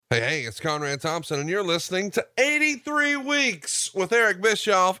Hey, it's Conrad Thompson, and you're listening to 83 Weeks with Eric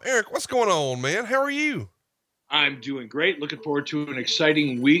Bischoff. Eric, what's going on, man? How are you? I'm doing great. Looking forward to an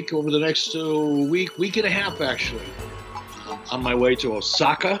exciting week over the next week and a half, actually. On my way to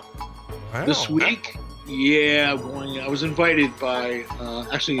Osaka this week. Yeah, I was invited by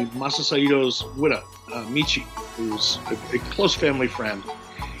actually Masa Saito's widow, Michi, who's a close family friend.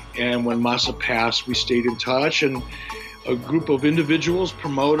 And when Masa passed, we stayed in touch, and a group of individuals,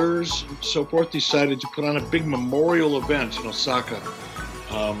 promoters, and so forth, decided to put on a big memorial event in Osaka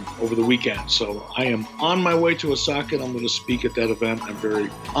over the weekend. So I am on my way to Osaka, and I'm going to speak at that event. I'm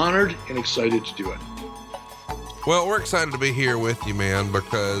very honored and excited to do it. Well, we're excited to be here with you, man,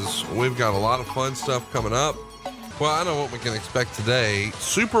 because we've got a lot of fun stuff coming up. Well, I know what we can expect today.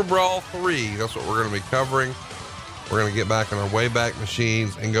 SuperBrawl III, that's what we're going to be covering. We're going to get back on our Wayback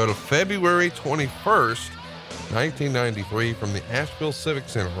Machines and go to February 21st, 1993 from the Asheville Civic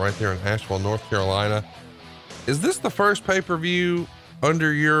Center right there in Asheville, North Carolina. Is this the first pay-per-view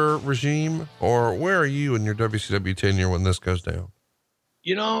under your regime, or where are you in your WCW tenure when this goes down?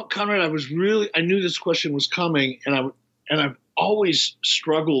 You know, Conrad, I knew this question was coming, and I've always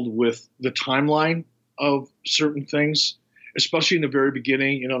struggled with the timeline of certain things, especially in the very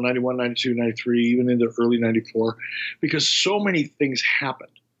beginning, 91, 92, 93, even into early 94, because so many things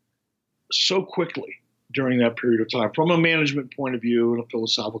happened so quickly during that period of time, from a management point of view and a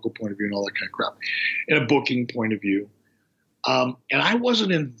philosophical point of view and all that kind of crap, and a booking point of view. And I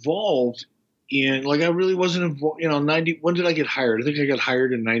wasn't involved I really wasn't involved, 90, when did I get hired? I think I got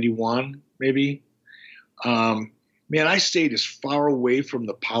hired in 91, maybe. Man, I stayed as far away from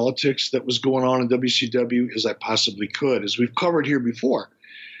the politics that was going on in WCW as I possibly could, as we've covered here before.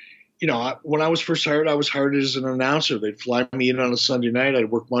 When I was first hired, I was hired as an announcer. They'd fly me in on a Sunday night. I'd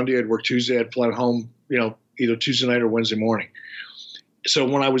work Monday. I'd work Tuesday. I'd fly home, either Tuesday night or Wednesday morning. So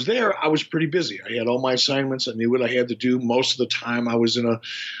when I was there, I was pretty busy. I had all my assignments. I knew what I had to do. Most of the time I was in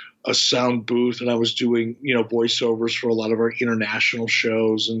a sound booth, and I was doing, voiceovers for a lot of our international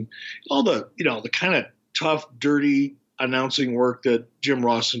shows and all the kind of tough, dirty announcing work that Jim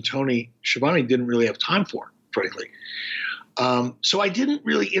Ross and Tony Schiavone didn't really have time for, frankly. So I didn't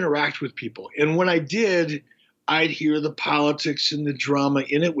really interact with people. And when I did, I'd hear the politics and the drama,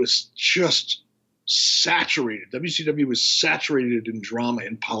 and it was just saturated. WCW was saturated in drama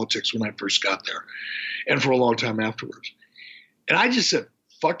and politics when I first got there, and for a long time afterwards. And I just said,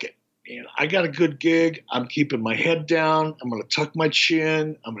 fuck it, man. I got a good gig. I'm keeping my head down. I'm going to tuck my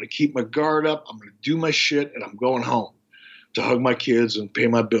chin. I'm going to keep my guard up. I'm going to do my shit, and I'm going home to hug my kids and pay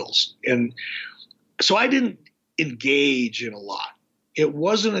my bills. And so I didn't engage in a lot. It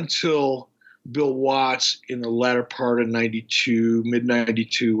wasn't until Bill Watts in the latter part of 92, mid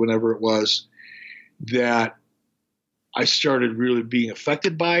 92, whenever it was, that I started really being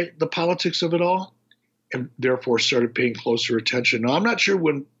affected by the politics of it all, and therefore started paying closer attention. Now, I'm not sure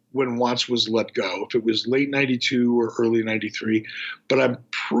when Watts was let go, if it was late 92 or early 93, but I'm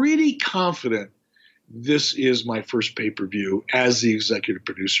pretty confident this is my first pay-per-view as the executive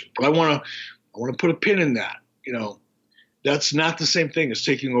producer. But I want to put a pin in that. That's not the same thing as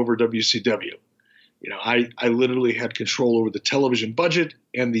taking over WCW. I literally had control over the television budget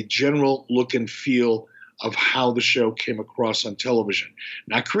and the general look and feel of how the show came across on television.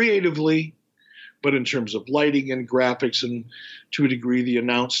 Not creatively, but in terms of lighting and graphics, and to a degree the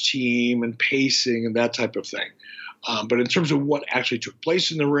announce team and pacing and that type of thing. But in terms of what actually took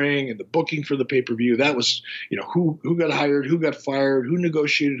place in the ring and the booking for the pay-per-view, that was, who got hired, who got fired, who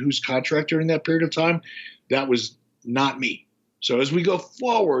negotiated whose contract during that period of time. That was not me. So as we go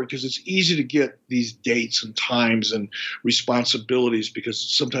forward, because it's easy to get these dates and times and responsibilities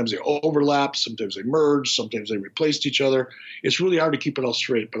because sometimes they overlap, sometimes they merge, sometimes they replaced each other. It's really hard to keep it all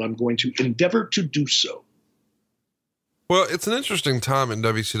straight, but I'm going to endeavor to do so. Well, it's an interesting time in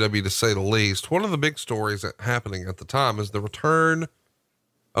WCW, to say the least. One of the big stories happening at the time is the return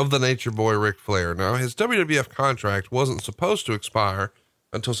of the Nature Boy Ric Flair. Now, his WWF contract wasn't supposed to expire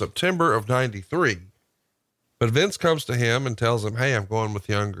until September of 93. But Vince comes to him and tells him, hey, I'm going with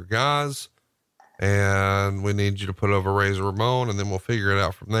younger guys, and we need you to put over Razor Ramon, and then we'll figure it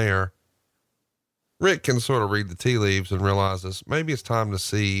out from there. Rick can sort of read the tea leaves and realizes maybe it's time to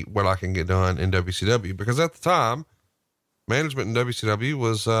see what I can get done in WCW, because at the time, management in WCW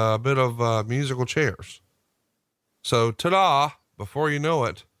was a bit of musical chairs. So ta-da, before you know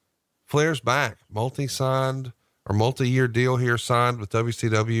it, Flair's back, multi-year deal here signed with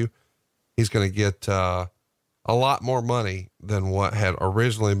WCW. He's going to get, a lot more money than what had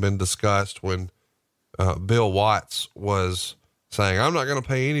originally been discussed when Bill Watts was saying, I'm not going to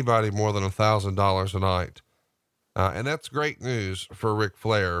pay anybody more than $1,000 a night. And that's great news for Ric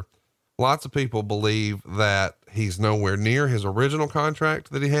Flair. Lots of people believe that he's nowhere near his original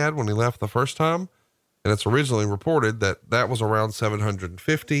contract that he had when he left the first time. And it's originally reported that that was around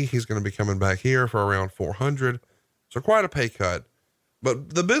 750. He's going to be coming back here for around 400. So quite a pay cut,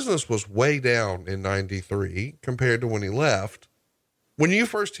 but the business was way down in 93 compared to when he left. When you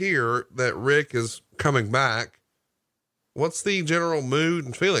first hear that Rick is coming back, what's the general mood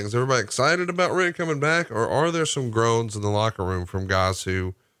and feelings? Is everybody excited about Rick coming back, or are there some groans in the locker room from guys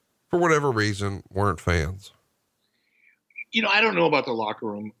who, for whatever reason, weren't fans? I don't know about the locker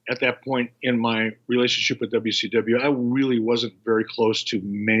room at that point in my relationship with WCW. I really wasn't very close to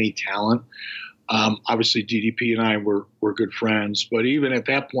many talent. Obviously DDP and I were good friends, but even at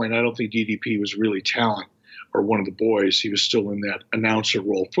that point, I don't think DDP was really talent or one of the boys. He was still in that announcer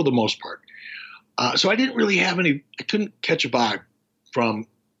role for the most part. So I didn't really have I couldn't catch a vibe from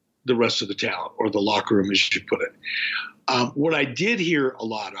the rest of the talent or the locker room, as you put it. What I did hear a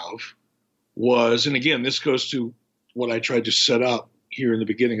lot of was, and again, this goes to what I tried to set up here in the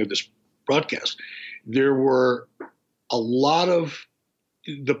beginning of this broadcast. There were a lot of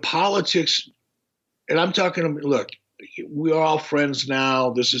the politics, and I'm talking, look, we are all friends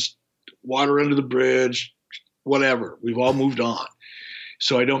now. This is water under the bridge, whatever. We've all moved on.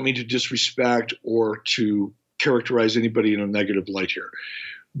 So I don't mean to disrespect or to characterize anybody in a negative light here.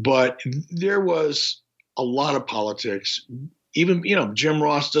 But there was a lot of politics. Even, Jim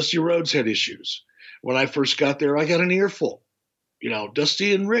Ross, Dusty Rhodes had issues. When I first got there, I got an earful.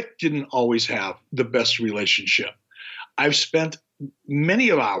 Dusty and Rick didn't always have the best relationship. I've spent many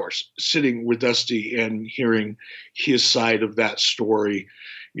of hours sitting with Dusty and hearing his side of that story,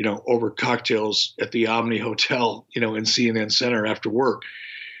 over cocktails at the Omni Hotel, in CNN Center after work.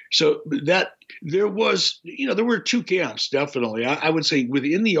 So that there was, there were two camps, definitely. I would say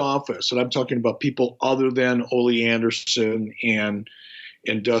within the office, and I'm talking about people other than Ole Anderson and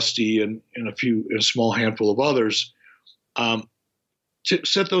Dusty and a small handful of others, to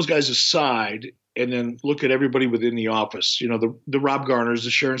set those guys aside and then look at everybody within the office. The Rob Garners, the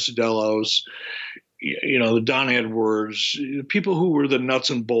Sharon Sadellos, the Don Edwards, people who were the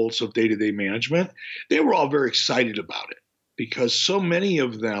nuts and bolts of day-to-day management. They were all very excited about it because so many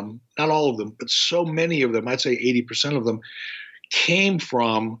of them, not all of them, but so many of them, I'd say 80% of them, came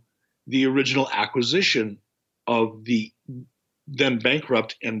from the original acquisition of the then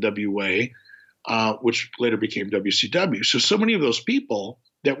bankrupt NWA, which later became WCW. So many of those people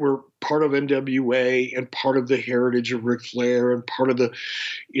that were part of NWA and part of the heritage of Ric Flair and part of the,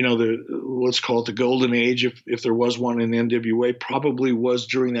 let's call it the golden age, if there was one in NWA, probably was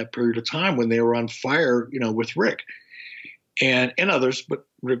during that period of time when they were on fire, with Rick and others, but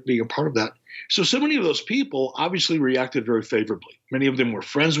Rick being a part of that. So many of those people obviously reacted very favorably. Many of them were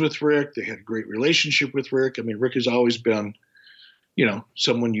friends with Rick. They had a great relationship with Rick. I mean, Rick has always been,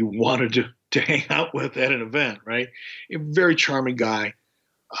 someone you wanted to hang out with at an event, right? A very charming guy.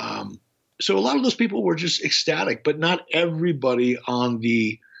 So a lot of those people were just ecstatic, but not everybody on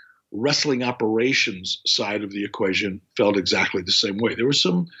the wrestling operations side of the equation felt exactly the same way. There was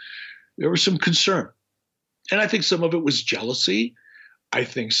some concern. And I think some of it was jealousy. I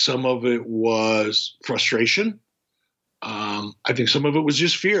think some of it was frustration. I think some of it was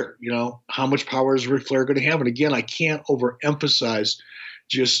just fear. How much power is Ric Flair going to have? And again, I can't overemphasize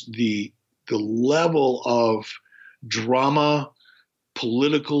just the level of drama,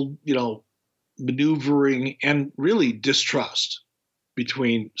 political, maneuvering, and really distrust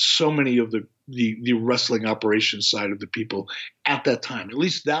between so many of the wrestling operations side of the people at that time. At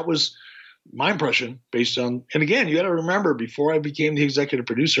least that was my impression based on, and again, you got to remember, before I became the executive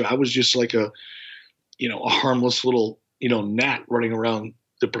producer, I was just like a harmless little, gnat running around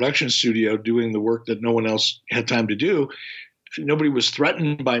the production studio doing the work that no one else had time to do. Nobody was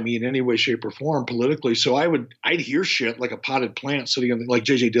threatened by me in any way, shape, or form politically. So I'd hear shit like a potted plant sitting in, like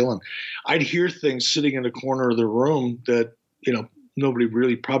J.J. Dillon. I'd hear things sitting in the corner of the room that, nobody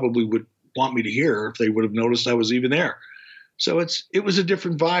really probably would want me to hear if they would have noticed I was even there. So it was a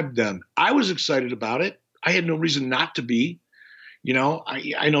different vibe then. I was excited about it. I had no reason not to be.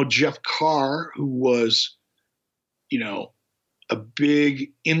 I know Jeff Carr, who was, a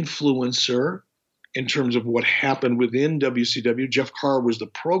big influencer in terms of what happened within WCW. Jeff Carr was the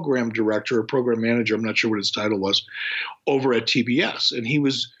program director or program manager, I'm not sure what his title was, over at TBS. And he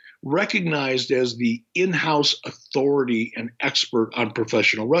was recognized as the in-house authority and expert on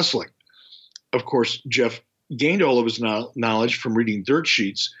professional wrestling. Of course, Jeff gained all of his knowledge from reading dirt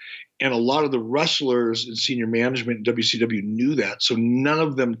sheets, and a lot of the wrestlers and senior management in WCW knew that. So none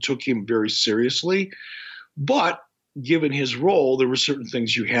of them took him very seriously. But given his role, there were certain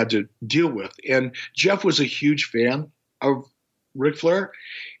things you had to deal with. And Jeff was a huge fan of Ric Flair.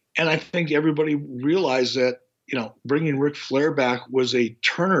 And I think everybody realized that, bringing Ric Flair back was a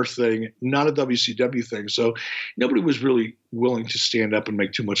Turner thing, not a WCW thing. So nobody was really willing to stand up and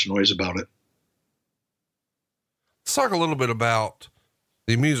make too much noise about it. Let's talk a little bit about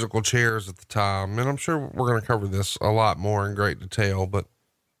the musical chairs at the time. And I'm sure we're going to cover this a lot more in great detail, but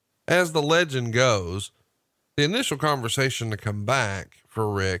as the legend goes, the initial conversation to come back for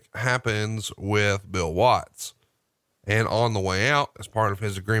Rick happens with Bill Watts. And on the way out, as part of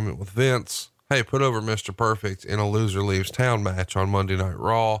his agreement with Vince, hey, put over Mr. Perfect in a loser leaves town match on Monday Night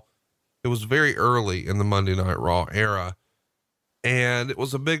Raw. It was very early in the Monday Night Raw era, and it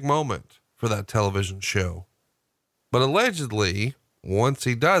was a big moment for that television show. But allegedly, once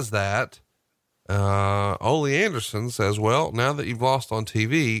he does that, Ole Anderson says, well, now that you've lost on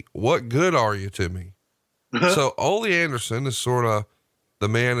TV, what good are you to me? So Ole Anderson is sort of the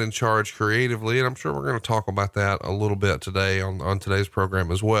man in charge creatively. And I'm sure we're going to talk about that a little bit today on today's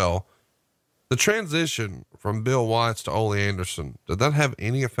program as well. The transition from Bill Watts to Ole Anderson, did that have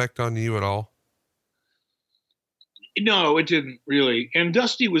any effect on you at all? No, it didn't really. And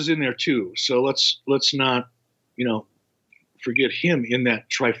Dusty was in there too. So let's not, forget him in that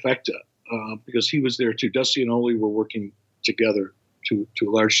trifecta, because he was there too. Dusty and Ole were working together to a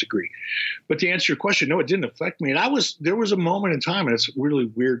large degree. But to answer your question, no, it didn't affect me. And there was a moment in time, and it's really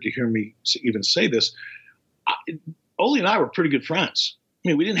weird to hear me even say this. Ole and I were pretty good friends. I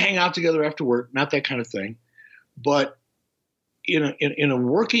mean, we didn't hang out together after work, not that kind of thing. But in a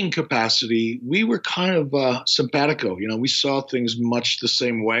working capacity, we were kind of simpatico. We saw things much the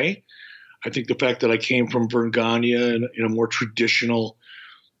same way. I think the fact that I came from Vergania and in a more traditional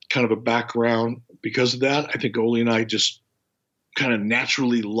kind of a background, because of that, I think Ole and I just kind of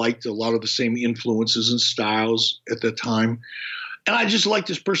naturally liked a lot of the same influences and styles at that time. And I just liked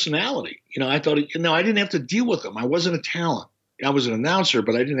his personality. I thought, I didn't have to deal with him. I wasn't a talent. I was an announcer,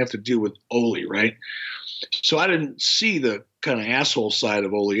 but I didn't have to deal with Ole, right? So I didn't see the kind of asshole side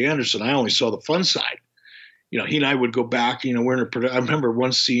of Ole Anderson. I only saw the fun side. He and I would go back, I remember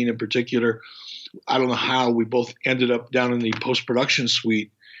one scene in particular. I don't know how we both ended up down in the post-production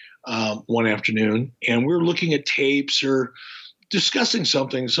suite one afternoon, and we were looking at tapes or discussing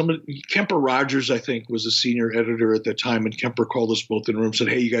something. Kemper Rogers, I think, was a senior editor at that time, and Kemper called us both in the room, said,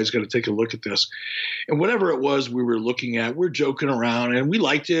 hey, you guys got to take a look at this. And whatever it was we were looking at, we're joking around, and we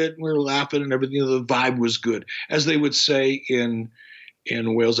liked it, and we were laughing and everything. The vibe was good. As they would say in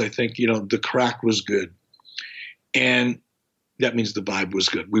Wales, I think, the crack was good. And that means the vibe was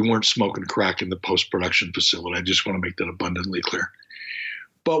good. We weren't smoking crack in the post-production facility. I just want to make that abundantly clear.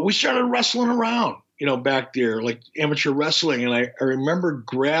 But we started wrestling around, back there, like amateur wrestling. And I remember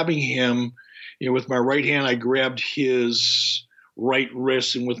grabbing him, with my right hand, I grabbed his right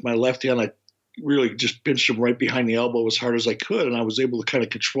wrist, and with my left hand, I really just pinched him right behind the elbow as hard as I could. And I was able to kind of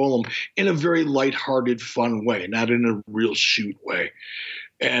control him in a very lighthearted, fun way, not in a real shoot way.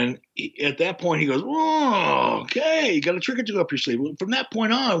 And at that point, he goes, oh, okay, you got a trick or two up your sleeve. From that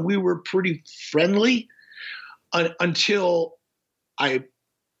point on, we were pretty friendly until I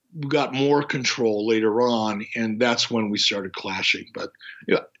got more control later on, and that's when we started clashing. But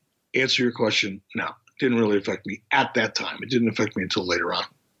answer your question, no, it didn't really affect me at that time. It didn't affect me until later on.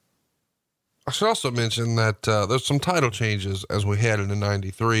 I should also mention that there's some title changes as we head into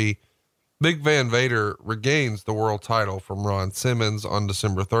 93. Big Van Vader regains the world title from Ron Simmons on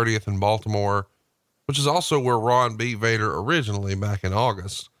December 30th in Baltimore, which is also where Ron beat Vader originally back in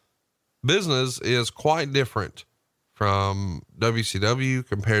August. Business is quite different from WCW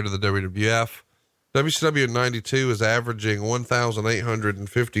compared to the WWF. WCW in 92 is averaging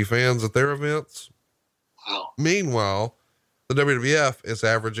 1,850 fans at their events. Wow. Meanwhile, the WWF is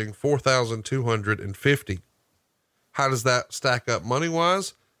averaging 4,250. How does that stack up money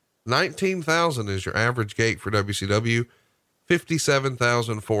wise? 19,000 is your average gate for WCW,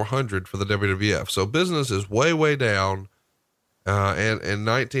 57,400 for the WWF. So business is way, way down. And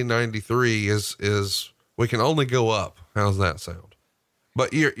 1993 is we can only go up. How's that sound?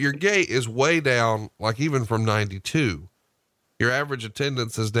 But your gate is way down, like even from 92. Your average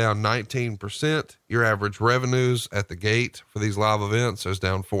attendance is down 19%. Your average revenues at the gate for these live events is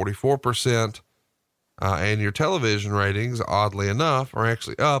down 44%. And your television ratings, oddly enough, are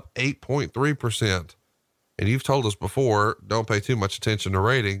actually up 8.3%. And you've told us before, don't pay too much attention to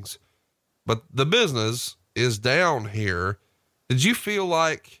ratings, but the business is down here. Did you feel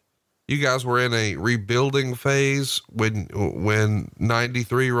like you guys were in a rebuilding phase when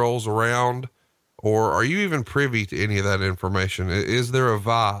 93 rolls around, or are you even privy to any of that information? Is there a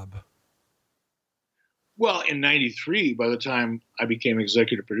vibe? Well, in '93, by the time I became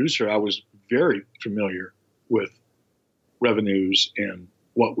executive producer, I was very familiar with revenues and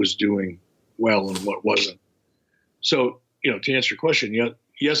what was doing well and what wasn't. So, to answer your question,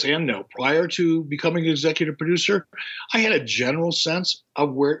 yes and no. Prior to becoming executive producer, I had a general sense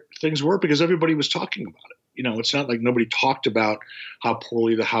of where things were because everybody was talking about it. It's not like nobody talked about how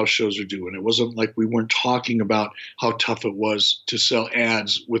poorly the house shows are doing. It wasn't like we weren't talking about how tough it was to sell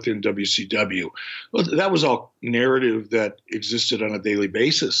ads within WCW. That was all narrative that existed on a daily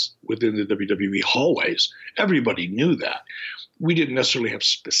basis within the WWE hallways. Everybody knew that. We didn't necessarily have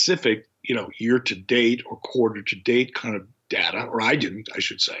specific, year to date or quarter to date kind of data, or I didn't, I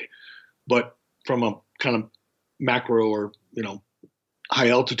should say. But from a kind of macro or, high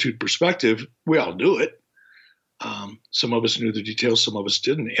altitude perspective, we all knew it. Some of us knew the details, some of us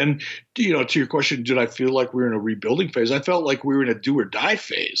didn't. And, to your question, did I feel like we were in a rebuilding phase? I felt like we were in a do or die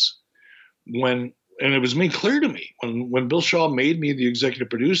phase and it was made clear to me when Bill Shaw made me the executive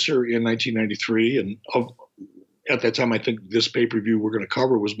producer in 1993. And at that time, I think this pay-per-view we're going to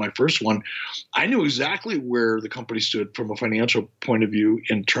cover was my first one. I knew exactly where the company stood from a financial point of view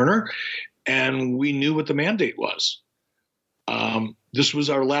in Turner, and we knew what the mandate was. This was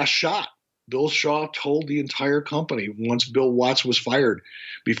our last shot. Bill Shaw told the entire company once Bill Watts was fired,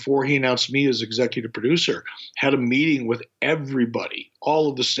 before he announced me as executive producer, had a meeting with everybody, all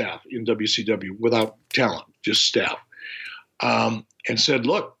of the staff in WCW without talent, just staff, and said,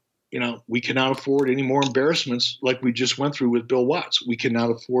 look, we cannot afford any more embarrassments like we just went through with Bill Watts. We cannot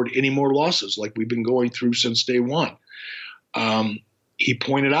afford any more losses like we've been going through since day one. He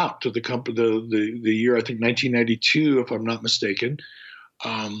pointed out to the company, the year, I think 1992, if I'm not mistaken,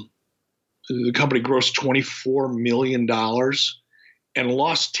 the company grossed $24 million and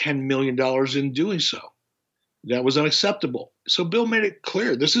lost $10 million in doing so. That was unacceptable. So Bill made it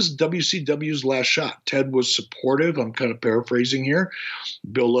clear, this is WCW's last shot. Ted was supportive. I'm kind of paraphrasing here.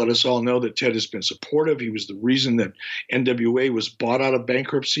 Bill let us all know that Ted has been supportive. He was the reason that NWA was bought out of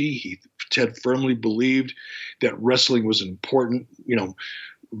bankruptcy. Ted firmly believed that wrestling was an important,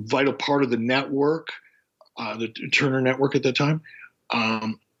 vital part of the network, the Turner Network at that time.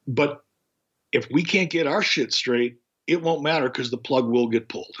 But if we can't get our shit straight, it won't matter because the plug will get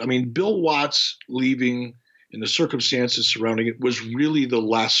pulled. I mean, Bill Watts leaving and the circumstances surrounding it was really the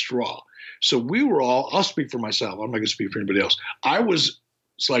last straw. So we were all, I'll speak for myself. I'm not going to speak for anybody else.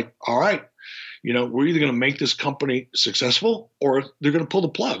 It's like, all right, we're either going to make this company successful or they're going to pull the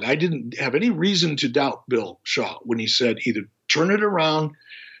plug. I didn't have any reason to doubt Bill Shaw when he said either turn it around,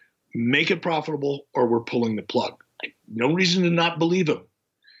 make it profitable, or we're pulling the plug. No reason to not believe him.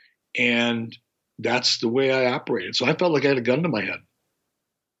 And that's the way I operated. So I felt like I had a gun to my head.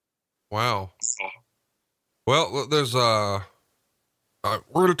 Wow. Well, there's we're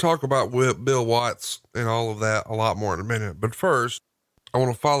going to talk about Bill Watts and all of that a lot more in a minute. But first, I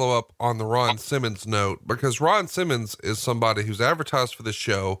want to follow up on the Ron Simmons note, because Ron Simmons is somebody who's advertised for this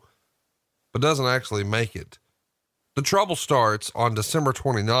show, but doesn't actually make it. The trouble starts on December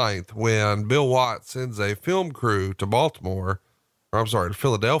 29th when Bill Watts sends a film crew to to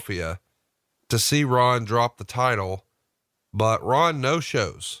Philadelphia to see Ron drop the title, but Ron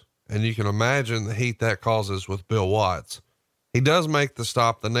no-shows. And you can imagine the heat that causes with Bill Watts. He does make the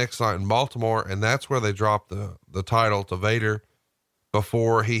stop the next night in Baltimore, and that's where they drop the title to Vader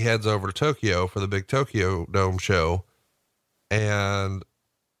before he heads over to Tokyo for the big Tokyo Dome show. And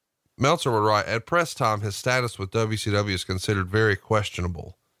Meltzer would write, at press time, his status with WCW is considered very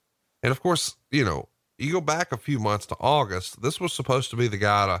questionable. And of course, you go back a few months to August, this was supposed to be the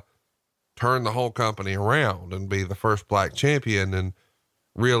guy to turn the whole company around and be the first black champion and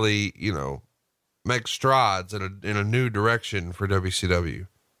really, make strides in a new direction for WCW.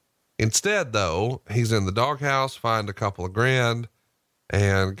 Instead, though, he's in the doghouse, fined a couple of grand,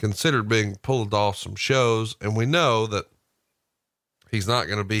 and considered being pulled off some shows. And we know that he's not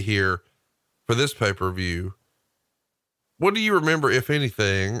going to be here for this pay-per-view. What do you remember, if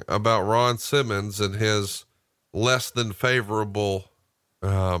anything, about Ron Simmons and his less than favorable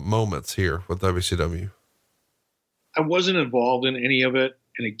moments here with WCW? I wasn't involved in any of it.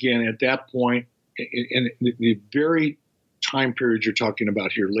 And again, at that point, in the very time period you're talking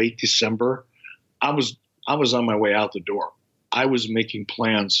about here, late December, I was on my way out the door. I was making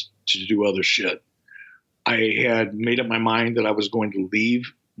plans to do other shit. I had made up my mind that I was going to leave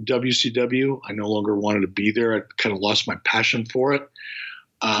WCW. I no longer wanted to be there. I kind of lost my passion for it.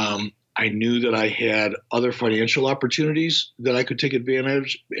 I knew that I had other financial opportunities that I could take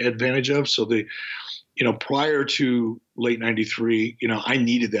advantage of. So prior to late '93, I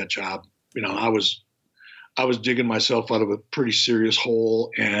needed that job. I was digging myself out of a pretty serious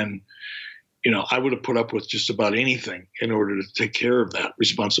hole, and I would have put up with just about anything in order to take care of that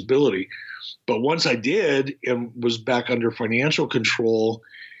responsibility. But once I did and was back under financial control,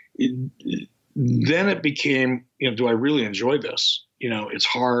 then it became, do I really enjoy this? It's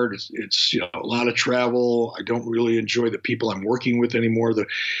hard. It's a lot of travel. I don't really enjoy the people I'm working with anymore. And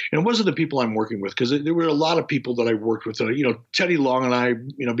it wasn't the people I'm working with, because there were a lot of people that I worked with. Teddy Long and I,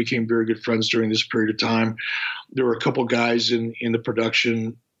 became very good friends during this period of time. There were a couple guys in the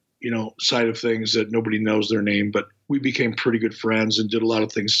production, side of things that nobody knows their name, but we became pretty good friends and did a lot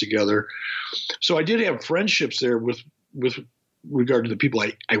of things together. So I did have friendships there with regard to the people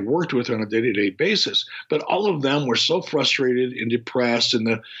I worked with on a day-to-day basis, but all of them were so frustrated and depressed,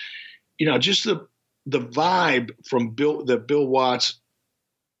 and just the vibe from that Bill Watts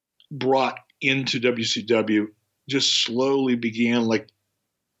brought into WCW just slowly began like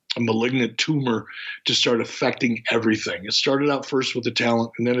a malignant tumor to start affecting everything. It started out first with the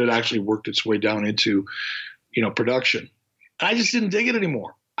talent, and then it actually worked its way down into, production. And I just didn't dig it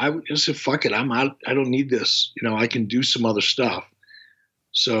anymore. I just said, fuck it, I'm out. I don't need this. I can do some other stuff.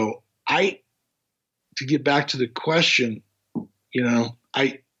 So to get back to the question,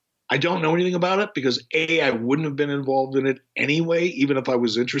 I don't know anything about it because I wouldn't have been involved in it anyway. Even if I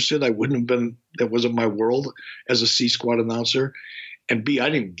was interested, I wouldn't have been, that wasn't my world as a C-Squad announcer. And B, I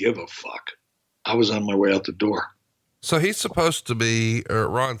didn't give a fuck. I was on my way out the door. So he's supposed to be, or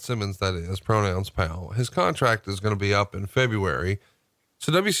Ron Simmons, that is, pronouns pal. His contract is going to be up in February.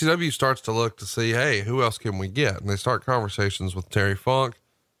 So WCW starts to look to see, hey, who else can we get? And they start conversations with Terry Funk.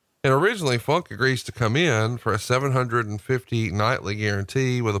 And originally Funk agrees to come in for a $750 nightly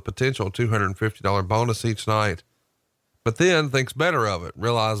guarantee with a potential $250 bonus each night, but then thinks better of it,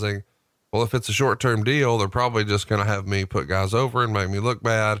 realizing, well, if it's a short-term deal, they're probably just going to have me put guys over and make me look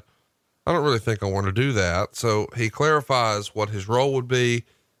bad. I don't really think I want to do that. So he clarifies what his role would be.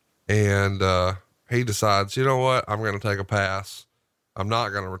 And, he decides, you know what? I'm going to take a pass. I'm not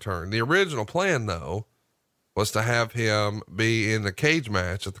going to return. The original plan, though, was to have him be in the cage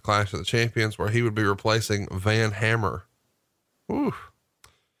match at the Clash of the Champions, where he would be replacing Van Hammer. Ooh.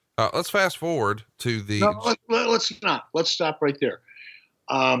 Let's fast forward to the. No, let's not. Let's stop right there.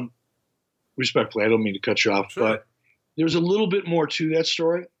 Respectfully, I don't mean to cut you off, sure, but there's a little bit more to that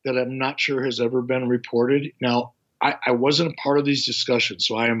story that I'm not sure has ever been reported. Now, I wasn't a part of these discussions,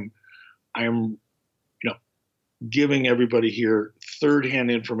 so I am, giving everybody here third-hand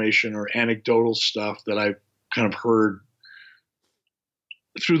information or anecdotal stuff that I've kind of heard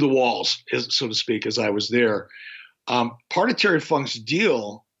through the walls, so to speak, as I was there. Part of Terry Funk's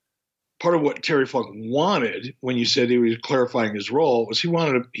deal, part of what Terry Funk wanted when you said he was clarifying his role, was he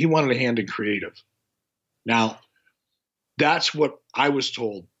wanted a hand in creative. Now, that's what I was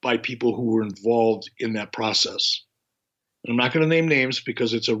told by people who were involved in that process. And I'm not going to name names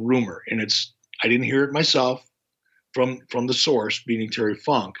because it's a rumor, and I didn't hear it myself from the source, meaning Terry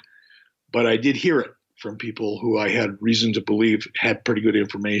Funk, but I did hear it from people who I had reason to believe had pretty good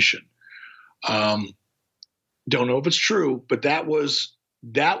information. Don't know if it's true, but that was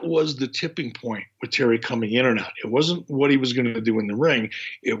the tipping point with Terry coming in or not. It wasn't what he was going to do in the ring.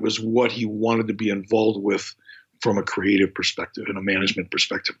 It was what he wanted to be involved with from a creative perspective and a management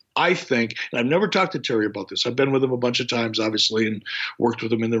perspective. I think, and I've never talked to Terry about this. I've been with him a bunch of times, obviously, and worked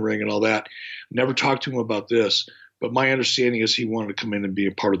with him in the ring and all that. Never talked to him about this, but my understanding is he wanted to come in and be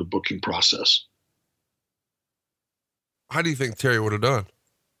a part of the booking process. How do you think Terry would have done?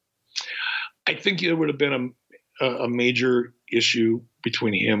 I think it would have been a major issue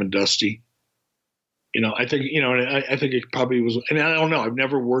between him and Dusty. I think, I think it probably was, and I don't know, I've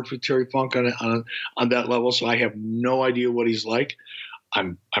never worked with Terry Funk on that level, so I have no idea what he's like.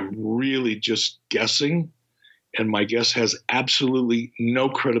 I'm really just guessing, and my guess has absolutely no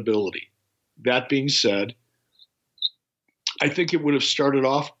credibility. That being said, I think it would have started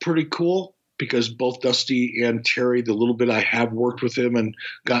off pretty cool because both Dusty and Terry, the little bit I have worked with him and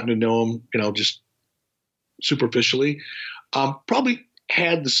gotten to know him, just superficially, probably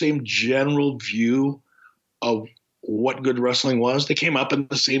had the same general view of what good wrestling was. They came up in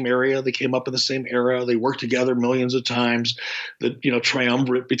the same area. They came up in the same era. They worked together millions of times. The,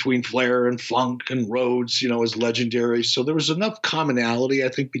 triumvirate between Flair and Funk and Rhodes, is legendary. So there was enough commonality, I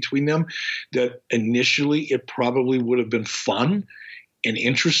think, between them that initially it probably would have been fun and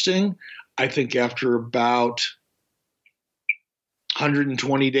interesting. I think after about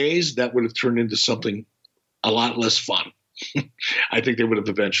 120 days, that would have turned into something a lot less fun. I think they would have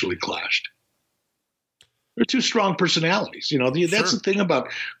eventually clashed. They're two strong personalities. That's Sure. the thing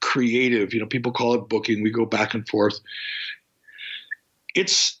about creative. People call it booking. We go back and forth.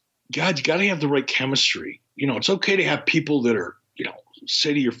 God, you got to have the right chemistry. It's okay to have people that are,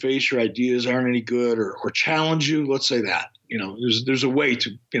 say to your face your ideas aren't any good, or challenge you. Let's say that. There's a way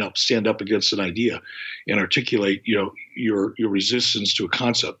to stand up against an idea and articulate your resistance to a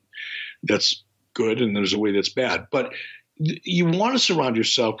concept that's good, and there's a way that's bad. But you want to surround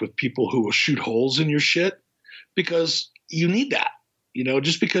yourself with people who will shoot holes in your shit, because you need that.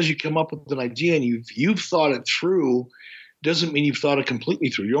 Just because you come up with an idea and you've thought it through doesn't mean you've thought it completely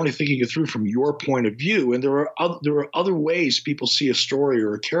through. You're only thinking it through from your point of view. And there are other ways people see a story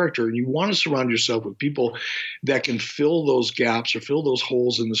or a character, and you want to surround yourself with people that can fill those gaps or fill those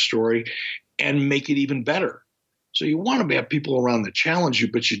holes in the story and make it even better. So you want to have people around that challenge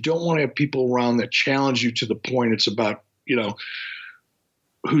you, but you don't want to have people around that challenge you to the point it's about,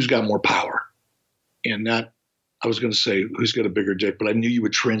 who's got more power. And that, I was going to say who's got a bigger dick, but I knew you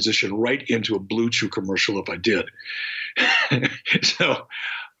would transition right into a Blue Chew commercial if I did. So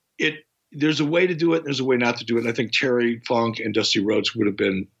there's a way to do it, and there's a way not to do it. And I think Terry Funk and Dusty Rhodes would have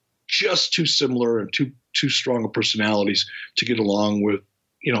been just too similar and too strong of personalities to get along with,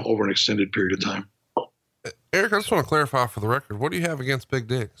 over an extended period of time. Eric, I just want to clarify for the record, what do you have against big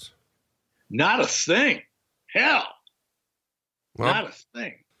dicks? Not a thing. Hell. Well, not a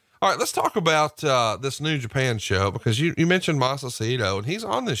thing. All right, let's talk about this New Japan show, because you mentioned Masashi Ito, and he's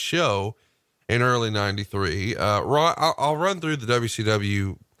on this show in early 93. I'll run through the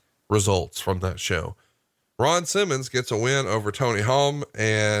WCW results from that show. Ron Simmons gets a win over Tony Holm,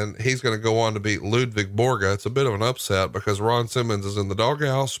 and he's going to go on to beat Ludwig Borga. It's a bit of an upset because Ron Simmons is in the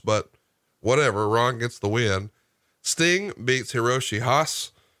doghouse, but whatever, Ron gets the win. Sting beats Hiroshi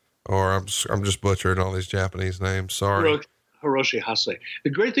Hase, or I'm just butchering all these Japanese names. Sorry. Hiroshi Hase.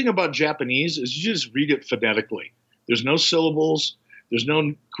 The great thing about Japanese is you just read it phonetically. There's no syllables. There's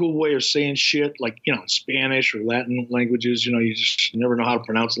no cool way of saying shit like, in Spanish or Latin languages, you just never know how to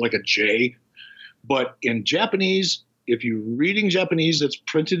pronounce it like a J. But in Japanese, if you're reading Japanese that's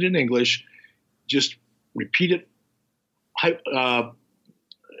printed in English, just repeat it.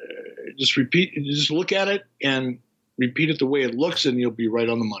 Just look at it and repeat it the way it looks, and you'll be right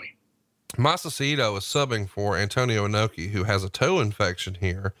on the money. Masashi Ito is subbing for Antonio Inoki, who has a toe infection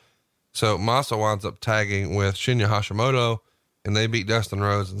here. So Masa winds up tagging with Shinya Hashimoto, and they beat Dustin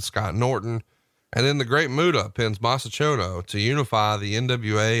Rhodes and Scott Norton. And then the Great Muta pins Masa Chono to unify the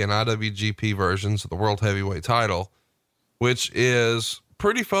NWA and IWGP versions of the World Heavyweight title, which is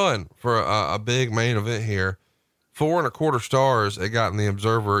pretty fun for a big main event here. 4.25 stars it got in the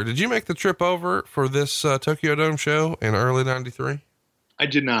Observer. Did you make the trip over for this Tokyo Dome show in early 93? I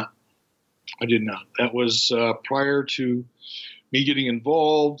did not. That was prior to me getting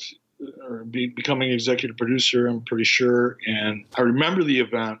involved or becoming executive producer, I'm pretty sure. And I remember the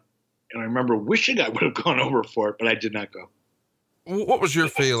event, and I remember wishing I would have gone over for it, but I did not go. What was your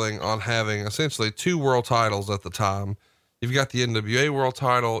feeling on having essentially two world titles at the time? You've got the NWA world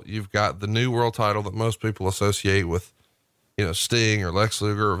title. You've got the new world title that most people associate with, Sting or Lex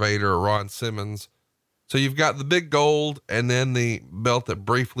Luger or Vader or Ron Simmons. So you've got the big gold and then the belt that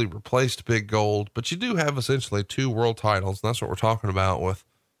briefly replaced big gold, but you do have essentially two world titles. And that's what we're talking about with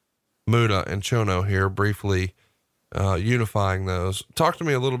Muta and Chono here, briefly unifying those. Talk to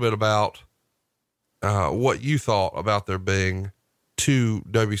me a little bit about what you thought about there being two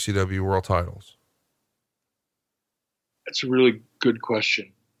WCW world titles. That's a really good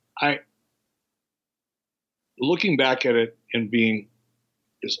question. Looking back at it and being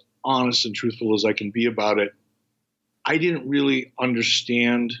as honest and truthful as I can be about it, I didn't really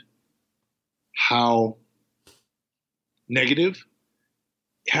understand how negative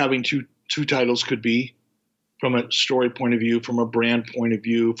having two titles could be from a story point of view, from a brand point of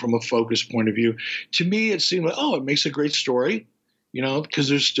view, from a focus point of view. To me, it seemed like, it makes a great story, because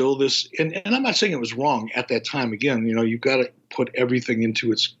there's still this, and I'm not saying it was wrong at that time. Again, you've got to put everything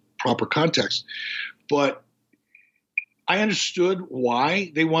into its proper context, but I understood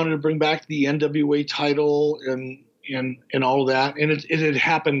why they wanted to bring back the NWA title and all of that. And it had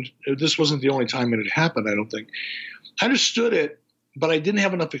happened. This wasn't the only time it had happened, I don't think. I understood it, but I didn't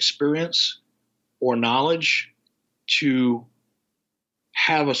have enough experience or knowledge to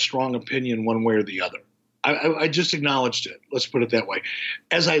have a strong opinion one way or the other. I just acknowledged it. Let's put it that way.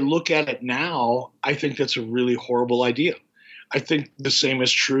 As I look at it now, I think that's a really horrible idea. I think the same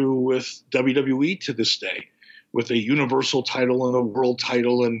is true with WWE to this day, with a universal title and a world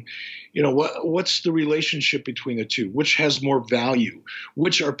title. And, what's the relationship between the two? Which has more value?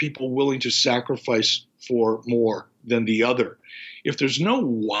 Which are people willing to sacrifice for more than the other? If there's no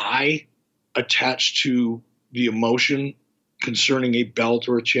why attached to the emotion concerning a belt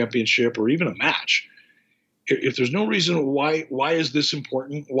or a championship or even a match, If there's no reason why is this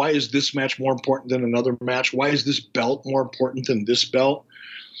important? Why is this match more important than another match? Why is this belt more important than this belt?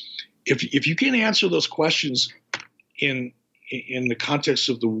 If you can't answer those questions in the context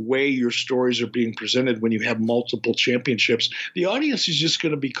of the way your stories are being presented when you have multiple championships, the audience is just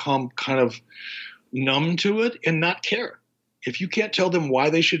going to become kind of numb to it and not care. If you can't tell them why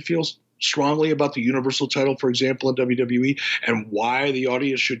they should feel strongly about the Universal title, for example, in WWE, and why the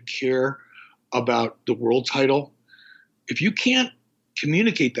audience should care about the world title, if you can't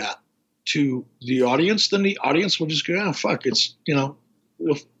communicate that to the audience, then the audience will just go, oh, fuck, it's,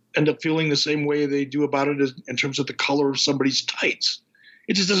 we'll end up feeling the same way they do about it in terms of the color of somebody's tights.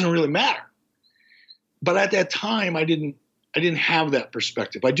 It just doesn't really matter. But at that time, I didn't have that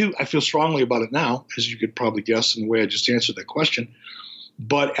perspective. I feel strongly about it now, as you could probably guess in the way I just answered that question.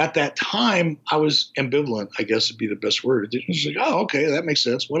 But at that time, I was ambivalent, I guess would be the best word. It was like, oh, okay, that makes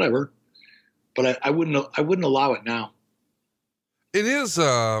sense, whatever. But I wouldn't allow it now. It is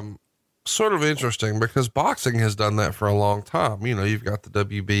sort of interesting because boxing has done that for a long time. You've got the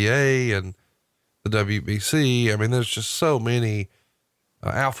WBA and the WBC. I mean, there's just so many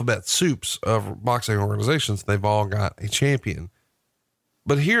alphabet soups of boxing organizations. They've all got a champion.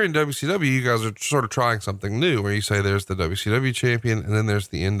 But here in WCW, you guys are sort of trying something new where you say there's the WCW champion and then there's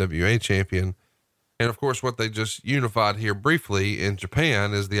the NWA champion. And of course, what they just unified here briefly in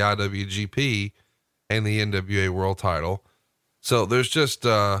Japan is the IWGP and the NWA world title. So there's just,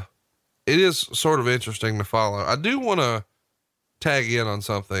 it is sort of interesting to follow. I do want to tag in on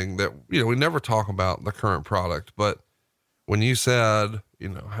something that, we never talk about the current product, but when you said,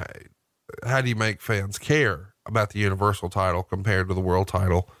 hey, how do you make fans care about the Universal title compared to the world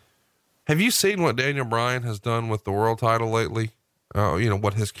title? Have you seen what Daniel Bryan has done with the world title lately?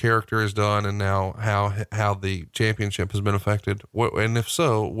 What his character has done and now how the championship has been affected. And if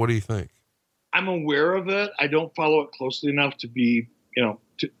so, what do you think? I'm aware of it. I don't follow it closely enough to be,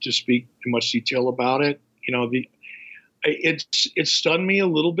 to speak in much detail about it. It stunned me a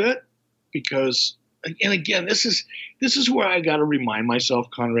little bit because, and again, this is where I got to remind myself,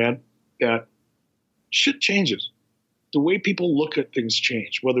 Conrad, that shit changes. The way people look at things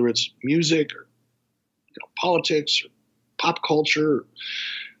change, whether it's music or politics or pop culture, or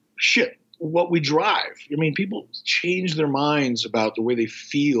shit, what we drive. I mean, people change their minds about the way they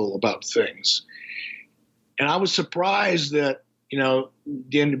feel about things. And I was surprised that,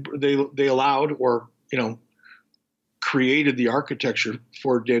 they allowed or, created the architecture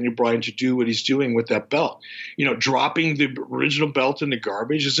for Daniel Bryan to do what he's doing with that belt, dropping the original belt in the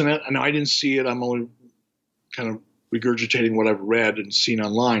garbage, isn't it? I know I didn't see it. I'm only kind of regurgitating what I've read and seen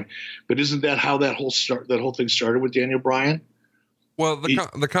online, but isn't that how that whole thing started with Daniel Bryan? Well,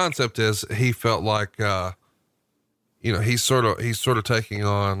 the concept is he felt like, he's sort of taking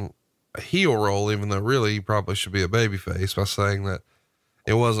on a heel role, even though really he probably should be a babyface, by saying that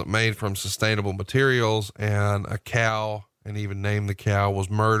it wasn't made from sustainable materials and a cow, and even named the cow, was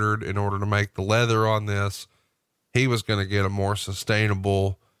murdered in order to make the leather on this. He was going to get a more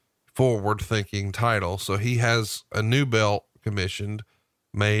sustainable, forward thinking title. So he has a new belt commissioned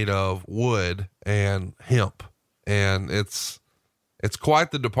made of wood and hemp, and it's quite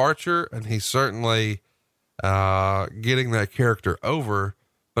the departure. And he's certainly, getting that character over.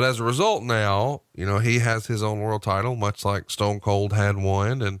 But as a result now, he has his own world title, much like Stone Cold had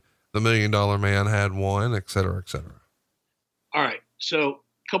one and the $1 Million Man had one, et cetera, et cetera. All right. So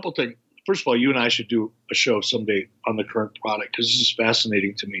a couple things. First of all, you and I should do a show someday on the current product, because this is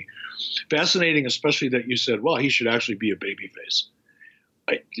fascinating to me. Fascinating, especially that you said, well, he should actually be a babyface.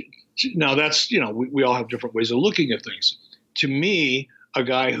 Now that's, we all have different ways of looking at things. To me, a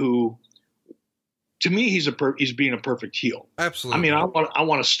guy who, he's being a perfect heel. Absolutely. I mean, I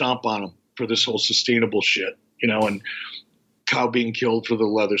want to stomp on him for this whole sustainable shit, and cow being killed for the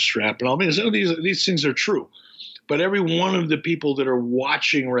leather strap and all. I mean, these things are true, but every one of the people that are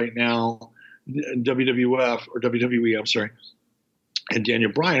watching right now, WWF or WWE, I'm sorry, and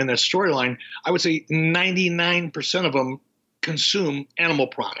Daniel Bryan, that storyline, I would say 99% of them consume animal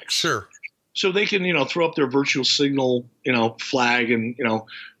products. Sure. So they can, throw up their virtual signal, flag and,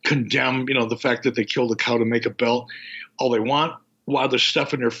 condemn, the fact that they killed a cow to make a belt all they want, while they're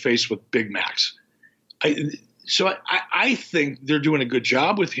stuffing their face with Big Macs. I think they're doing a good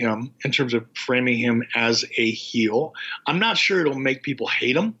job with him in terms of framing him as a heel. I'm not sure it'll make people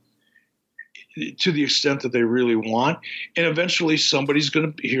hate him to the extent that they really want. And eventually somebody's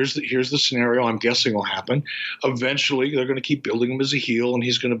going to, here's the scenario I'm guessing will happen. Eventually they're going to keep building him as a heel, and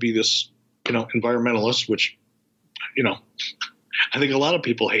he's going to be this, environmentalist, which, I think a lot of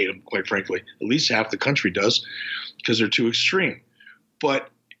people hate him, quite frankly. At least half the country does, because they're too extreme. But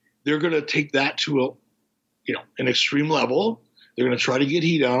they're going to take that to an extreme level. They're going to try to get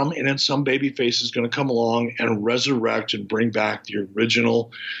heat on him, and then some babyface is going to come along and resurrect and bring back the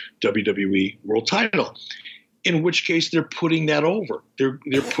original WWE World Title. In which case, they're putting that over. They're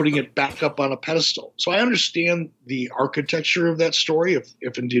putting it back up on a pedestal. So I understand the architecture of that story,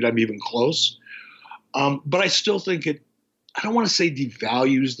 if indeed I'm even close. But I still think it. I don't want to say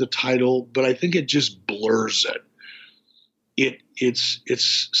devalues the title, but I think it just blurs it.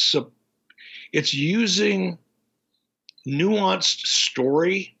 It's using nuanced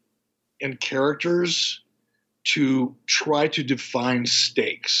story and characters to try to define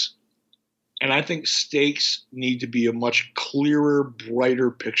stakes. And I think stakes need to be a much clearer,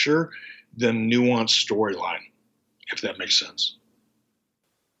 brighter picture than nuanced storyline, if that makes sense.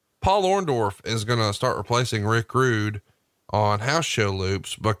 Paul Orndorff is going to start replacing Rick Rude on house show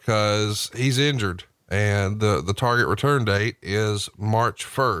loops because he's injured, and the target return date is March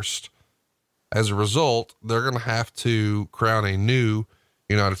 1st. As a result, they're going to have to crown a new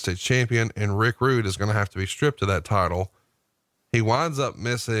United States champion, and Rick Rude is going to have to be stripped of that title. He winds up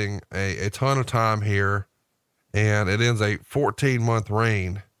missing a ton of time here, and it ends a 14-month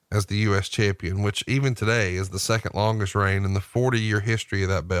reign as the U.S. champion, which even today is the second longest reign in the 40-year history of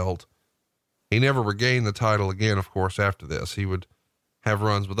that belt. He never regained the title again, of course, after this. He would have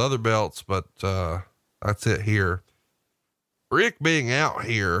runs with other belts, but that's it here. Rick being out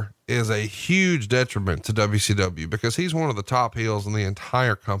here is a huge detriment to WCW because he's one of the top heels in the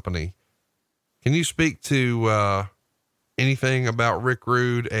entire company. Can you speak to anything about Rick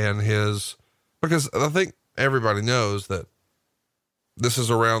Rude and because I think everybody knows that this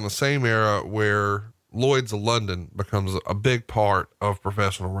is around the same era where Lloyd's of London becomes a big part of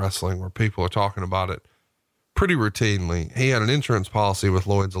professional wrestling, where people are talking about it pretty routinely. He had an insurance policy with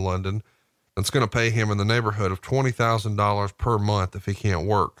Lloyd's of London that's going to pay him in the neighborhood of $20,000 per month if he can't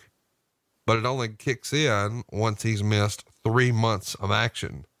work, but it only kicks in once he's missed 3 months of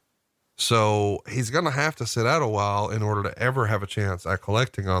action. So he's going to have to sit out a while in order to ever have a chance at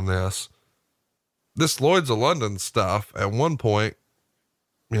collecting on this. This Lloyd's of London stuff at one point,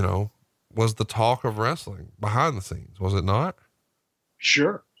 was the talk of wrestling behind the scenes, was it not?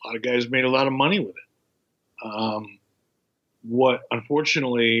 Sure. A lot of guys made a lot of money with it. What,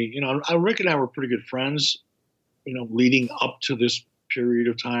 unfortunately, Rick and I were pretty good friends, leading up to this period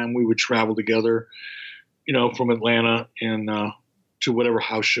of time. We would travel together, from Atlanta and, to whatever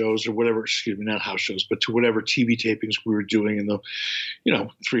house shows or whatever, not house shows, but to whatever TV tapings we were doing in the,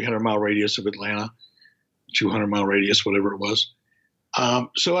 300-mile radius of Atlanta, 200-mile radius, whatever it was.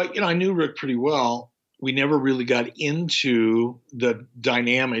 So I knew Rick pretty well. We never really got into the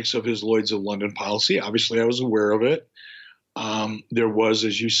dynamics of his Lloyd's of London policy. Obviously I was aware of it. There was,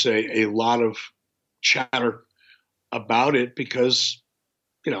 as you say, a lot of chatter about it because,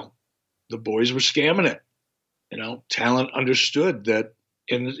 the boys were scamming it. Talent understood that,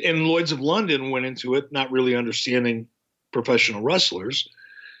 and Lloyd's of London went into it not really understanding professional wrestlers.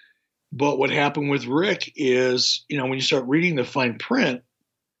 But what happened with Rick is, when you start reading the fine print,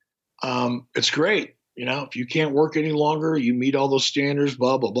 it's great. If you can't work any longer, you meet all those standards,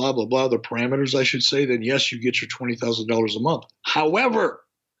 blah, blah, blah, blah, blah, the parameters, I should say, then yes, you get your $20,000 a month. However,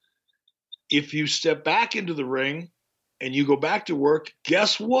 if you step back into the ring and you go back to work,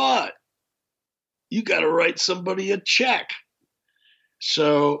 guess what? You got to write somebody a check.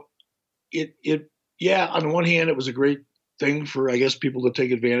 So on the one hand, it was a great thing for, I guess, people to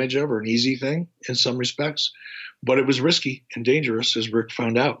take advantage of, or an easy thing in some respects, but it was risky and dangerous, as Rick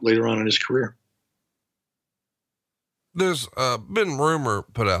found out later on in his career. There's been rumor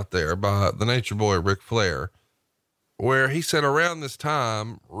put out there by the Nature Boy, Ric Flair, where he said around this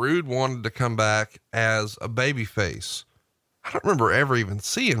time, Rude wanted to come back as a babyface. I don't remember ever even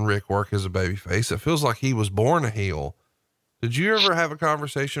seeing Rick work as a babyface. It feels like he was born a heel. Did you ever have a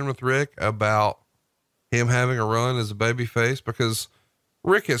conversation with Rick about him having a run as a babyface? Because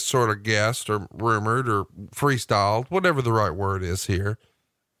Rick has sort of guessed or rumored or freestyled, whatever the right word is here,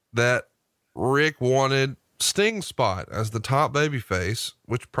 that Rick wanted Sting's spot as the top babyface,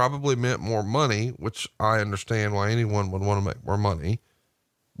 which probably meant more money, which I understand why anyone would want to make more money,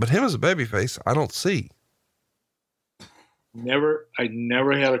 but him as a babyface, I don't see. I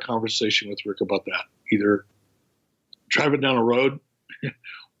never had a conversation with Rick about that, either driving down a road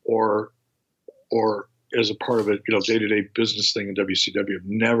or as a part of it, day-to-day business thing in WCW. I've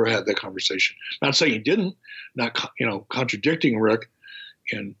never had that conversation. Not saying he didn't, not, contradicting Rick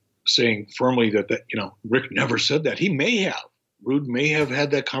and saying firmly that, Rick never said that. He may have. Rude may have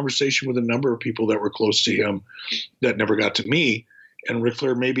had that conversation with a number of people that were close to him that never got to me. And Ric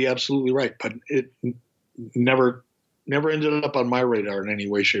Flair may be absolutely right, but it never ended up on my radar in any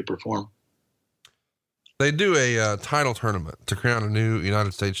way, shape, or form. They do a title tournament to crown a new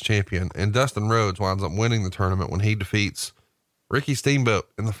United States champion, and Dustin Rhodes winds up winning the tournament when he defeats Ricky Steamboat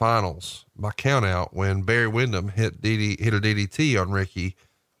in the finals by countout when Barry Windham hit a DDT on Ricky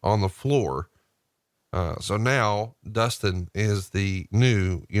on the floor. So now Dustin is the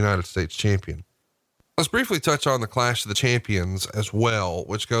new United States champion. Let's briefly touch on the Clash of the Champions as well,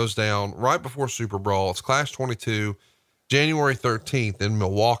 which goes down right before Super Brawl. It's Clash 22, January 13th in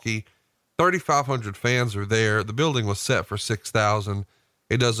Milwaukee. 3,500 fans are there. The building was set for 6,000.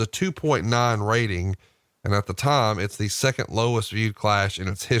 It does a 2.9 rating. And at the time, it's the second lowest viewed Clash in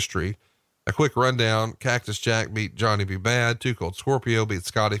its history. A quick rundown: Cactus Jack beat Johnny B. Bad. Too Cold Scorpio beat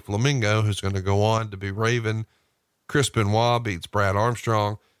Scotty Flamingo, who's going to go on to be Raven. Chris Benoit beats Brad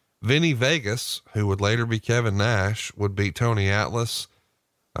Armstrong. Vinny Vegas, who would later be Kevin Nash, would beat Tony Atlas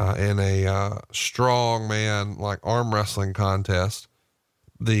in a strong man, like arm wrestling contest.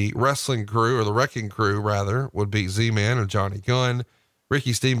 The Wrestling Crew, or the Wrecking Crew rather, would beat Z-Man and Johnny Gunn.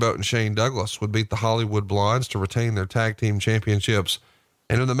 Ricky Steamboat and Shane Douglas would beat the Hollywood Blondes to retain their tag team championships.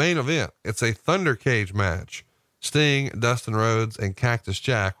 And in the main event, it's a Thunder Cage match. Sting, Dustin Rhodes, and Cactus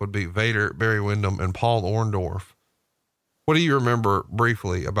Jack would beat Vader, Barry Windham, and Paul Orndorff. What do you remember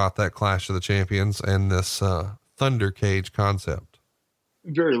briefly about that Clash of the Champions and this Thunder Cage concept?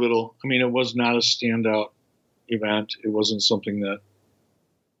 Very little. I mean, it was not a standout event. It wasn't something that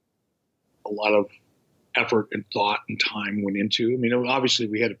a lot of effort and thought and time went into. I mean, obviously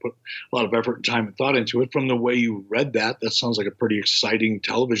we had to put a lot of effort and time and thought into it. From the way you read that sounds like a pretty exciting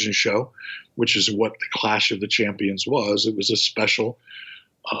television show, which is what the Clash of the Champions was. It was a special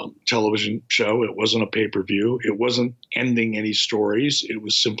television show. It wasn't a pay-per-view. It wasn't ending any stories. It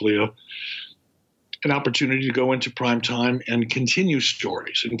was simply an opportunity to go into prime time and continue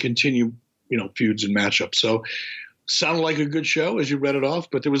stories and continue, feuds and matchups. So sounded like a good show as you read it off,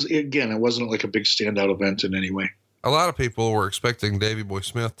 but it wasn't like a big standout event in any way. A lot of people were expecting Davey Boy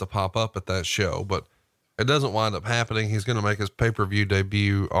Smith to pop up at that show, but it doesn't wind up happening. He's going to make his pay-per-view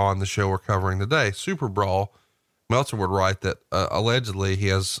debut on the show we're covering today, Super Brawl. Meltzer would write that allegedly he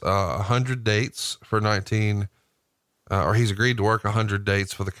has 100 dates for or he's agreed to work 100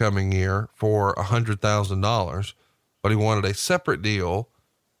 dates for the coming year for $100,000, but he wanted a separate deal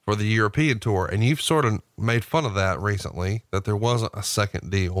for the European tour. And you've sort of made fun of that recently, that there wasn't a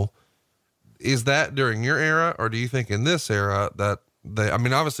second deal. Is that during your era, or do you think in this era that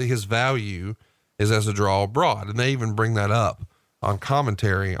obviously his value is as a draw abroad, and they even bring that up on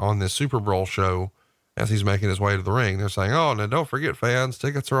commentary on this Super Bowl show as he's making his way to the ring. They're saying, oh, now don't forget, fans,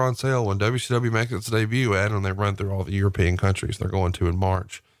 tickets are on sale when WCW makes its debut at, and they run through all the European countries they're going to in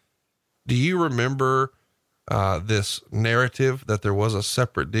March. Do you remember this narrative that there was a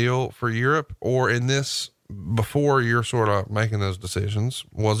separate deal for Europe, or in this, before you're sort of making those decisions,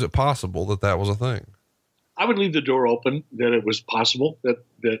 was it possible that was a thing? I would leave the door open that it was possible that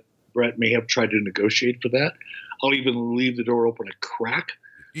Brett may have tried to negotiate for that. I'll even leave the door open a crack.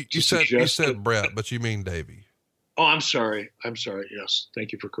 You said Brett, but you mean Davey. Oh, I'm sorry. Yes.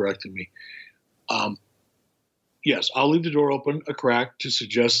 Thank you for correcting me. Yes, I'll leave the door open a crack to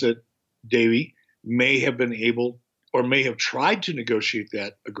suggest that Davey may have been able, or may have tried to negotiate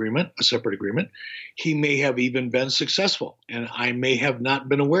that agreement, a separate agreement. He may have even been successful, and I may have not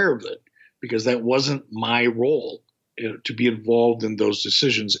been aware of it because that wasn't my role to be involved in those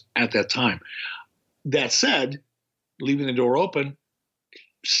decisions at that time. That said, leaving the door open,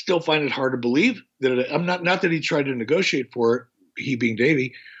 still find it hard to believe that I'm not that he tried to negotiate for it, he being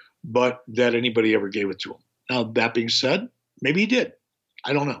Davey, but that anybody ever gave it to him. Now, that being said, maybe he did.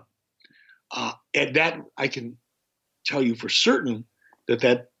 I don't know. And that I can tell you for certain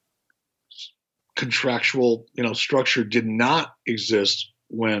that contractual, structure did not exist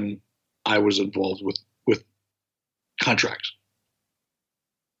when I was involved with contracts.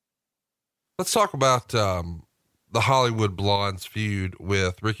 Let's talk about the Hollywood Blondes feud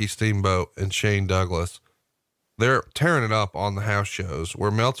with Ricky Steamboat and Shane Douglas. They're tearing it up on the house shows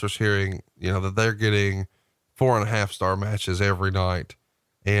where Meltzer's hearing, that they're getting 4.5-star matches every night.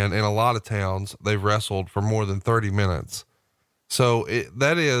 And in a lot of towns, they've wrestled for more than 30 minutes. So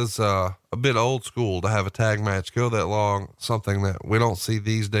that is a bit old school to have a tag match go that long, something that we don't see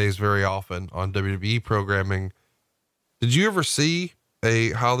these days very often on WWE programming. Did you ever see a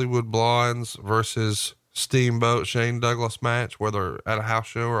Hollywood Blondes versus Steamboat Shane Douglas match, whether at a house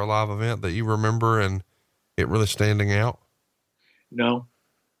show or a live event, that you remember and it really standing out? No,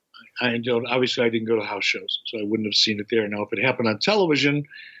 I don't. Obviously I didn't go to house shows, so I wouldn't have seen it there. Now, if it happened on television,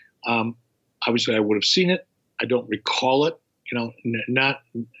 obviously I would have seen it. I don't recall it, not,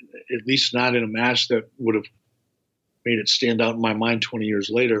 at least not in a match that would have made it stand out in my mind 20 years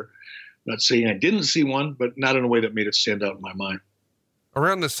later. Not saying I didn't see one, but not in a way that made it stand out in my mind.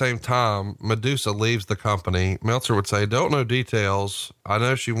 Around the same time, Medusa leaves the company. Meltzer would say, don't know details. I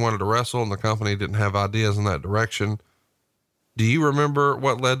know she wanted to wrestle and the company didn't have ideas in that direction. Do you remember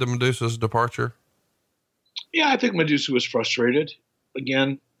what led to Medusa's departure? Yeah, I think Medusa was frustrated.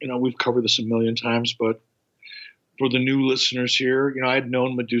 Again, we've covered this a million times, but for the new listeners here, I had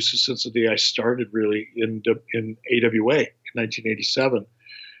known Medusa since the day I started really in AWA in 1987.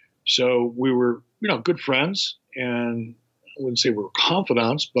 So we were, good friends, and I wouldn't say we were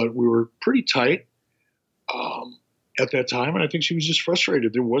confidants, but we were pretty tight at that time. And I think she was just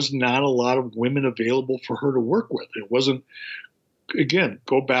frustrated. There was not a lot of women available for her to work with. It wasn't, again,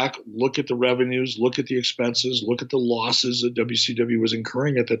 go back, look at the revenues, look at the expenses, look at the losses that WCW was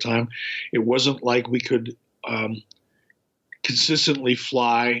incurring at the time. It wasn't like we could consistently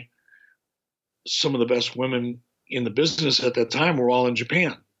fly. Some of the best women in the business at that time were all in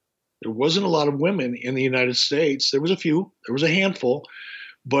Japan. There wasn't a lot of women in the United States. There was a few, there was a handful,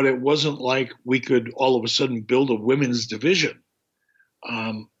 but it wasn't like we could all of a sudden build a women's division.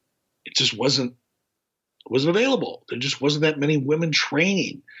 It just wasn't available. There just wasn't that many women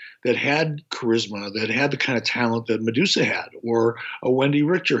training that had charisma, that had the kind of talent that Medusa had, or a Wendy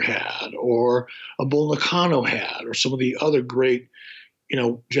Richter had, or a Bull Nakano had, or some of the other great,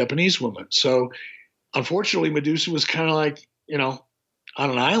 Japanese women. So unfortunately, Medusa was kind of like, on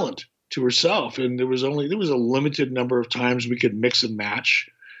an island to herself. And there was a limited number of times we could mix and match,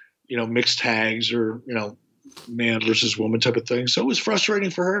 mixed tags or, man versus woman type of thing. So it was frustrating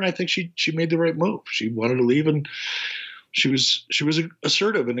for her. And I think she made the right move. She wanted to leave, and she was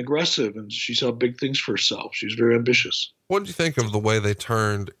assertive and aggressive, and she saw big things for herself. She was very ambitious. What did you think of the way they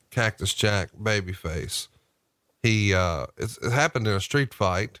turned Cactus Jack babyface? It happened in a street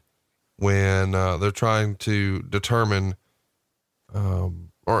fight when, they're trying to determine,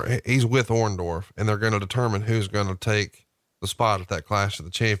 or he's with Orndorff, and they're going to determine who's going to take the spot at that Clash of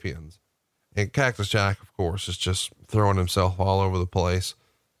the Champions. And Cactus Jack, of course, is just throwing himself all over the place.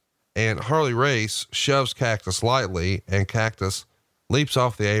 And Harley Race shoves Cactus lightly, and Cactus leaps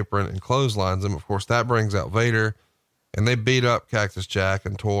off the apron and clotheslines him. Of course, that brings out Vader, and they beat up Cactus Jack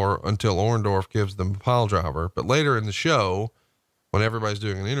until Orndorff gives them a pile driver. But later in the show, when everybody's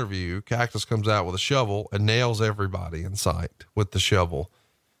doing an interview, Cactus comes out with a shovel and nails everybody in sight with the shovel.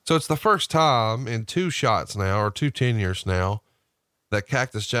 So it's the first time in 2 shots now, or 2 tenures now, that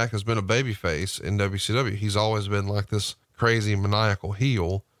Cactus Jack has been a babyface in WCW. He's always been like this crazy maniacal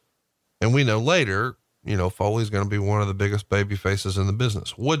heel. And we know later, Foley's going to be one of the biggest baby faces in the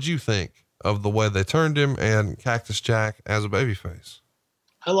business. What'd you think of the way they turned him and Cactus Jack as a babyface?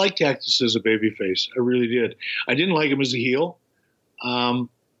 I like Cactus as a babyface. I really did. I didn't like him as a heel.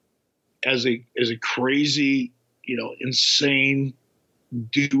 As a crazy, insane,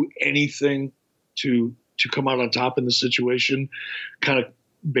 do anything to come out on top in the situation kind of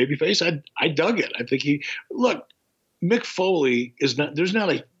babyface. I dug it. I think Mick Foley is not, there's not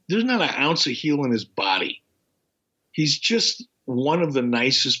an ounce of heel in his body. He's just one of the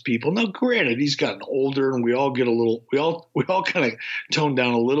nicest people. Now, granted, he's gotten older, and we all kind of tone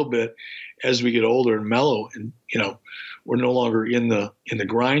down a little bit as we get older and mellow, and we're no longer in the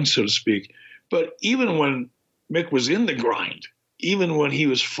grind, so to speak. But even when Mick was in the grind, even when he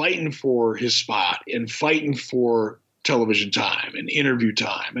was fighting for his spot and fighting for television time and interview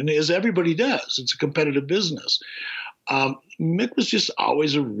time, and as everybody does, it's a competitive business. Mick was just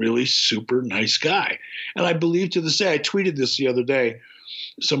always a really super nice guy. And I believe to this day, I tweeted this the other day,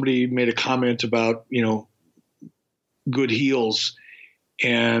 somebody made a comment about, good heels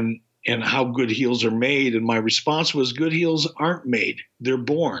and how good heels are made. And my response was, good heels aren't made, they're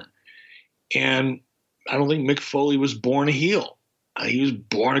born. And I don't think Mick Foley was born a heel. He was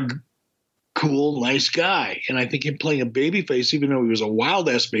born a cool, nice guy. And I think him playing a babyface, even though he was a wild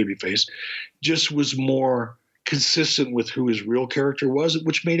ass babyface, just was more consistent with who his real character was,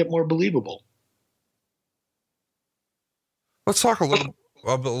 which made it more believable. Let's talk a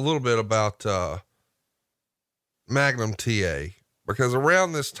little bit about Magnum TA, because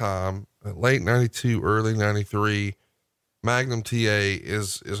around this time, late 92, early 93, Magnum TA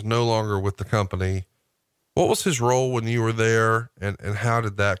is no longer with the company. What was his role when you were there, and how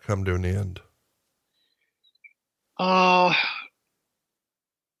did that come to an end?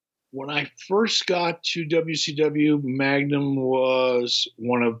 When I first got to WCW, Magnum was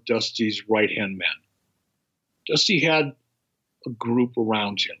one of Dusty's right-hand men. Dusty had a group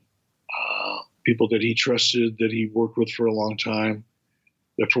around him, people that he trusted, that he worked with for a long time,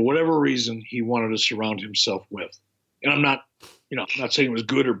 that for whatever reason he wanted to surround himself with. And I'm not saying it was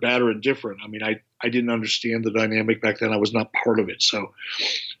good or bad or indifferent. I mean, I didn't understand the dynamic back then. I was not part of it. So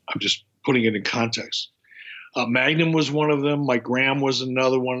I'm just putting it in context. Magnum was one of them. Mike Graham was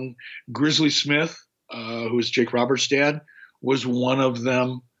another one. Grizzly Smith, who was Jake Roberts' dad, was one of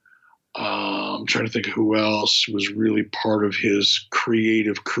them. I'm trying to think of who else was really part of his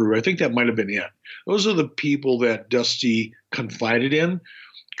creative crew. I think that might have been it. Those are the people that Dusty confided in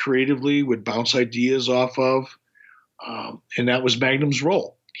creatively, would bounce ideas off of. And that was Magnum's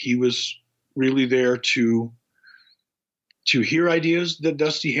role. He was really there to hear ideas that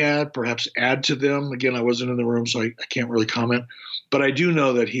Dusty had, perhaps add to them. Again, I wasn't in the room, so I can't really comment. But I do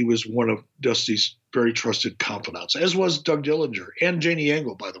know that he was one of Dusty's very trusted confidants, as was Doug Dillinger and Janie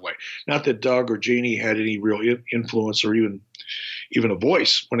Engel, by the way. Not that Doug or Janie had any real influence or even a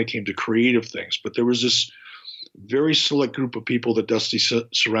voice when it came to creative things. But there was this very select group of people that Dusty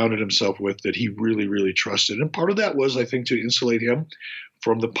surrounded himself with that he really, really trusted. And part of that was, I think, to insulate him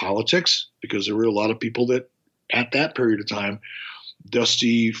from the politics, because there were a lot of people that at that period of time,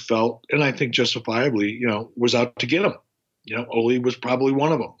 Dusty felt, and I think justifiably, was out to get him. Ole was probably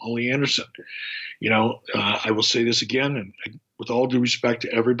one of them, Ole Anderson. I will say this again, and with all due respect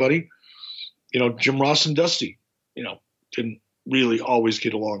to everybody, Jim Ross and Dusty, didn't really always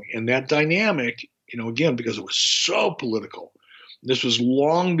get along. And that dynamic, again, because it was so political, this was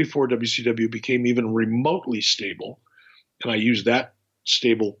long before WCW became even remotely stable. And I use that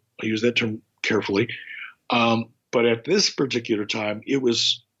term carefully. But at this particular time, it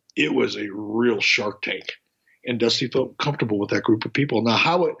was a real Shark Tank, and Dusty felt comfortable with that group of people. Now,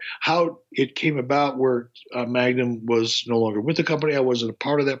 how it came about where Magnum was no longer with the company, I wasn't a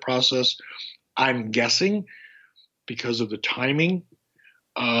part of that process. I'm guessing because of the timing,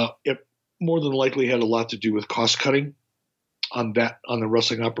 it more than likely had a lot to do with cost cutting on the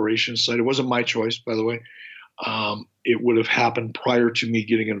wrestling operations side. It wasn't my choice, by the way. It would have happened prior to me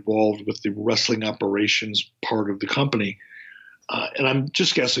getting involved with the wrestling operations part of the company. And I'm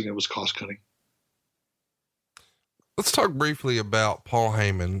just guessing it was cost cutting. Let's talk briefly about Paul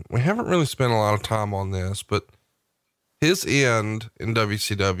Heyman. We haven't really spent a lot of time on this, but his end in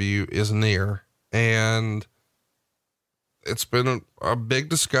WCW is near, and it's been a big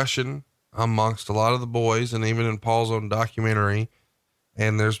discussion amongst a lot of the boys and even in Paul's own documentary.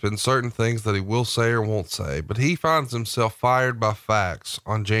 And there's been certain things that he will say or won't say, but he finds himself fired by fax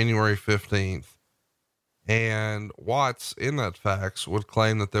on January 15th. And Watts in that fax would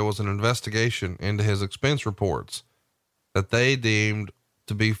claim that there was an investigation into his expense reports that they deemed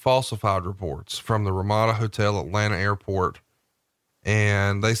to be falsified reports from the Ramada Hotel Atlanta Airport.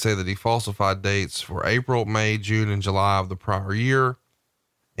 And they say that he falsified dates for April, May, June, and July of the prior year.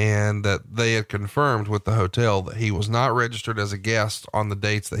 And that they had confirmed with the hotel that he was not registered as a guest on the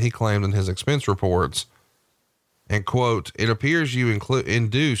dates that he claimed in his expense reports. And quote, "It appears you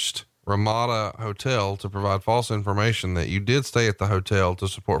induced Ramada Hotel to provide false information that you did stay at the hotel to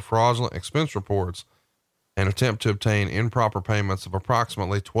support fraudulent expense reports and attempt to obtain improper payments of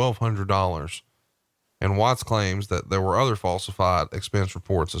approximately $1,200. And Watts claims that there were other falsified expense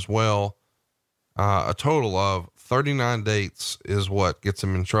reports as well. A total of 39 dates is what gets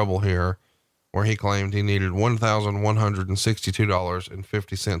him in trouble here, where he claimed he needed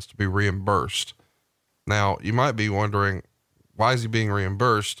 $1,162.50 to be reimbursed. Now, you might be wondering, why is he being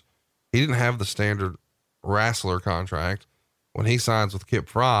reimbursed? He didn't have the standard wrestler contract. When he signs with Kip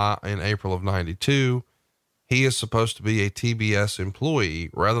Fry in April of 92, he is supposed to be a TBS employee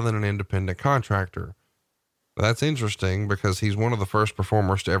rather than an independent contractor. That's interesting because he's one of the first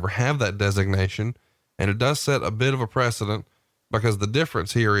performers to ever have that designation. And it does set a bit of a precedent, because the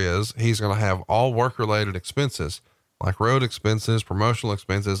difference here is he's going to have all work related expenses like road expenses, promotional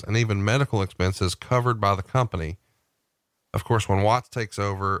expenses, and even medical expenses covered by the company. Of course, when Watts takes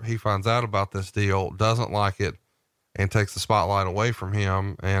over, he finds out about this deal, doesn't like it, and takes the spotlight away from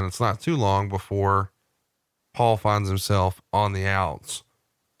him. And it's not too long before Paul finds himself on the outs.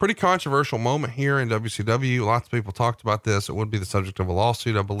 Pretty controversial moment here in WCW. Lots of people talked about this. It would be the subject of a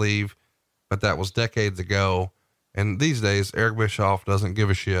lawsuit, I believe, but that was decades ago. And these days, Eric Bischoff doesn't give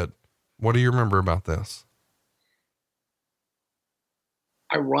a shit. What do you remember about this?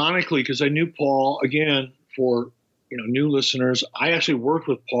 Ironically, because I knew Paul, again, for new listeners, I actually worked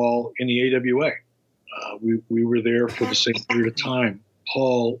with Paul in the AWA. We were there for the same period of time.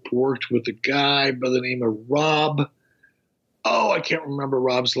 Paul worked with a guy by the name of Rob. Oh, I can't remember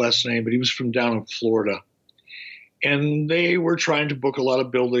Rob's last name, but he was from down in Florida. And they were trying to book a lot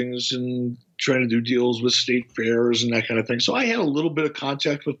of buildings and trying to do deals with state fairs and that kind of thing. So I had a little bit of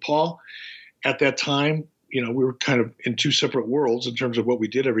contact with Paul at that time. We were kind of in two separate worlds in terms of what we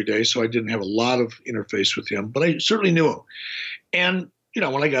did every day. So I didn't have a lot of interface with him, but I certainly knew him. And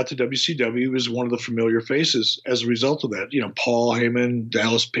when I got to WCW, he was one of the familiar faces as a result of that. Paul Heyman,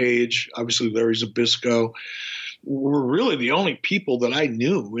 Dallas Page, obviously Larry Zbyszko were really the only people that I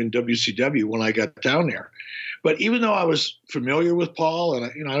knew in WCW when I got down there. But even though I was familiar with Paul,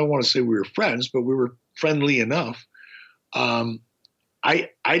 and I don't want to say we were friends, but we were friendly enough, I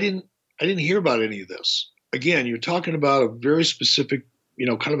didn't hear about any of this. Again, you're talking about a very specific,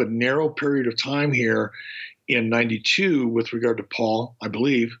 kind of a narrow period of time here in '92 with regard to Paul, I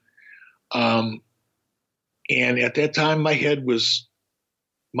believe. And at that time, my head was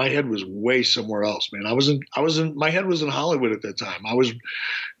way somewhere else, man. My head was in Hollywood at that time. I was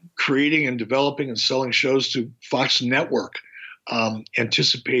creating and developing and selling shows to Fox Network,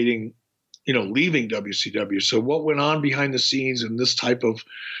 anticipating, leaving WCW. So what went on behind the scenes in this type of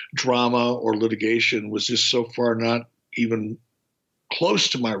drama or litigation was just so far not even close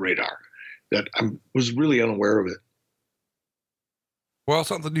to my radar that I was really unaware of it. Well,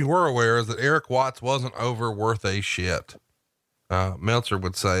 something you were aware is that Eric Watts wasn't over worth a shit. Meltzer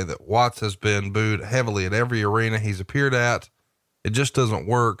would say that Watts has been booed heavily at every arena he's appeared at. It just doesn't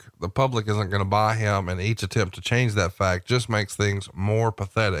work. The public isn't going to buy him, and each attempt to change that fact just makes things more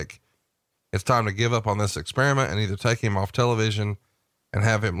pathetic. It's time to give up on this experiment and either take him off television and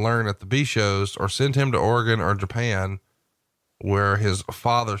have him learn at the B shows, or send him to Oregon or Japan, where his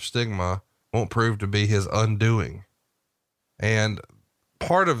father's stigma won't prove to be his undoing. And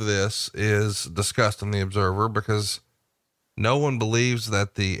part of this is discussed in the Observer because no one believes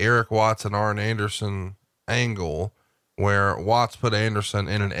that the Eric Watts and Arn Anderson angle, where Watts put Anderson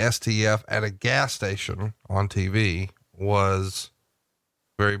in an STF at a gas station on TV, was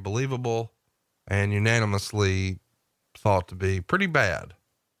very believable and unanimously thought to be pretty bad.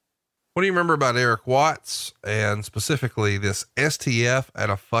 What do you remember about Eric Watts and specifically this STF at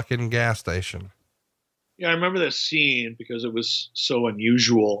a fucking gas station? Yeah, I remember that scene because it was so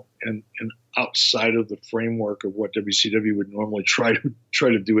unusual and outside of the framework of what WCW would normally try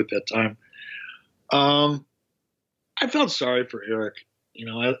to do at that time. I felt sorry for Eric.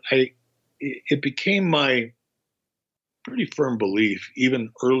 It became my pretty firm belief,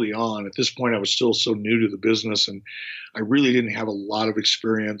 even early on. At this point, I was still so new to the business, and I really didn't have a lot of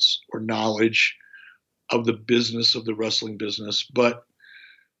experience or knowledge of the business, of the wrestling business. But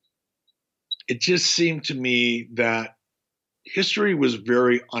it just seemed to me that history was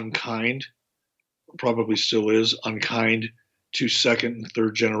very unkind, probably still is unkind, to second and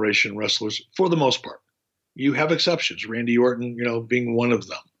third generation wrestlers for the most part. You have exceptions, Randy Orton, being one of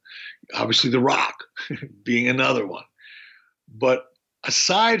them. Obviously The Rock being another one. But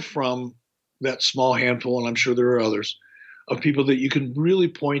aside from that small handful, and I'm sure there are others, of people that you can really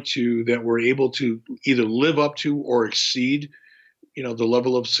point to that were able to either live up to or exceed, the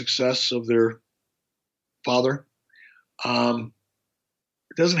level of success of their father, it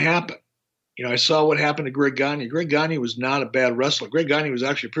doesn't happen. I saw what happened to Greg Gagne. Greg Gagne was not a bad wrestler. Greg Gagne was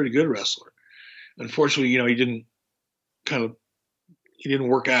actually a pretty good wrestler. Unfortunately, he didn't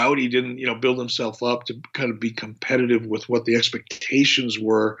work out. He didn't, build himself up to kind of be competitive with what the expectations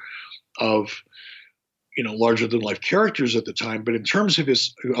were of, larger than life characters at the time. But in terms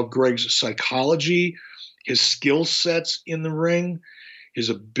of Greg's psychology, his skill sets in the ring, his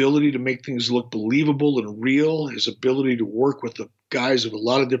ability to make things look believable and real, his ability to work with the guys of a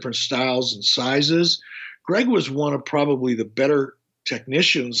lot of different styles and sizes, Greg was one of probably the better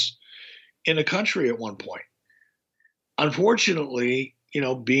technicians in the country at one point. Unfortunately,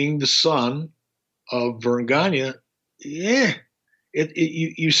 being the son of Vern Gagne,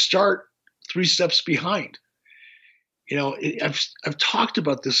 you start 3 steps behind. I've talked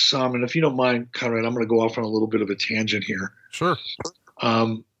about this some, and if you don't mind, Conrad, I'm going to go off on a little bit of a tangent here. Sure.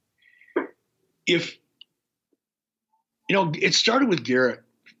 It started with Garrett.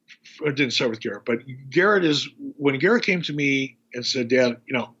 It didn't start with Garrett, but when Garrett came to me and said, "Dad,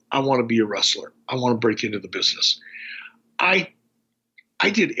 I want to be a wrestler. I want to break into the business." I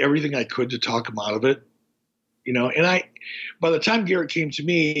did everything I could to talk him out of it, and by the time Garrett came to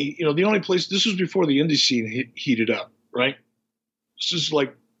me, the only place, this was before the indie scene heated up, right? This is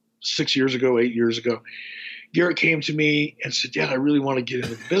like 8 years ago. Garrett came to me and said, "Dad, I really want to get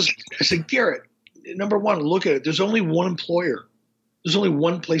into the business." I said, "Garrett, number one, look at it. There's only one employer. There's only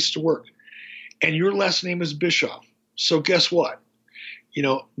one place to work. And your last name is Bischoff. So guess what?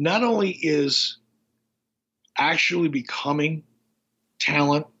 Not only is actually becoming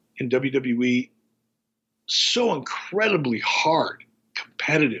talent in WWE so incredibly hard,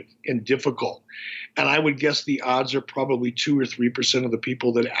 competitive, and difficult. And I would guess the odds are probably 2 or 3% of the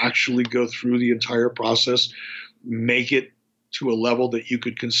people that actually go through the entire process make it to a level that you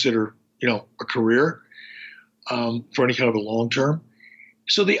could consider, a career for any kind of a long term.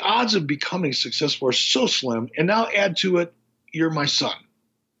 So the odds of becoming successful are so slim. And now add to it, you're my son.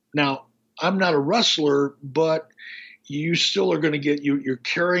 Now, I'm not a wrestler, but you still are going to get, you're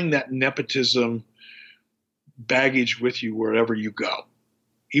carrying that nepotism baggage with you wherever you go,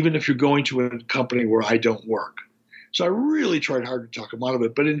 even if you're going to a company where I don't work. So I really tried hard to talk him out of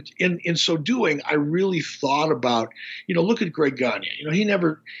it. But in so doing, I really thought about, look at Greg Gagne. It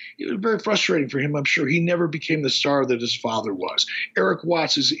was very frustrating for him. I'm sure he never became the star that his father was. Eric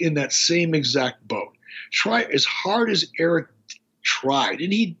Watts is in that same exact boat. Try as hard as Eric tried,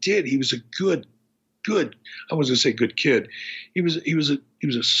 and he did. He was a good, I was going to say good kid. He was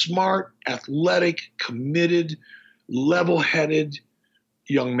a smart, athletic, committed, level-headed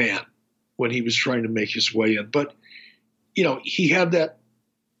young man when he was trying to make his way in. But he had that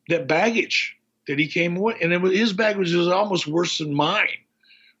baggage that he came with, and his baggage was almost worse than mine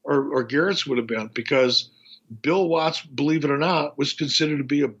or Garrett's would have been, because Bill Watts, believe it or not, was considered to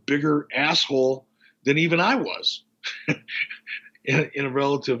be a bigger asshole than even I was in a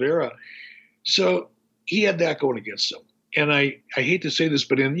relative era. So he had that going against him. And I hate to say this,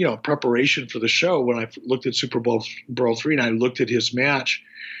 but in preparation for the show, when I looked at SuperBrawl III and I looked at his match,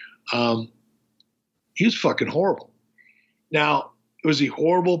 he was fucking horrible. Now, was he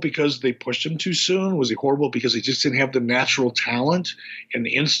horrible because they pushed him too soon? Was he horrible because he just didn't have the natural talent and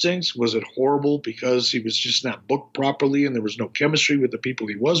the instincts? Was it horrible because he was just not booked properly and there was no chemistry with the people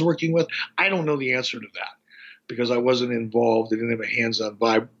he was working with? I don't know the answer to that because I wasn't involved. I didn't have a hands-on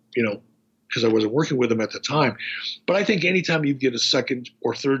vibe, because I wasn't working with him at the time. But I think anytime you get a second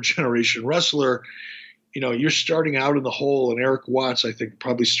or third generation wrestler, you're starting out in the hole, and Eric Watts, I think,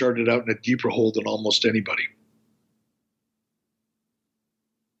 probably started out in a deeper hole than almost anybody.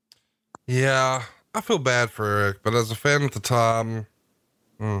 Yeah, I feel bad for Eric, but as a fan at the time,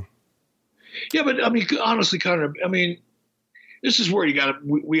 Yeah, but I mean, honestly, Connor, this is where you got to,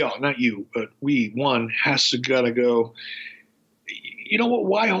 we all, not you, but one has to go, you know what,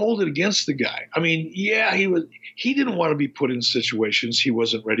 why hold it against the guy? I mean, yeah, he didn't want to be put in situations he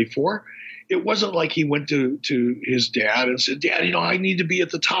wasn't ready for. It wasn't like he went to his dad and said, Dad, I need to be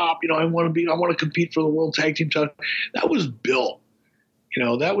at the top. I want to compete for the world tag team title. That was Bill.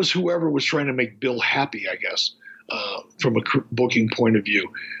 That was whoever was trying to make Bill happy, I guess, from a booking point of view.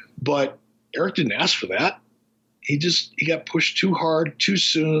 But Eric didn't ask for that. He got pushed too hard, too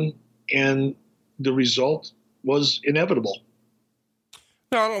soon, and the result was inevitable.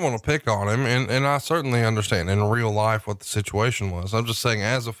 No, I don't want to pick on him. And I certainly understand in real life what the situation was. I'm just saying,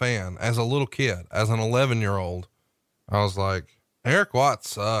 as a fan, as a little kid, as an 11-year-old, I was like, Eric Watts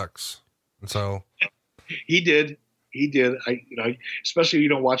sucks. And so he did. Especially,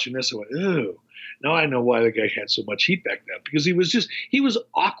 watching this, I went, ooh, now I know why the guy had so much heat back then, because he was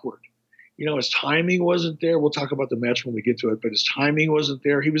awkward. His timing wasn't there. We'll talk about the match when we get to it, but his timing wasn't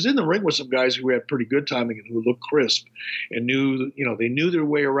there. He was in the ring with some guys who had pretty good timing and who looked crisp and they knew their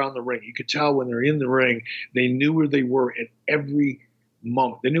way around the ring. You could tell when they're in the ring, they knew where they were at every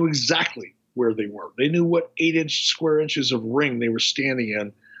moment. They knew exactly where they were. They knew what 8-inch square inches of ring they were standing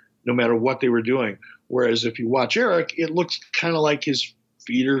in, no matter what they were doing. Whereas if you watch Eric, it looks kind of like his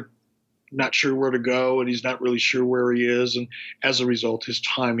feet are not sure where to go and he's not really sure where he is. And as a result, his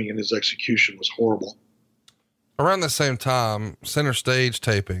timing and his execution was horrible. Around the same time, Center Stage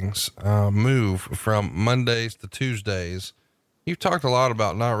tapings move from Mondays to Tuesdays. You've talked a lot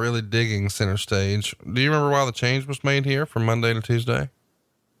about not really digging Center Stage. Do you remember why the change was made here from Monday to Tuesday?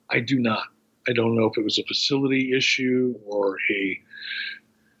 I do not. I don't know if it was a facility issue or a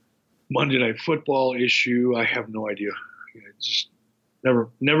Monday Night Football issue. I have no idea. It just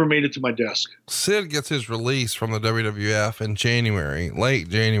never made it to my desk. Sid gets his release from the WWF in late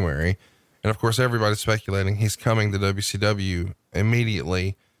January. And of course, everybody's speculating he's coming to WCW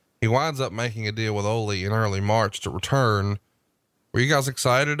immediately. He winds up making a deal with Ole in early March to return. Were you guys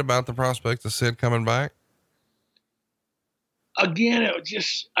excited about the prospect of Sid coming back? Again, it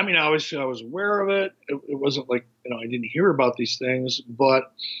just, I was aware of it. It wasn't like, I didn't hear about these things,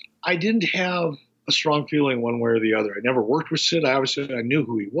 but I didn't have a strong feeling one way or the other. I never worked with Sid. I knew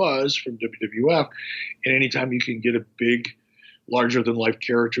who he was from WWF. And anytime you can get a big, larger than life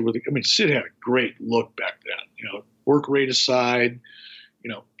character Sid had a great look back then, work rate aside,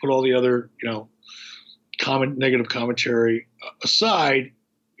 put all the other, negative commentary aside.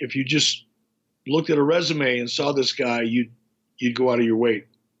 If you just looked at a resume and saw this guy, you'd go out of your way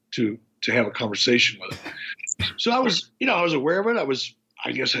to have a conversation with him. So I was aware of it. I was,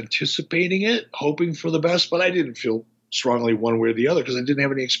 I guess, anticipating it, hoping for the best, but I didn't feel strongly one way or the other because I didn't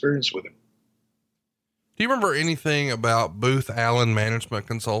have any experience with him. Do you remember anything about Booth Allen Management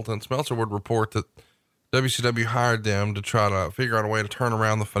Consultants? Meltzer would report that WCW hired them to try to figure out a way to turn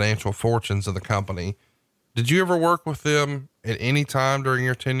around the financial fortunes of the company. Did you ever work with them at any time during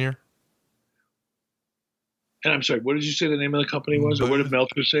your tenure? And I'm sorry, what did you say the name of the company was? Or what did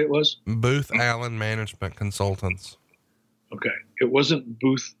Meltzer say it was? Booth Allen Management Consultants. Okay. It wasn't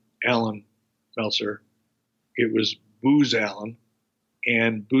Booth Allen Meltzer. It was Booz Allen.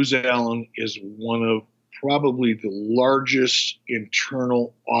 And Booz Allen is one of probably the largest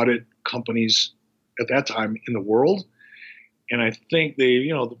internal audit companies at that time in the world. And I think they,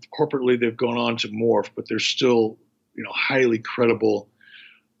 corporately they've gone on to morph, but they're still, highly credible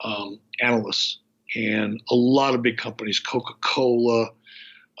analysts. And a lot of big companies, Coca-Cola,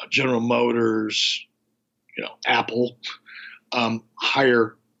 General Motors, Apple,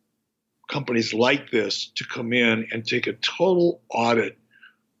 hire companies like this to come in and take a total audit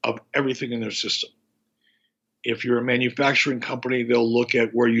of everything in their system. If you're a manufacturing company, they'll look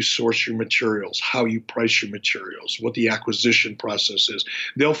at where you source your materials, how you price your materials, what the acquisition process is.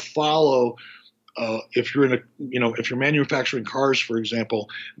 They'll follow. If you're manufacturing cars, for example,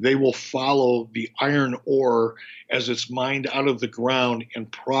 they will follow the iron ore as it's mined out of the ground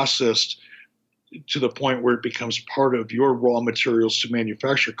and processed to the point where it becomes part of your raw materials to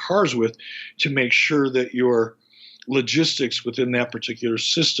manufacture cars with, to make sure that your logistics within that particular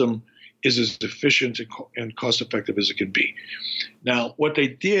system is as efficient and cost effective as it can be. Now, what they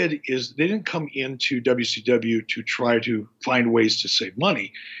did is they didn't come into WCW to try to find ways to save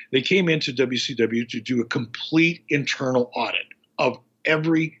money. They came into WCW to do a complete internal audit of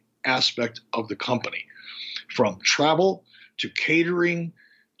every aspect of the company, from travel to catering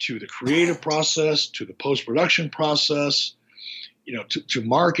to the creative process to the post-production process, to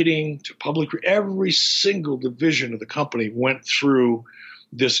marketing, to public. Every single division of the company went through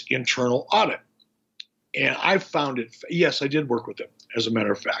this internal audit. And I found it, yes, I did work with them. As a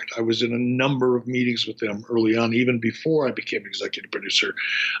matter of fact, I was in a number of meetings with them early on, even before I became executive producer.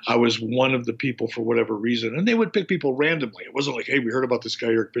 I was one of the people for whatever reason, and they would pick people randomly. It wasn't like, hey, we heard about this guy,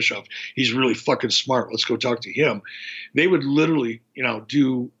 Eric Bischoff. He's really fucking smart. Let's go talk to him. They would literally,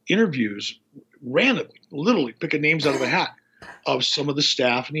 do interviews randomly, literally picking names out of a hat of some of the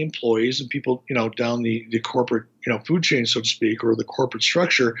staff and the employees and people, down the corporate, food chain, so to speak, or the corporate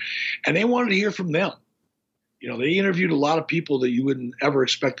structure. And they wanted to hear from them. They interviewed a lot of people that you wouldn't ever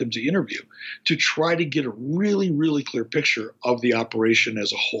expect them to interview to try to get a really, really clear picture of the operation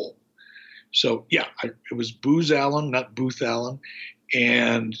as a whole. So, yeah, it was Booz Allen, not Booth Allen.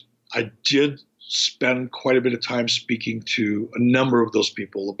 And I did spend quite a bit of time speaking to a number of those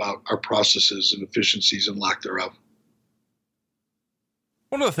people about our processes and efficiencies and lack thereof.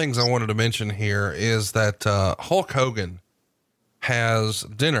 One of the things I wanted to mention here is that Hulk Hogan has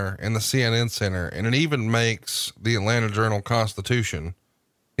dinner in the CNN Center, and it even makes the Atlanta Journal-Constitution.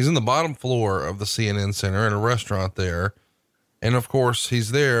 He's in the bottom floor of the CNN Center in a restaurant there. And of course,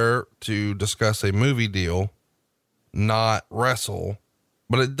 he's there to discuss a movie deal, not wrestle.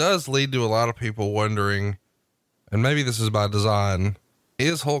 But it does lead to a lot of people wondering, and maybe this is by design,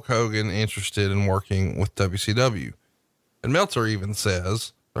 is Hulk Hogan interested in working with WCW? And Meltzer even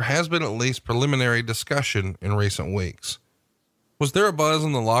says there has been at least preliminary discussion in recent weeks. Was there a buzz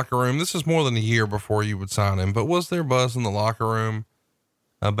in the locker room? This is more than a year before you would sign him, but was there a buzz in the locker room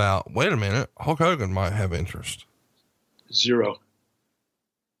about, wait a minute, Hulk Hogan might have interest? Zero.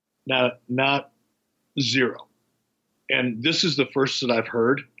 Not zero. And this is the first that I've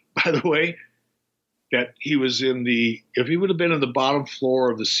heard, by the way, that he was if he would have been in the bottom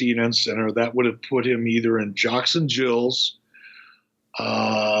floor of the CNN Center, that would have put him either in Jocks and Jill's.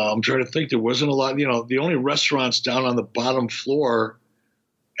 I'm trying to think, there wasn't a lot, the only restaurants down on the bottom floor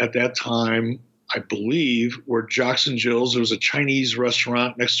at that time, I believe, were Jocks and Jill's. There was a Chinese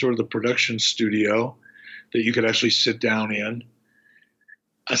restaurant next door to the production studio that you could actually sit down in.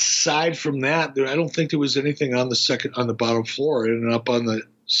 Aside from that, I don't think there was anything on the bottom floor. And up on the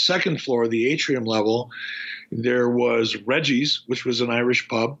second floor, the atrium level, there was Reggie's, which was an Irish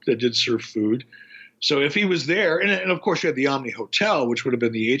pub that did serve food. So if he was there, and of course you had the Omni Hotel, which would have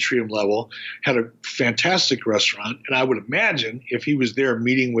been the atrium level, had a fantastic restaurant. And I would imagine if he was there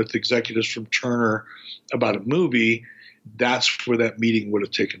meeting with executives from Turner about a movie, that's where that meeting would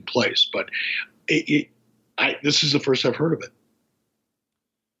have taken place. But this is the first I've heard of it.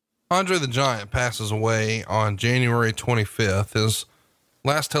 Andre the Giant passes away on January 25th. His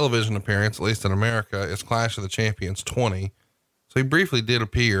last television appearance, at least in America, is Clash of the Champions 20. So he briefly did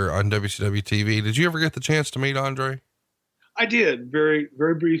appear on WCW TV. Did you ever get the chance to meet Andre? I did, very,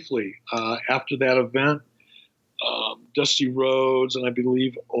 very briefly. After that event, Dusty Rhodes and I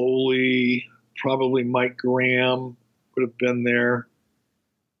believe Ole, probably Mike Graham would have been there.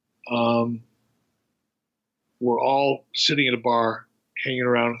 we're all sitting at a bar, hanging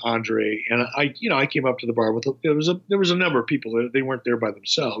around Andre, and I came up to the bar with there was a number of people. They weren't there by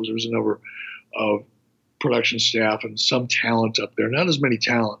themselves. There was a number of production staff and some talent up there. Not as many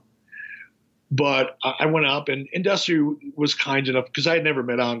talent, but I went up, and Dusty was kind enough, because I had never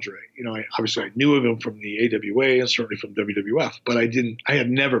met Andre. Obviously I knew of him from the AWA and certainly from WWF, but I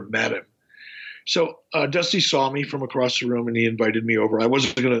had never met him. So Dusty saw me from across the room, and he invited me over. I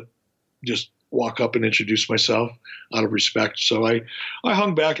wasn't going to just walk up and introduce myself out of respect. So I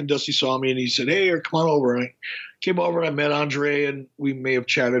hung back, and Dusty saw me, and he said, "Hey, come on over." And I came over, and I met Andre, and we may have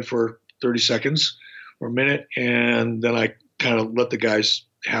chatted for 30 seconds or a minute. And then I kind of let the guys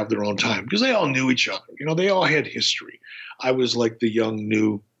have their own time, because they all knew each other. They all had history. I was like the young,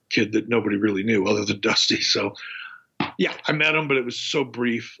 new kid that nobody really knew other than Dusty. So yeah, I met him, but it was so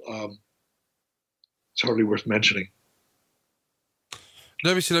brief. It's hardly worth mentioning.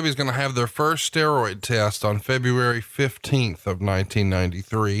 WCW is going to have their first steroid test on February 15th of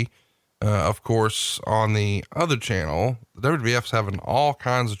 1993. Of course, on the other channel, the WWF's having all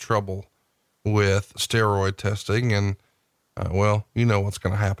kinds of trouble with steroid testing. And, well, you know what's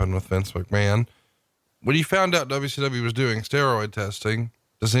going to happen with Vince McMahon. When you found out WCW was doing steroid testing,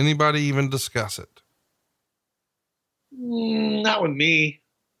 does anybody even discuss it? Not with me.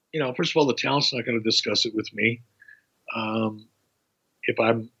 First of all, the talent's not going to discuss it with me. If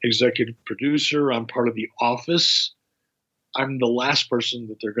I'm executive producer, I'm part of the office, I'm the last person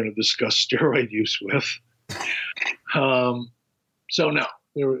that they're going to discuss steroid use with. So no,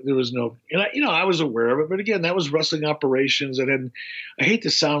 there was no, and I was aware of it, but again, that was wrestling operations. And I hate to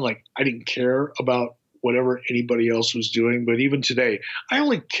sound like I didn't care about whatever anybody else was doing, but even today, I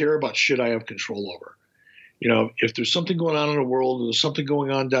only care about shit I have control over. If there's something going on in the world, or there's something going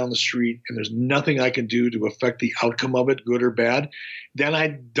on down the street, and there's nothing I can do to affect the outcome of it, good or bad, then I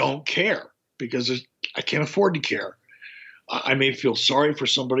don't care, because I can't afford to care. I may feel sorry for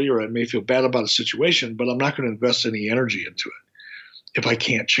somebody, or I may feel bad about a situation, but I'm not going to invest any energy into it if I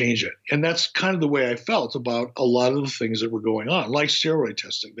can't change it. And that's kind of the way I felt about a lot of the things that were going on, like steroid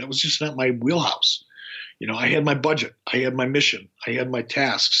testing. That was just not my wheelhouse. I had my budget, I had my mission, I had my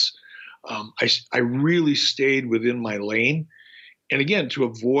tasks. I really stayed within my lane. And again, to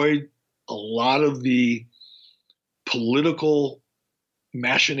avoid a lot of the political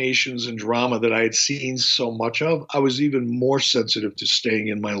machinations and drama that I had seen so much of, I was even more sensitive to staying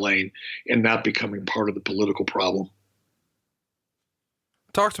in my lane and not becoming part of the political problem.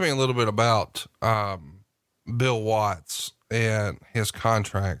 Talk to me a little bit about Bill Watts and his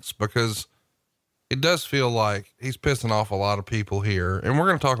contracts, because it does feel like he's pissing off a lot of people here. And we're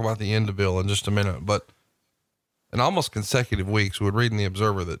going to talk about the end of Bill in just a minute, but in almost consecutive weeks, we would read in the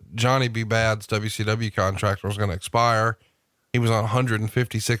Observer that Johnny B. Bad's WCW contract was going to expire. He was on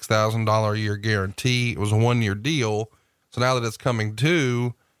 $156,000 a year guarantee. It was a 1-year deal. So now that it's coming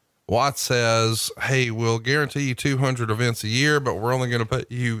due, Watts says, "Hey, we'll guarantee you 200 events a year, but we're only going to pay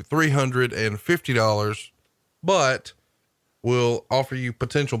you $350, but we'll offer you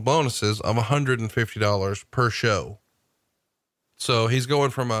potential bonuses of $150 per show." So he's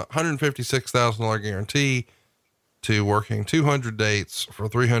going from a $156,000 guarantee to working 200 dates for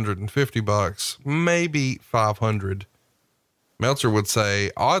 $350, maybe $500. Meltzer would say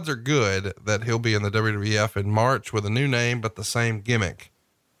odds are good that he'll be in the WWF in March with a new name, but the same gimmick.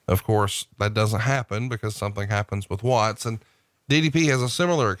 Of course, that doesn't happen because something happens with Watts, and DDP has a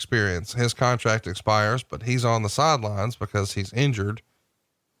similar experience. His contract expires, but he's on the sidelines because he's injured,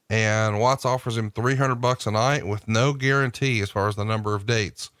 and Watts offers him $300 a night with no guarantee as far as the number of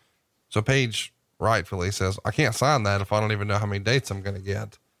dates. So Page rightfully says, "I can't sign that if I don't even know how many dates I'm going to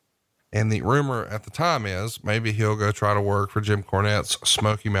get." And the rumor at the time is maybe he'll go try to work for Jim Cornette's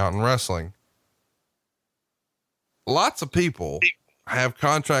Smoky Mountain Wrestling. Lots of people have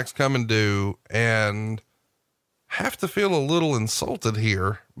contracts coming due and have to feel a little insulted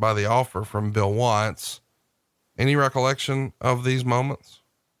here by the offer from Bill Watts. Any recollection of these moments?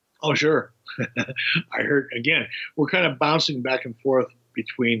 Oh, sure. I heard, again, we're kind of bouncing back and forth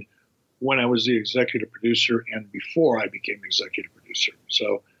between when I was the executive producer and before I became executive producer.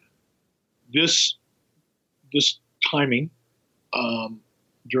 So this timing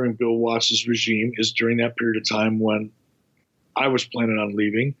during Bill Watts's regime is during that period of time when I was planning on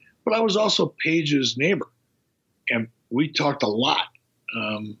leaving, but I was also Page's neighbor, and we talked a lot.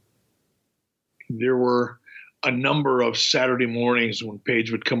 There were a number of Saturday mornings when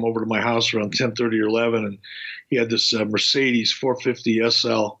Page would come over to my house around 10:30 or 11, and he had this Mercedes 450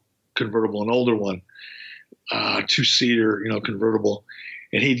 SL convertible, an older one, 2-seater, convertible.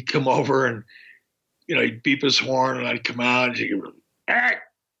 And he'd come over and, he'd beep his horn, and I'd come out and he'd go, "Hey,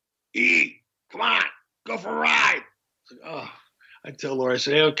 E, come on, go for a ride. Oh, I tell Laura, I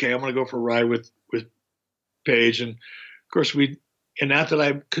say, okay, I'm going to go for a ride with Paige. And of course and not that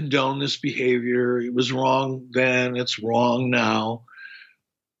I condone this behavior. It was wrong then. It's wrong now.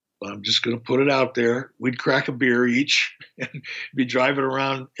 But I'm just going to put it out there. We'd crack a beer each and be driving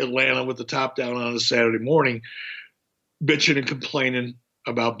around Atlanta with the top down on a Saturday morning, bitching and complaining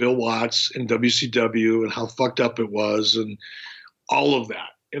about Bill Watts and WCW and how fucked up it was and all of that.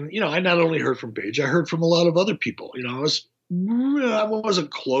 And, I not only heard from Paige, I heard from a lot of other people. I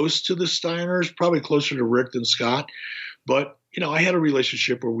wasn't close to the Steiners, probably closer to Rick than Scott. But, I had a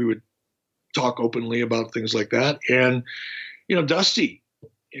relationship where we would talk openly about things like that. And, Dusty,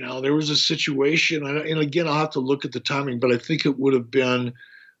 there was a situation, and again, I'll have to look at the timing, but I think it would have been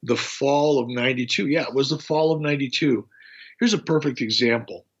the fall of 92. Yeah, it was the fall of 92. Here's a perfect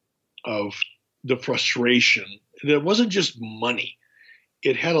example of the frustration. It wasn't just money.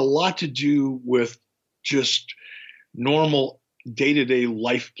 It had a lot to do with just normal day-to-day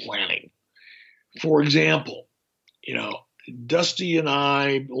life planning. For example, Dusty and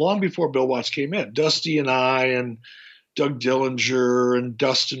I, long before Bill Watts came in, Dusty and I and Doug Dillinger and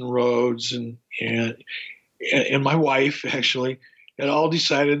Dustin Rhodes and my wife actually had all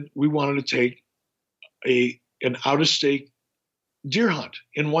decided we wanted to take an out-of-state deer hunt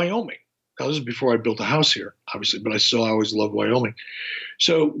in Wyoming. Now, this is before I built a house here, obviously, but I still always loved Wyoming.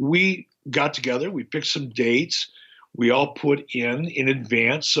 So we got together, we picked some dates, we all put in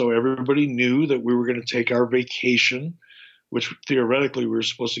advance so everybody knew that we were going to take our vacation, which theoretically we were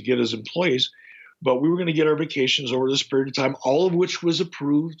supposed to get as employees, but we were going to get our vacations over this period of time, all of which was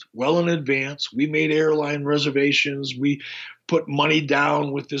approved well in advance. We made airline reservations. We put money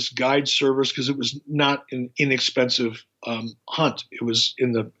down with this guide service because it was not an inexpensive hunt. It was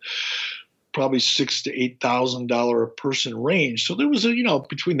in the probably $6,000 to $8,000 a person range. So there was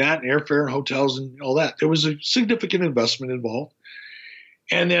between that and airfare and hotels and all that, there was a significant investment involved.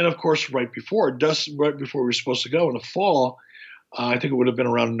 And then, of course, right before we were supposed to go in the fall, I think it would have been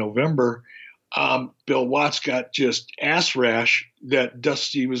around November, Bill Watts got just ass rash that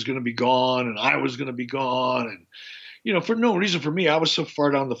Dusty was going to be gone and I was going to be gone. And, for no reason for me, I was so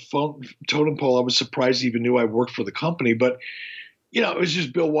far down the totem pole, I was surprised he even knew I worked for the company. But, it was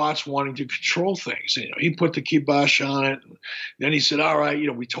just Bill Watts wanting to control things. He put the kibosh on it. Then he said, all right,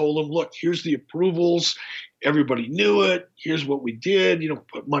 we told him, look, here's the approvals. Everybody knew it. Here's what we did,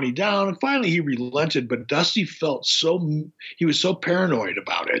 put money down. And finally he relented, but Dusty he was so paranoid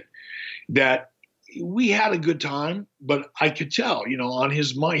about it that we had a good time, but I could tell, on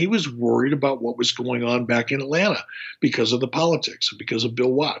his mind, he was worried about what was going on back in Atlanta because of the politics and because of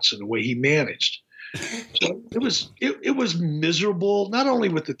Bill Watts and the way he managed. So it was miserable, not only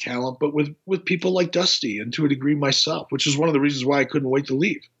with the talent, but with people like Dusty and to a degree myself, which is one of the reasons why I couldn't wait to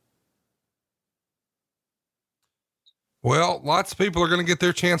leave. Well, lots of people are going to get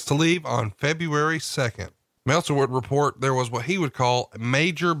their chance to leave on February 2nd. Meltzer would report there was what he would call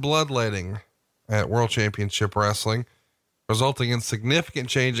major bloodletting at World Championship Wrestling, resulting in significant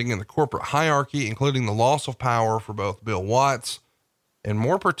changing in the corporate hierarchy, including the loss of power for both Bill Watts and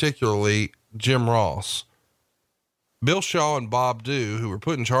more particularly Jim Ross. Bill Shaw and Bob Dew, who were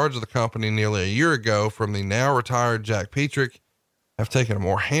put in charge of the company nearly a year ago from the now retired Jack Petrick, have taken a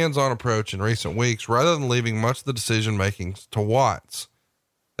more hands-on approach in recent weeks rather than leaving much of the decision-making to Watts.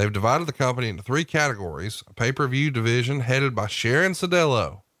 They've divided the company into three categories: a pay-per-view division headed by Sharon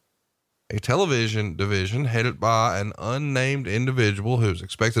Sadello, a television division headed by an unnamed individual who's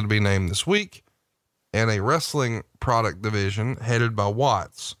expected to be named this week, and a wrestling product division headed by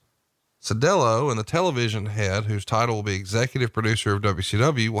Watts. Sadello and the television head, whose title will be executive producer of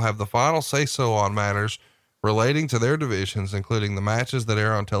WCW, will have the final say-so on matters relating to their divisions, including the matches that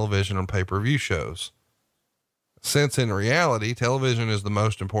air on television and pay-per-view shows. Since in reality, television is the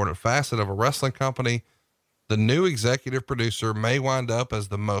most important facet of a wrestling company, the new executive producer may wind up as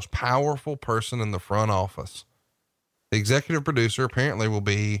the most powerful person in the front office. The executive producer apparently will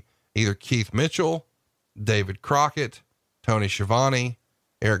be either Keith Mitchell, David Crockett, Tony Schiavone,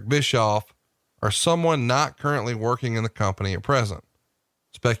 Eric Bischoff, or someone not currently working in the company at present.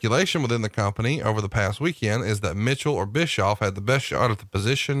 Speculation within the company over the past weekend is that Mitchell or Bischoff had the best shot at the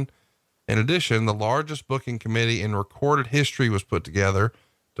position. In addition, the largest booking committee in recorded history was put together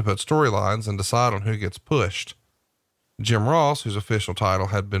to put storylines and decide on who gets pushed. Jim Ross, whose official title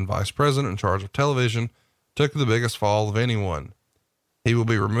had been vice president in charge of television, took the biggest fall of anyone. He will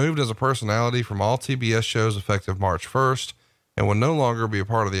be removed as a personality from all TBS shows effective March 1st and will no longer be a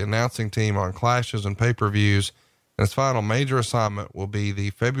part of the announcing team on clashes and pay-per-views. And his final major assignment will be the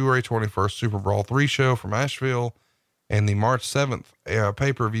February 21st SuperBrawl III show from Asheville and the March 7th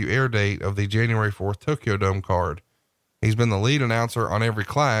pay-per-view air date of the January 4th Tokyo Dome card. He's been the lead announcer on every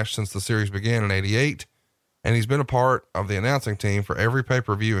Clash since the series began in '88, and he's been a part of the announcing team for every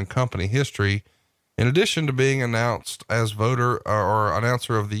pay-per-view in company history, in addition to being announced as voter or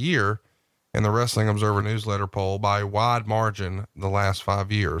announcer of the year in the Wrestling Observer newsletter poll by a wide margin the last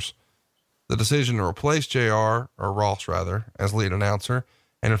 5 years. The decision to replace JR, or Ross rather, as lead announcer,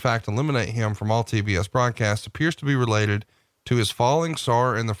 and in fact eliminate him from all TBS broadcasts, appears to be related to his falling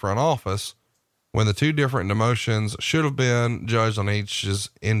star in the front office, when the two different demotions should have been judged on each's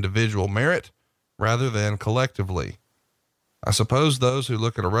individual merit rather than collectively. I suppose those who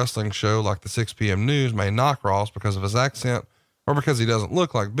look at a wrestling show like the 6 p.m. news may knock Ross because of his accent or because he doesn't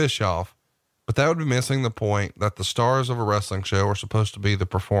look like Bischoff, but that would be missing the point that the stars of a wrestling show are supposed to be the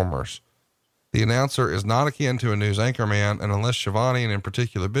performers. The announcer is not akin to a news anchorman, and unless Schiavone, and in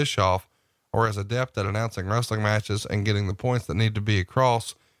particular Bischoff, are as adept at announcing wrestling matches and getting the points that need to be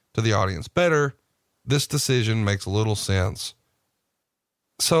across to the audience better, this decision makes little sense.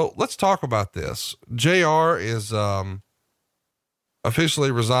 So let's talk about this. JR is officially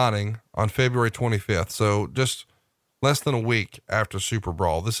resigning on February 25th. So just less than a week after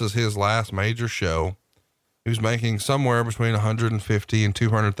SuperBrawl. This is his last major show. He was making somewhere between $150,000 and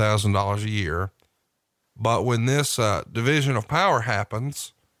 $200,000 a year. But when this division of power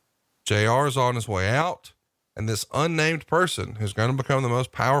happens, JR is on his way out, and this unnamed person who's going to become the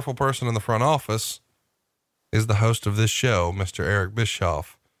most powerful person in the front office is the host of this show, Mr. Eric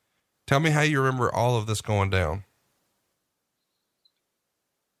Bischoff. Tell me how you remember all of this going down.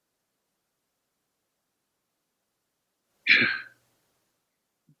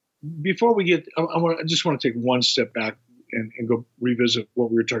 Before we get, I just want to take one step back and go revisit what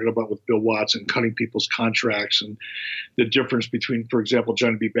we were talking about with Bill Watts and cutting people's contracts and the difference between, for example,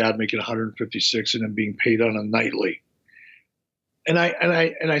 Johnny B. Bad making 156 and then being paid on a nightly. And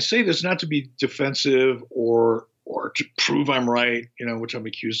I say this not to be defensive or to prove I'm right, which I'm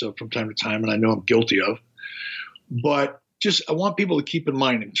accused of from time to time, and I know I'm guilty of. But just I want people to keep in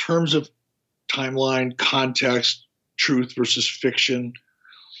mind in terms of timeline, context, truth versus fiction.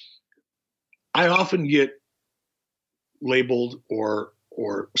 I often get labeled or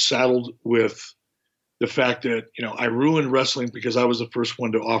saddled with the fact that, I ruined wrestling because I was the first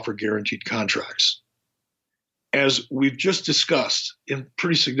one to offer guaranteed contracts. As we've just discussed in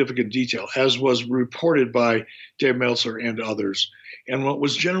pretty significant detail, as was reported by Dave Meltzer and others, and what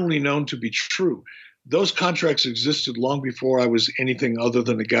was generally known to be true, those contracts existed long before I was anything other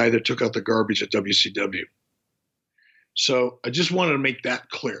than the guy that took out the garbage at WCW. So I just wanted to make that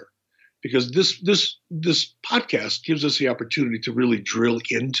clear, because this podcast gives us the opportunity to really drill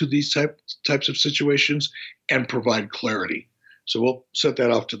into these types of situations and provide clarity. So we'll set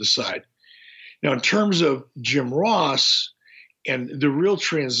that off to the side. Now, in terms of Jim Ross and the real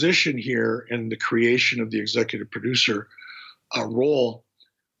transition here and the creation of the executive producer role,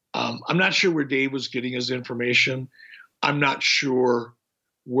 I'm not sure where Dave was getting his information. I'm not sure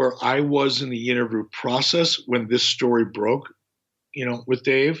where I was in the interview process when this story broke, with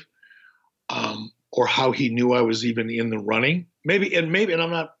Dave, or how he knew I was even in the running. Maybe, and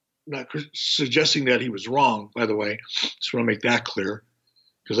I'm not suggesting that he was wrong, by the way. Just want to make that clear,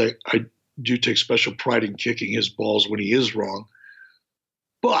 because I do take special pride in kicking his balls when he is wrong.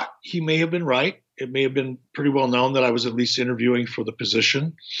 But he may have been right. It may have been pretty well known that I was at least interviewing for the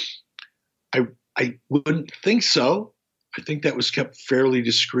position. I wouldn't think so. I think that was kept fairly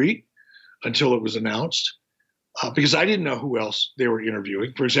discreet until it was announced, because I didn't know who else they were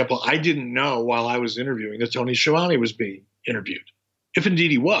interviewing. For example, I didn't know while I was interviewing that Tony Schiavone was being interviewed. If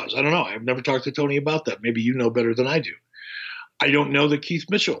indeed he was. I don't know. I've never talked to Tony about that. Maybe you know better than I do. I don't know that Keith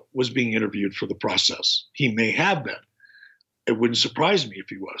Mitchell was being interviewed for the process. He may have been. It wouldn't surprise me if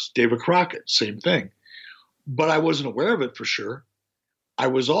he was. David Crockett, same thing. But I wasn't aware of it for sure. I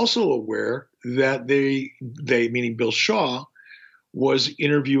was also aware that they meaning Bill Shaw, was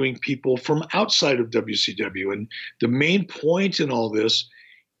interviewing people from outside of WCW. And the main point in all this,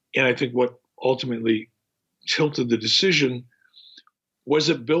 and I think what ultimately tilted the decision, was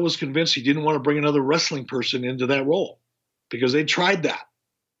that Bill was convinced he didn't want to bring another wrestling person into that role, because they tried that.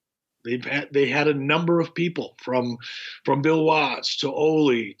 They had a number of people from Bill Watts to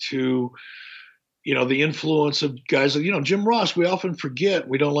Ole to, the influence of guys like, Jim Ross. We often forget.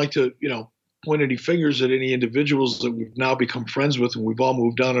 We don't like to, point any fingers at any individuals that we've now become friends with and we've all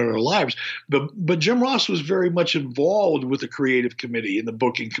moved on in our lives. But Jim Ross was very much involved with the creative committee and the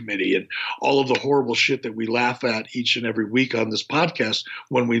booking committee and all of the horrible shit that we laugh at each and every week on this podcast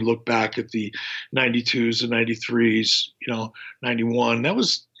when we look back at the 92s and 93s, 91. That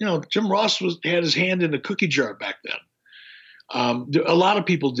was, Jim Ross had his hand in the cookie jar back then. A lot of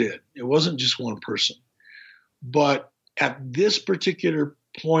people did. It wasn't just one person. But at this particular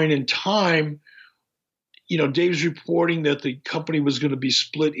point in time, Dave's reporting that the company was going to be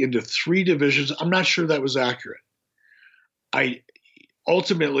split into 3 divisions. I'm not sure that was accurate.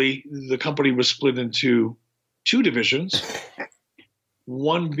 Ultimately, the company was split into 2 divisions,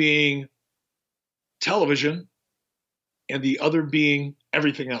 one being television and the other being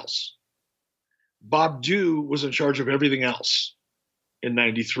everything else. Bob Dew was in charge of everything else in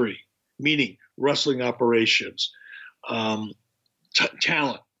 93, meaning wrestling operations,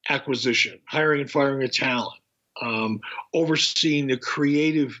 talent acquisition, hiring and firing of talent, overseeing the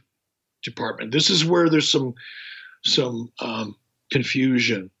creative department. This is where there's some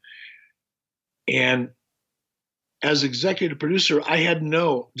confusion. And as executive producer,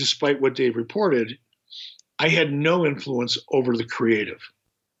 despite what Dave reported, I had no influence over the creative.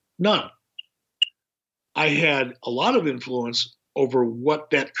 None. I had a lot of influence over what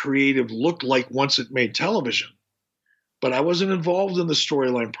that creative looked like once it made television, but I wasn't involved in the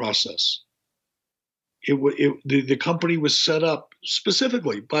storyline process. The company was set up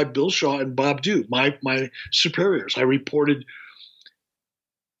specifically by Bill Shaw and Bob Dew, my superiors. I had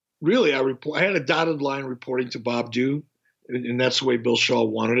a dotted line reporting to Bob Dew, and that's the way Bill Shaw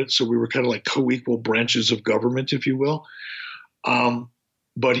wanted it. So we were kind of like co-equal branches of government, if you will.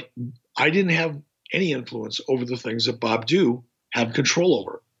 But I didn't have any influence over the things that Bob Dew had control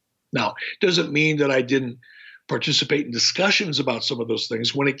over. Now, it doesn't mean that I didn't participate in discussions about some of those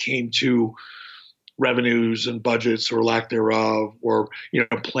things when it came to revenues and budgets or lack thereof, or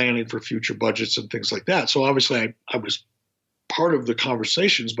planning for future budgets and things like that. So obviously I was part of the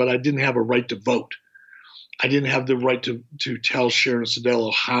conversations, but I didn't have a right to vote. I didn't have the right to tell Sharon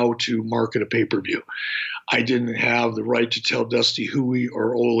Sadello how to market a pay-per-view. I didn't have the right to tell Dusty Huey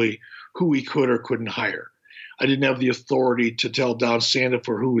or Ole who we could or couldn't hire. I didn't have the authority to tell Don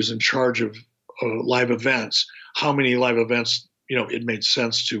Sandifer, who was in charge of live events, how many live events it made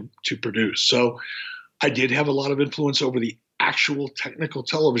sense to produce. So I did have a lot of influence over the actual technical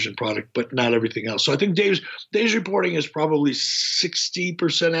television product, but not everything else. So I think Dave's reporting is probably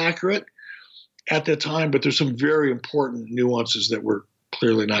 60% accurate at that time, but there's some very important nuances that were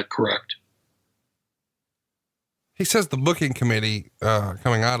clearly not correct. He says the booking committee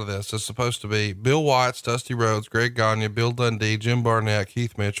coming out of this is supposed to be Bill Watts, Dusty Rhodes, Greg Gagne, Bill Dundee, Jim Barnett,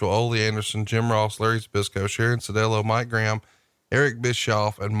 Keith Mitchell, Ole Anderson, Jim Ross, Larry Zbyszko, Sharon Sadello, Mike Graham, Eric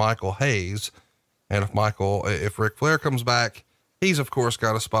Bischoff, and Michael Hayes. And if Ric Flair comes back, he's of course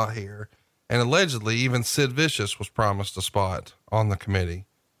got a spot here. And allegedly even Sid Vicious was promised a spot on the committee.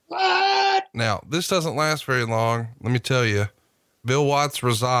 What? Now, this doesn't last very long. Let me tell you, Bill Watts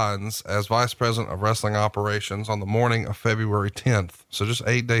resigns as vice president of wrestling operations on the morning of February 10th. So just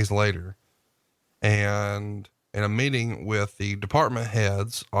 8 days later. And in a meeting with the department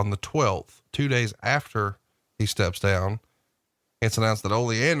heads on the 12th, 2 days after he steps down, it's announced that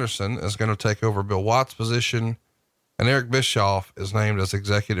Ole Anderson is going to take over Bill Watts' position, and Eric Bischoff is named as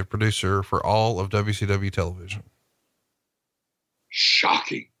executive producer for all of WCW television.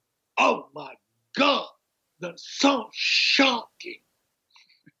 Shocking. Oh my God. That's so shocking.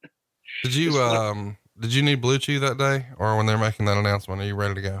 Did you need Blue Chew that day, or when they're making that announcement, are you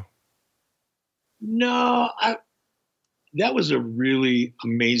ready to go? No, that was a really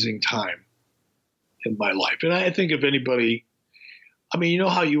amazing time in my life. And I think if anybody, you know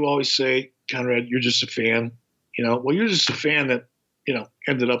how you always say, Conrad, you're just a fan, well, you're just a fan that,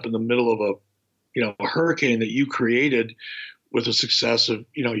 ended up in the middle of a hurricane that you created with the success of,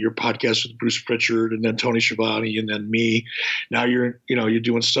 your podcast with Bruce Pritchard and then Tony Schiavone and then me. Now you're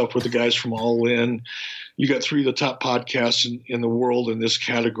doing stuff with the guys from All In. You got 3 of the top podcasts in the world in this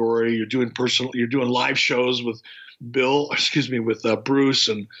category. You're doing live shows with with Bruce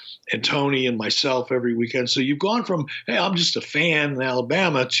and Tony and myself every weekend. So you've gone from, hey, I'm just a fan in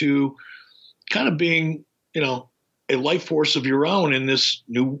Alabama to kind of being, a life force of your own in this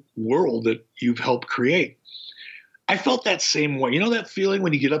new world that you've helped create. I felt that same way. That feeling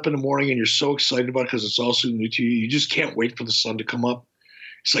when you get up in the morning and you're so excited about it because it's also new to you. You just can't wait for the sun to come up.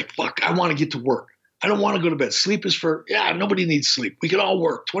 It's like, fuck, I want to get to work. I don't want to go to bed. Sleep is nobody needs sleep. We can all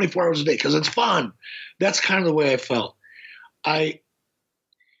work 24 hours a day because it's fun. That's kind of the way I felt. It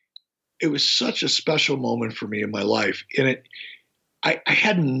was such a special moment for me in my life. And I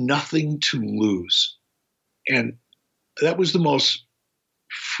had nothing to lose. And that was the most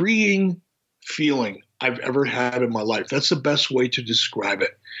freeing feeling I've ever had in my life. That's the best way to describe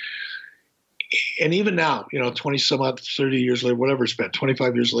it. And even now, 20 some odd, 30 years later, whatever it's been,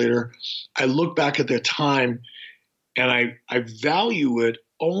 25 years later, I look back at that time and I value it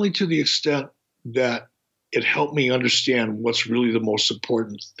only to the extent that it helped me understand what's really the most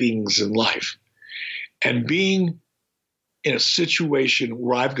important things in life. And being in a situation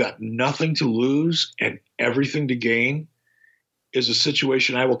where I've got nothing to lose and everything to gain is a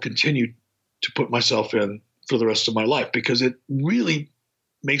situation I will continue to put myself in for the rest of my life, because it really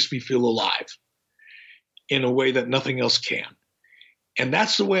makes me feel alive in a way that nothing else can. And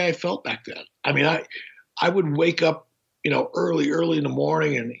that's the way I felt back then. I mean, I would wake up, early in the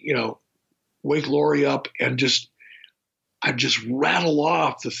morning and, wake Lori up and I'd just rattle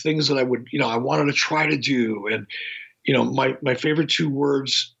off the things that I would, I wanted to try to do. And, my favorite two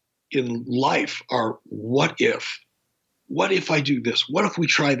words in life are what if? What if I do this? What if we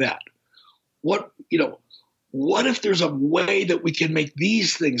try that? What if there's a way that we can make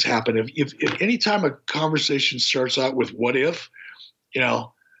these things happen? If anytime a conversation starts out with what if,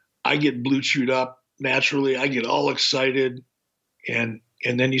 I get blue chewed up naturally. I get all excited, and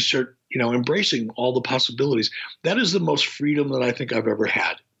then you start, embracing all the possibilities. That is the most freedom that I think I've ever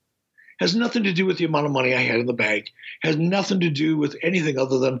had. Has nothing to do with the amount of money I had in the bank. Has nothing to do with anything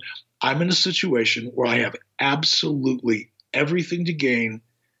other than I'm in a situation where I have absolutely everything to gain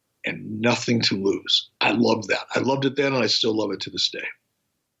and nothing to lose. I love that. I loved it then, and I still love it to this day.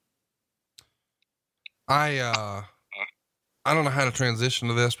 I don't know how to transition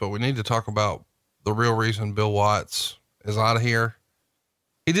to this, but we need to talk about the real reason Bill Watts is out of here.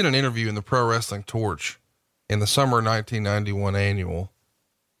 He did an interview in the Pro Wrestling Torch in the summer 1991 annual,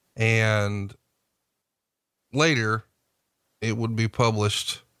 and later it would be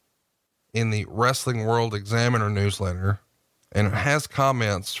published in the Wrestling World Examiner newsletter. And it has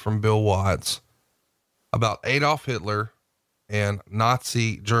comments from Bill Watts about Adolf Hitler and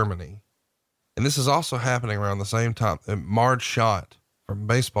Nazi Germany. And this is also happening around the same time that Marge Schott from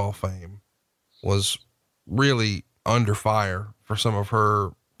baseball fame was really under fire for some of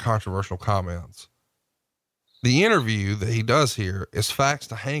her controversial comments. The interview that he does here is Facts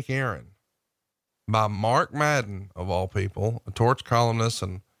to Hank Aaron by Mark Madden, of all people, a Torch columnist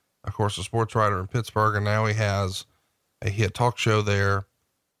and of course a sports writer in Pittsburgh. And now he has a hit talk show there.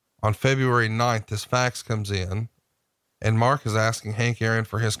 On February 9th, this fax comes in, and Mark is asking Hank Aaron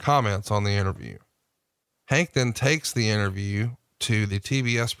for his comments on the interview. Hank then takes the interview to the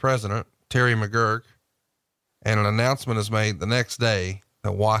TBS president, Terry McGurk, and an announcement is made the next day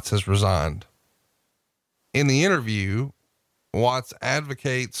that Watts has resigned. In the interview, Watts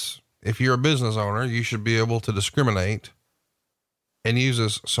advocates if you're a business owner, you should be able to discriminate, and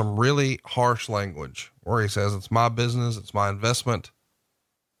uses some really harsh language where he says, it's my business, it's my investment,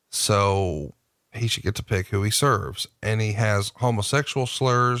 so he should get to pick who he serves. And he has homosexual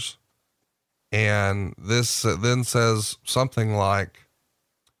slurs. And this then says something like,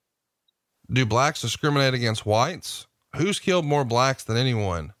 do blacks discriminate against whites? Who's killed more blacks than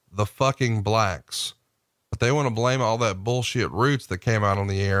anyone? The fucking blacks. But they want to blame all that bullshit Roots that came out on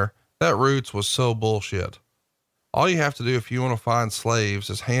the air. That Roots was so bullshit. All you have to do if you want to find slaves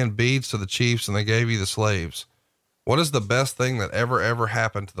is hand beads to the chiefs and they gave you the slaves. What is the best thing that ever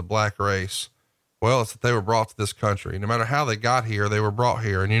happened to the black race? Well, it's that they were brought to this country. No matter how they got here, they were brought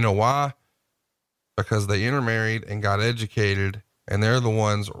here. And you know why? Because they intermarried and got educated, and they're the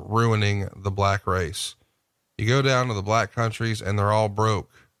ones ruining the black race. You go down to the black countries and they're all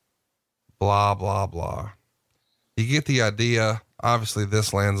broke. Blah, blah, blah. You get the idea. Obviously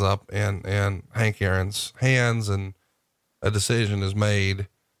this lands up in Hank Aaron's hands and a decision is made,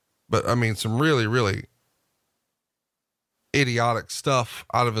 but I mean, some really, really idiotic stuff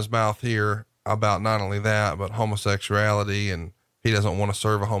out of his mouth here about not only that, but homosexuality. And he doesn't want to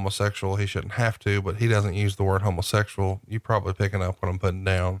serve a homosexual. He shouldn't have to, but he doesn't use the word homosexual. You probably picking up what I'm putting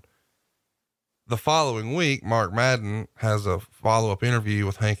down. The following week, Mark Madden has a follow-up interview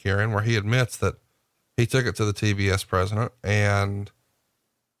with Hank Aaron where he admits that he took it to the TBS president, and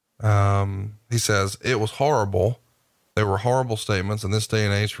he says it was horrible. There were horrible statements in this day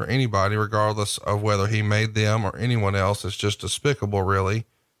and age for anybody, regardless of whether he made them or anyone else. It's just despicable, really,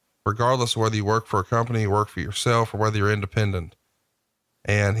 regardless of whether you work for a company, you work for yourself, or whether you're independent.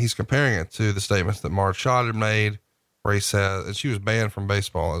 And he's comparing it to the statements that Marge Schott had made, where he says, and she was banned from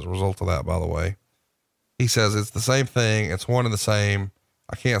baseball as a result of that, by the way. He says, it's the same thing. It's one and the same.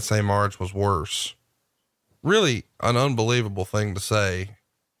 I can't say Marge was worse. Really an unbelievable thing to say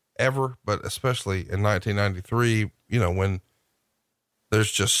ever, but especially in 1993, when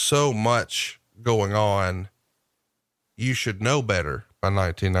there's just so much going on, you should know better by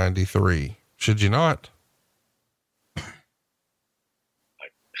 1993. Should you not? Of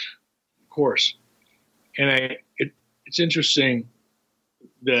course. And it's interesting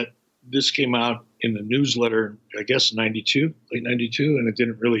that this came out in the newsletter, I guess, late 92, and it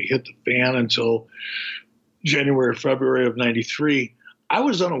didn't really hit the fan until January, February of 93. I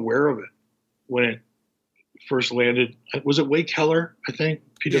was unaware of it when it first landed. Was it Wade Keller, I think?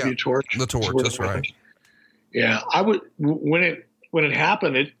 PW Torch? The Torch, that's right. Yeah. When it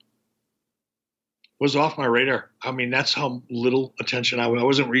happened, it was off my radar. I mean, that's how little attention I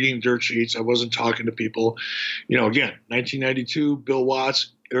wasn't reading dirt sheets. I wasn't talking to people. Again, 1992, Bill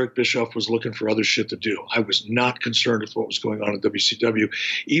Watts, Eric Bischoff was looking for other shit to do. I was not concerned with what was going on in WCW,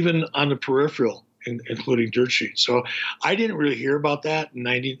 even on the peripheral, including dirt sheets. So I didn't really hear about that in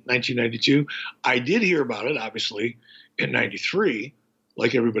 1992. I did hear about it, obviously, in 93,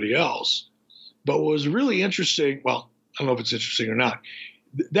 like everybody else. But what was really interesting, well, I don't know if it's interesting or not,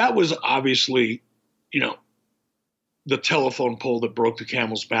 that was obviously, the telephone pole that broke the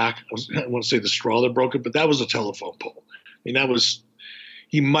camel's back. I want to say the straw that broke it, but that was a telephone pole. I mean,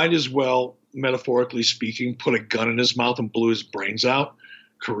 he might as well, metaphorically speaking, put a gun in his mouth and blew his brains out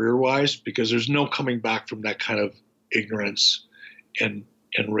career-wise, because there's no coming back from that kind of ignorance and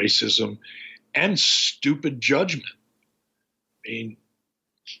racism and stupid judgment. I mean,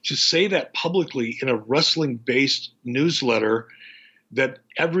 to say that publicly in a wrestling-based newsletter that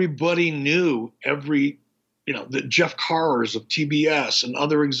everybody knew, the Jeff Carrs of TBS and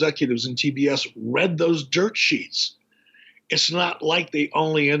other executives in TBS read those dirt sheets. It's not like they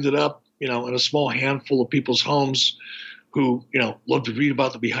only ended up, in a small handful of people's homes who, love to read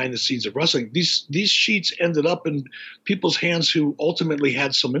about the behind the scenes of wrestling. These sheets ended up in people's hands who ultimately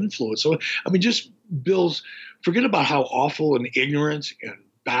had some influence. So, I mean, just Bill's, forget about how awful and ignorant and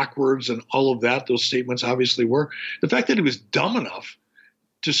backwards and all of that those statements obviously were. The fact that he was dumb enough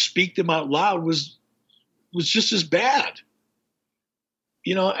to speak them out loud was just as bad.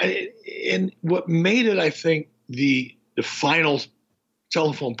 And what made it, I think, the final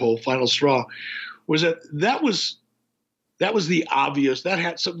telephone pole, final straw, was that was the obvious. That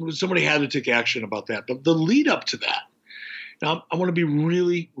had somebody had to take action about that. But the lead up to that, now I want to be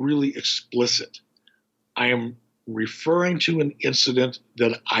really, really explicit. I am referring to an incident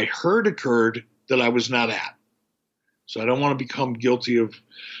that I heard occurred that I was not at. So I don't want to become guilty of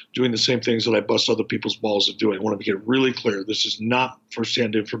doing the same things that I bust other people's balls at doing. I want to get really clear. This is not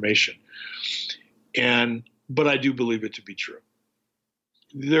firsthand information. But I do believe it to be true.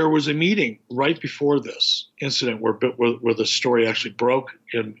 There was a meeting right before this incident where the story actually broke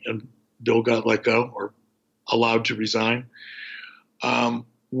and Bill got let go or allowed to resign,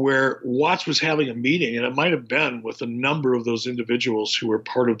 where Watts was having a meeting, and it might have been with a number of those individuals who were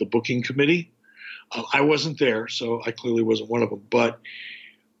part of the booking committee. I wasn't there, so I clearly wasn't one of them. But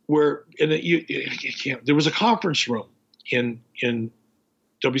there was a conference room in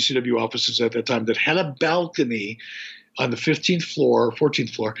WCW offices at that time that had a balcony on the 15th floor or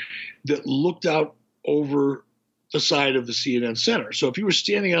 14th floor that looked out over the side of the CNN Center. So if you were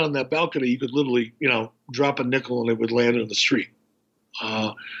standing out on that balcony, you could literally, drop a nickel and it would land in the street.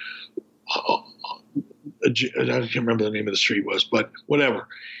 I can't remember the name of the street was, but whatever.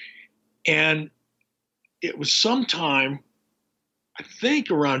 And it was sometime, I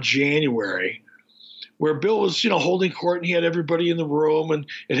think around January, where Bill was, holding court and he had everybody in the room and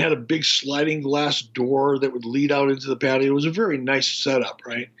it had a big sliding glass door that would lead out into the patio. It was a very nice setup,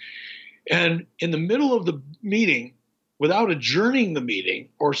 right? And in the middle of the meeting, without adjourning the meeting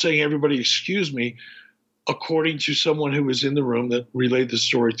or saying, everybody, excuse me, according to someone who was in the room that relayed the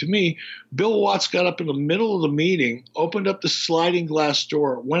story to me, Bill Watts got up in the middle of the meeting, opened up the sliding glass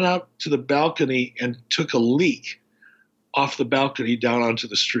door, went out to the balcony and took a leak off the balcony down onto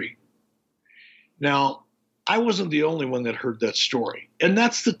the street. Now, I wasn't the only one that heard that story. And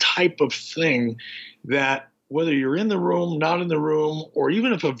that's the type of thing that whether you're in the room, not in the room, or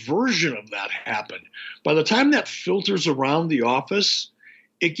even if a version of that happened, by the time that filters around the office,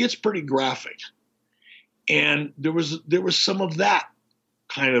 it gets pretty graphic. And there was some of that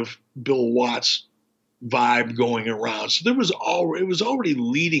kind of Bill Watts vibe going around. So it was already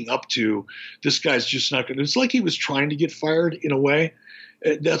leading up to this guy's just not going to, it's like he was trying to get fired in a way.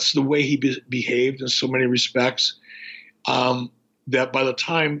 That's the way he behaved in so many respects. That by the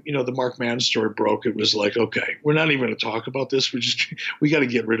time, the Mark Madden story broke, it was like, okay, we're not even going to talk about this. We got to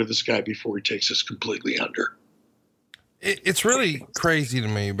get rid of this guy before he takes us completely under. It's really crazy to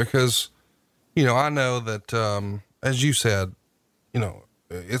me because, I know that, as you said,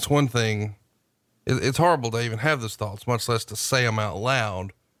 it's one thing, it's horrible to even have those thoughts, much less to say them out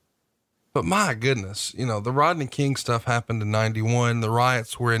loud. But my goodness, the Rodney King stuff happened in 91. The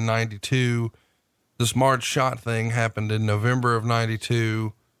riots were in 92. This Marge Schott thing happened in November of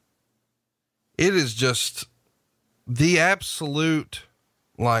 92. It is just the absolute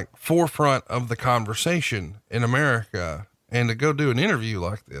forefront of the conversation in America. And to go do an interview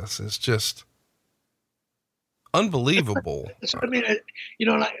like this is just, unbelievable. I mean,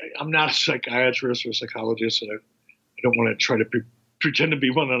 and I'm not a psychiatrist or a psychologist, and I don't want to try to pretend to be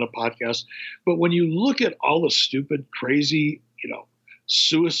one on a podcast. But when you look at all the stupid, crazy,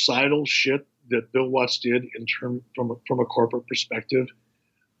 suicidal shit that Bill Watts did from a corporate perspective,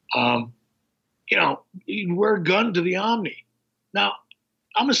 he'd wear a gun to the Omni. Now,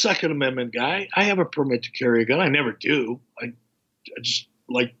 I'm a Second Amendment guy. I have a permit to carry a gun. I never do. I just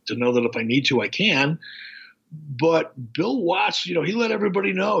like to know that if I need to, I can. But Bill Watts, he let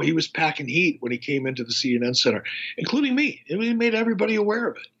everybody know he was packing heat when he came into the CNN Center, including me. And he made everybody aware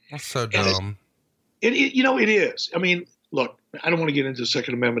of it. That's so dumb. It is. I mean, look, I don't want to get into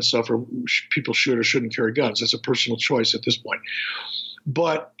Second Amendment stuff or people should or shouldn't carry guns. That's a personal choice at this point.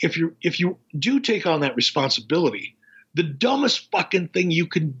 But if you do take on that responsibility, the dumbest fucking thing you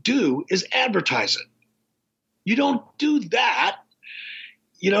can do is advertise it. You don't do that.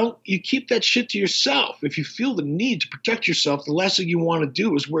 You keep that shit to yourself. If you feel the need to protect yourself, the last thing you want to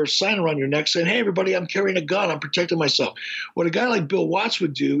do is wear a sign around your neck saying, hey, everybody, I'm carrying a gun. I'm protecting myself. What a guy like Bill Watts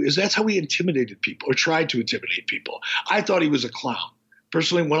would do is that's how he intimidated people or tried to intimidate people. I thought he was a clown.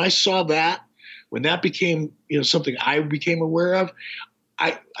 Personally, when I saw that, when that became something I became aware of,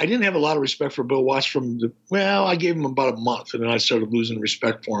 I didn't have a lot of respect for Bill Watts I gave him about a month, and then I started losing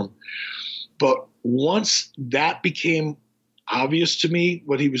respect for him. But once that became obvious to me,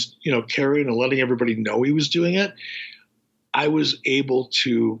 what he was, carrying and letting everybody know he was doing it, I was able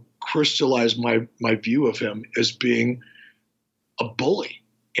to crystallize my view of him as being a bully.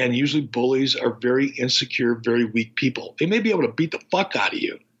 And usually bullies are very insecure, very weak people. They may be able to beat the fuck out of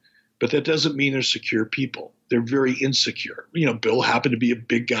you, but that doesn't mean they're secure people. They're very insecure. Bill happened to be a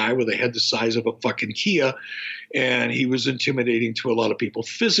big guy with a head the size of a fucking Kia, and he was intimidating to a lot of people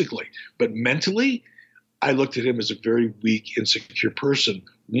physically. But mentally, I looked at him as a very weak, insecure person.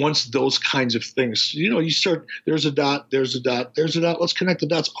 Once those kinds of things, you start, there's a dot, there's a dot, there's a dot, let's connect the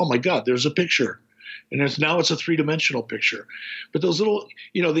dots. Oh my God, there's a picture. And now it's a three-dimensional picture. But those little,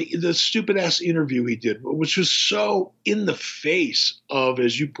 the stupid-ass interview he did, which was so in the face of,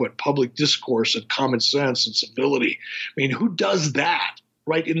 as you put, public discourse and common sense and civility. I mean, who does that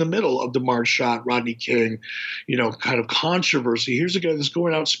right in the middle of the Marge Schott, Rodney King, kind of controversy? Here's a guy that's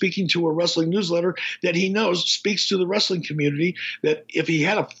going out speaking to a wrestling newsletter that he knows speaks to the wrestling community that if he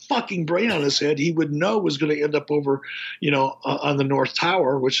had a fucking brain on his head, he would know was going to end up over, on the North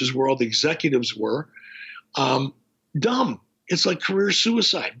Tower, which is where all the executives were. Dumb. It's like career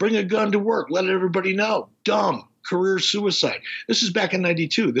suicide. Bring a gun to work. Let everybody know. Dumb. Career suicide. This is back in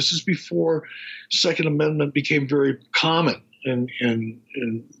 92. This is before Second Amendment became very common and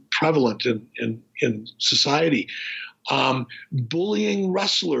prevalent in society. Bullying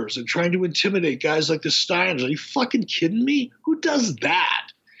wrestlers and trying to intimidate guys like the Steiners. Are you fucking kidding me? Who does that?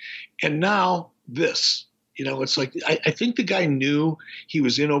 And now this. It's like I think the guy knew he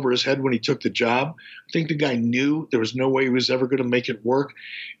was in over his head when he took the job. I think the guy knew there was no way he was ever going to make it work.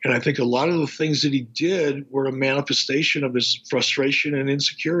 And I think a lot of the things that he did were a manifestation of his frustration and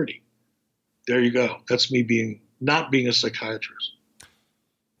insecurity. There you go. That's me not being a psychiatrist.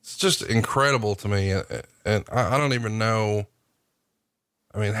 It's just incredible to me. And I don't even know,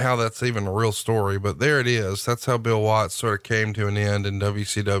 how that's even a real story, but there it is. That's how Bill Watts sort of came to an end in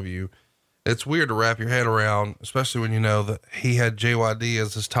WCW. It's weird to wrap your head around, especially when you know that he had JYD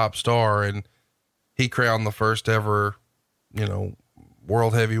as his top star and he crowned the first ever,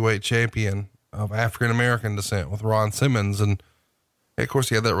 world heavyweight champion of African-American descent with Ron Simmons. And of course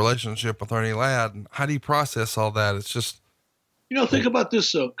he had that relationship with Ernie Ladd. And how do you process all that? It's just, think about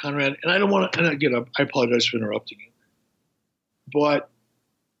this though, Conrad, and I don't want to, and again, I apologize for interrupting you, but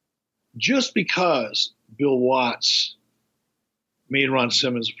just because Bill Watts made Ron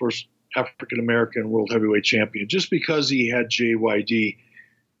Simmons the first African-American world heavyweight champion, just because he had JYD,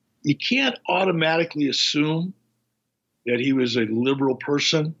 you can't automatically assume that he was a liberal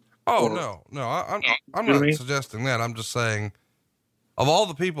person. Oh, no, I'm not suggesting that. I'm just saying of all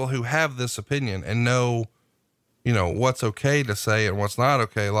the people who have this opinion and know, what's okay to say and what's not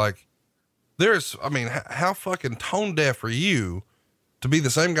okay. Like how fucking tone deaf are you to be the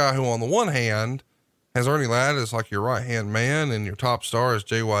same guy who on the one hand has Ernie Ladd as like your right hand man and your top star is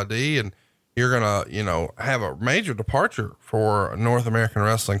JYD, and you're going to, have a major departure for a North American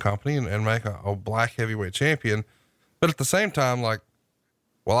wrestling company and make a black heavyweight champion. But at the same time, like,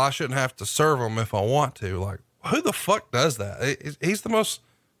 well, I shouldn't have to serve him if I want to. Like, who the fuck does that? He's the most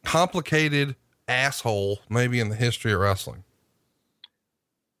complicated asshole maybe in the history of wrestling.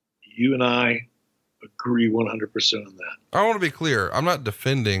 You and I agree 100% on that. I want to be clear. I'm not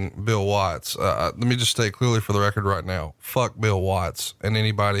defending Bill Watts. Let me just state clearly for the record right now, fuck Bill Watts and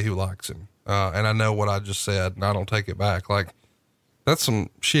anybody who likes him. And I know what I just said and I don't take it back. Like, that's some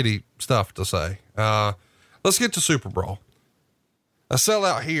shitty stuff to say. Let's get to Super Brawl. A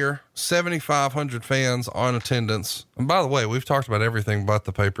sellout here, 7,500 fans on attendance. And by the way, we've talked about everything but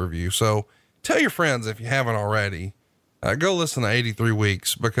the pay-per-view. So tell your friends, if you haven't already, go listen to 83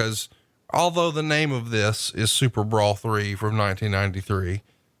 Weeks, because although the name of this is Super Brawl 3 from 1993,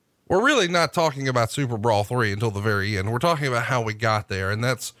 we're really not talking about Super Brawl 3 until the very end. We're talking about how we got there. And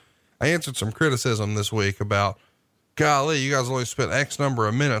I answered some criticism this week about, golly, you guys only spent X number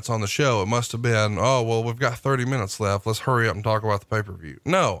of minutes on the show. It must have been, oh, well, we've got 30 minutes left. Let's hurry up and talk about the pay-per-view.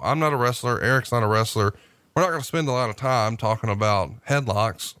 No, I'm not a wrestler. Eric's not a wrestler. We're not going to spend a lot of time talking about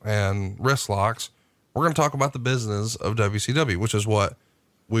headlocks and wrist locks. We're going to talk about the business of WCW, which is what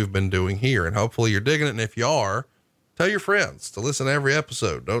we've been doing here. And hopefully you're digging it. And if you are, tell your friends to listen to every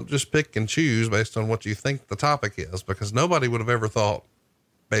episode. Don't just pick and choose based on what you think the topic is, because nobody would have ever thought,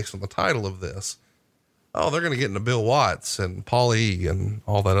 based on the title of this, oh, they're going to get into Bill Watts and Paul E and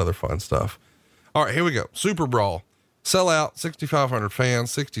all that other fun stuff. All right, here we go. Super Brawl. Sellout, 6,500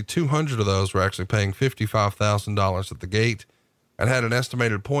 fans. 6,200 of those were actually paying $55,000 at the gate, and had an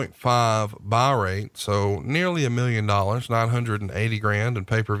estimated 0.5 buy rate. So nearly $1 million, 980 grand in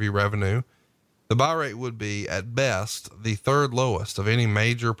pay-per-view revenue. The buy rate would be at best the third lowest of any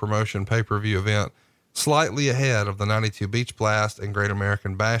major promotion pay-per-view event, slightly ahead of the 92 Beach Blast and Great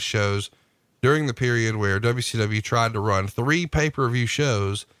American Bash shows during the period where WCW tried to run 3 pay-per-view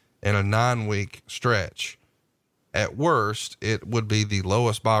shows in a 9-week stretch. At worst, it would be the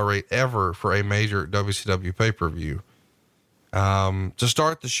lowest buy rate ever for a major WCW pay-per-view. To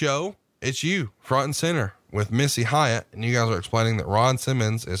start the show, it's you front and center with Missy Hyatt, and you guys are explaining that Ron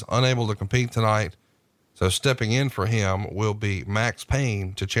Simmons is unable to compete tonight. So stepping in for him will be Max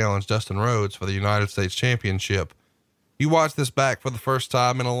Payne to challenge Dustin Rhodes for the United States Championship. You watched this back for the first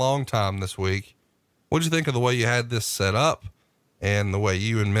time in a long time this week. What'd you think of the way you had this set up and the way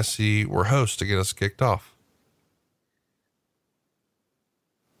you and Missy were hosts to get us kicked off?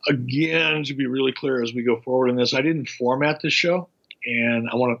 Again, to be really clear as we go forward in this, I didn't format this show, and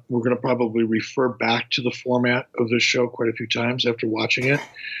we're going to probably refer back to the format of this show quite a few times after watching it.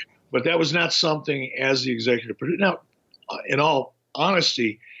 But that was not something as the executive producer. Now, in all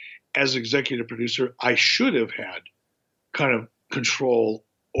honesty, as executive producer, I should have had kind of control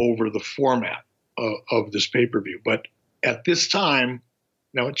over the format of this pay-per-view. But at this time,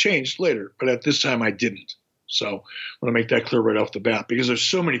 now it changed later, but at this time I didn't. So I want to make that clear right off the bat, because there's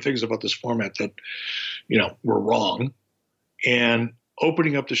so many things about this format that, were wrong. And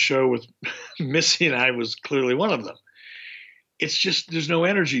opening up the show with Missy and I was clearly one of them. It's just, there's no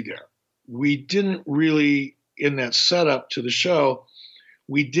energy there. We didn't really, in that setup to the show,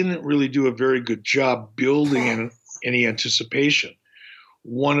 we didn't really do a very good job building any anticipation.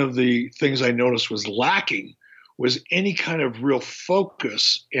 One of the things I noticed was lacking was any kind of real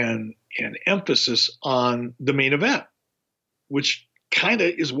focus and emphasis on the main event, which kind of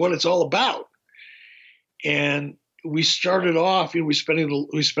is what it's all about. And we started off, we spent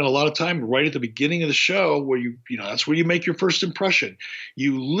a lot of time right at the beginning of the show where that's where you make your first impression.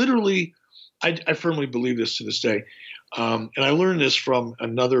 You literally, I firmly believe this to this day. And I learned this from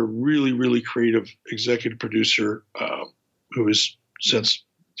another really, really creative executive producer who has since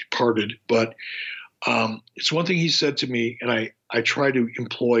departed. But it's one thing he said to me, and I try to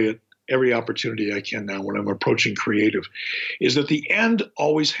employ it every opportunity I can now when I'm approaching creative, is that the end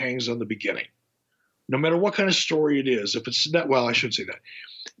always hangs on the beginning. No matter what kind of story it is, if it's not, well, I should say that.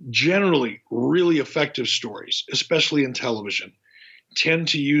 Generally, really effective stories, especially in television, tend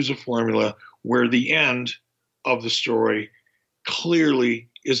to use a formula where the end of the story clearly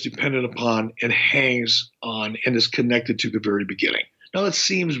is dependent upon and hangs on and is connected to the very beginning. Now, that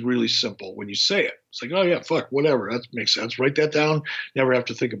seems really simple when you say it. It's like, oh, yeah, fuck, whatever. That makes sense. Write that down. Never have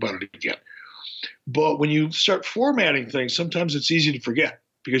to think about it again. But when you start formatting things, sometimes it's easy to forget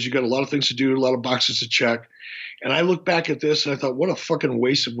because you've got a lot of things to do, a lot of boxes to check. And I look back at this and I thought, what a fucking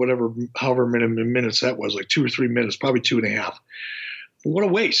waste of however many minutes that was, like 2 or 3 minutes, probably 2.5. What a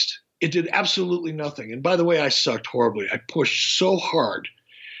waste. It did absolutely nothing. And by the way, I sucked horribly. I pushed so hard.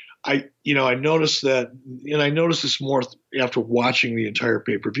 I noticed that, and I noticed this more after watching the entire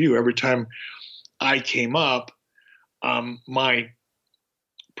pay-per-view. Every time I came up, my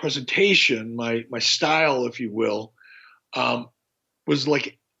presentation, my style, if you will, was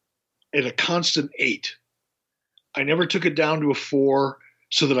like at a constant 8. I never took it down to a 4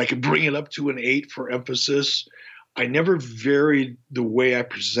 so that I could bring it up to an 8 for emphasis. I never varied the way I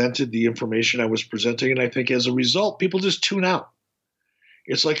presented the information I was presenting. And I think as a result, people just tune out.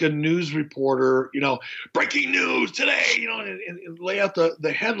 It's like a news reporter, breaking news today, and lay out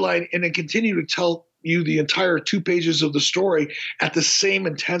the headline and then continue to tell you the entire 2 pages of the story at the same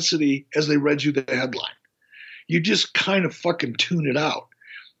intensity as they read you the headline. You just kind of fucking tune it out.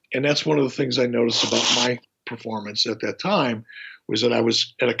 And that's one of the things I noticed about my performance at that time, was that I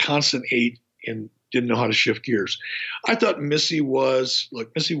was at a constant 8 and didn't know how to shift gears. I thought Missy was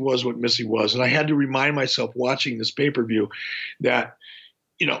what Missy was. And I had to remind myself watching this pay-per-view that,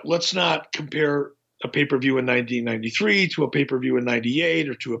 let's not compare a pay-per-view in 1993 to a pay-per-view in 98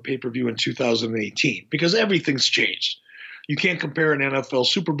 or to a pay-per-view in 2018, because everything's changed. You can't compare an NFL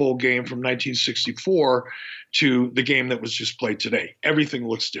Super Bowl game from 1964 to the game that was just played today. Everything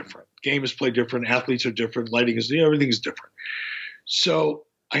looks different. Game is played different. Athletes are different. Lighting is, everything is different. So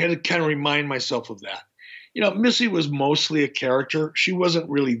I had to kind of remind myself of that. Missy was mostly a character. She wasn't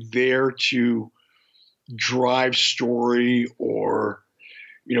really there to drive story or,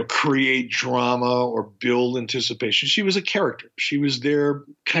 create drama or build anticipation. She was a character. She was there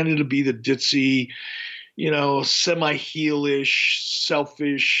kind of to be the ditzy, semi-heelish,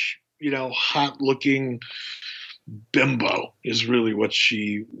 selfish, hot-looking bimbo is really what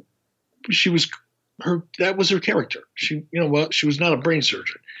she was. That was her character. She was not a brain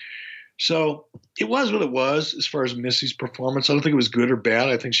surgeon. So it was what it was as far as Missy's performance. I don't think it was good or bad.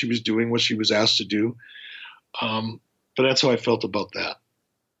 I think she was doing what she was asked to do. But that's how I felt about that.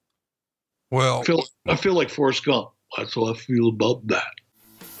 Well, I feel like Forrest Gump. That's how I feel about that.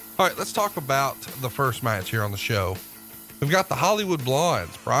 All right, let's talk about the first match here on the show. We've got the Hollywood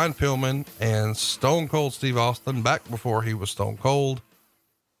Blondes, Brian Pillman and Stone Cold Steve Austin, back before he was Stone Cold,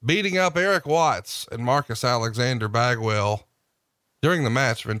 beating up Eric Watts and Marcus Alexander Bagwell. During the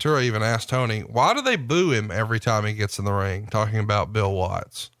match, Ventura even asked Tony, why do they boo him every time he gets in the ring? Talking about Bill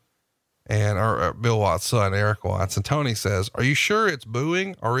Watts or Bill Watts' son, Eric Watts. And Tony says, are you sure it's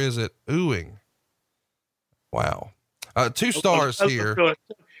booing or is it oohing? Wow. 2 stars here.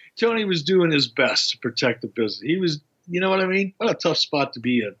 Tony was doing his best to protect the business. He was, you know what I mean? What a tough spot to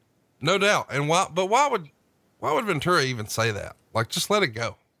be in. No doubt. And why would Ventura even say that? Like, just let it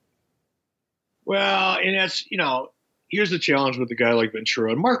go. Well, and that's, here's the challenge with a guy like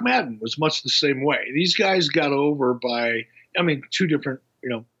Ventura. And Mark Madden was much the same way. These guys got over by, 2 different,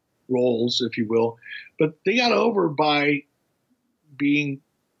 roles, if you will, but they got over by being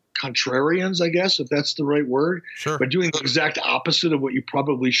contrarians, I guess, if that's the right word. Sure. By doing the exact opposite of what you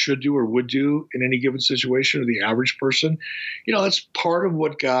probably should do or would do in any given situation, or the average person. That's part of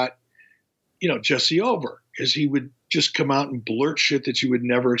what got, Jesse over, is he would just come out and blurt shit that you would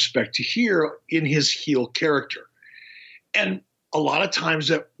never expect to hear in his heel character. And a lot of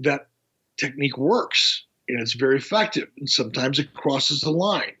times that technique works and it's very effective. And sometimes it crosses the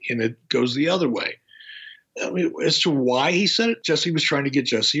line and it goes the other way. As to why he said it, Jesse was trying to get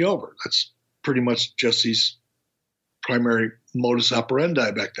Jesse over. That's pretty much Jesse's primary modus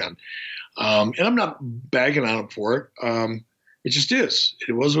operandi back then. And I'm not bagging on him for it. It just is.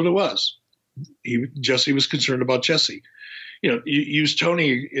 It was what it was. Jesse was concerned about Jesse. You use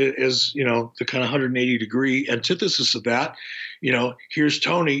Tony as, the kind of 180 degree antithesis of that. Here's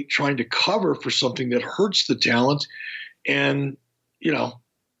Tony trying to cover for something that hurts the talent. And,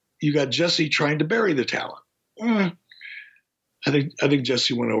 you got Jesse trying to bury the talent. I think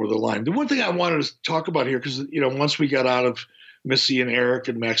Jesse went over the line. The one thing I wanted to talk about here, because, once we got out of Missy and Eric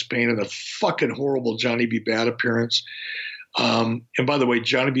and Max Payne and the fucking horrible Johnny B. Bad appearance. And by the way,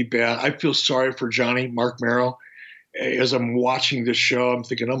 Johnny B. Bad, I feel sorry for Johnny, Mark Merrow. As I'm watching this show, I'm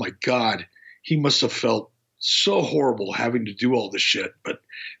thinking, oh my God, he must have felt so horrible having to do all this shit. But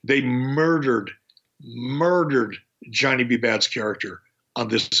they murdered Johnny B. Bad's character on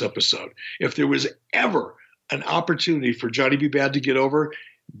this episode. If there was ever an opportunity for Johnny B. Bad to get over,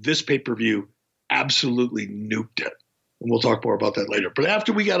 this pay-per-view absolutely nuked it. And we'll talk more about that later. But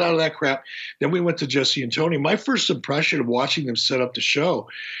after we got out of that crap, then we went to Jesse and Tony. My first impression of watching them set up the show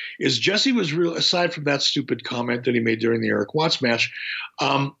is Jesse was real, aside from that stupid comment that he made during the Eric Watts match,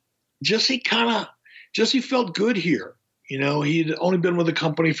 Jesse felt good here. He'd only been with the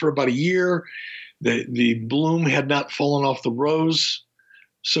company for about a year. The bloom had not fallen off the rose,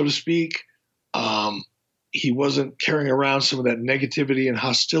 so to speak. He wasn't carrying around some of that negativity and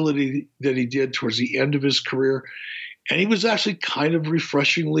hostility that he did towards the end of his career. And he was actually kind of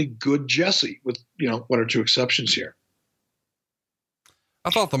refreshingly good Jesse, with, 1 or 2 exceptions here.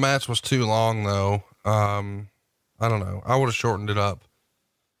 I thought the match was too long though. I don't know. I would have shortened it up.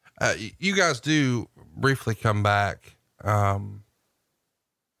 You guys do briefly come back, and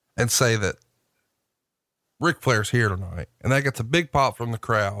say that Ric Flair's here tonight, and that gets a big pop from the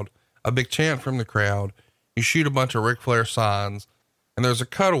crowd, a big chant from the crowd. You shoot a bunch of Ric Flair signs, And there's a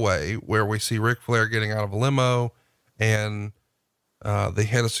cutaway where we see Ric Flair getting out of a limo and, the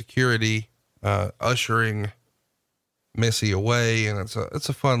head of security, ushering Missy away. And it's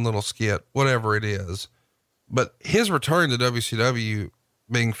a fun little skit, whatever it is. But his return to WCW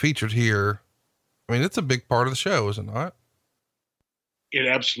being featured here, I mean, it's a big part of the show, is it not? It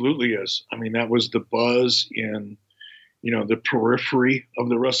absolutely is. I mean, that was the buzz in, the periphery of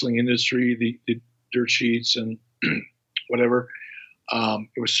the wrestling industry, the dirt sheets and whatever.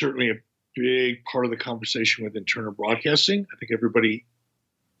 It was certainly a big part of the conversation within Turner Broadcasting. I think everybody,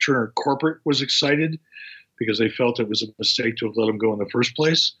 Turner Corporate, was excited because they felt it was a mistake to have let him go in the first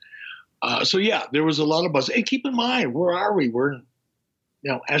place. So yeah, there was a lot of buzz. And keep in mind, where are we? We're in,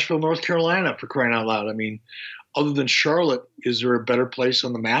 Asheville, North Carolina, for crying out loud. I mean, other than Charlotte, is there a better place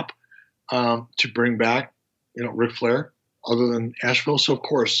on the map to bring back, Ric Flair, other than Asheville? So of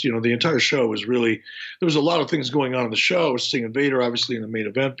course, the entire show was really, there was a lot of things going on in the show. Sting and Vader, obviously, in the main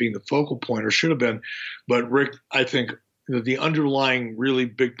event being the focal point, or should have been. But Rick, I think the underlying really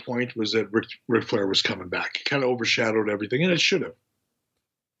big point was that Ric Flair was coming back. It kind of overshadowed everything, and it should have.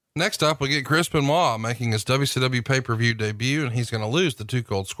 Next up, we get Chris Benoit making his WCW pay-per-view debut, and he's going to lose the Too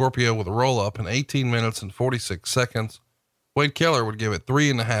Cold Scorpio with a roll-up in 18 minutes and 46 seconds. Wade Keller would give it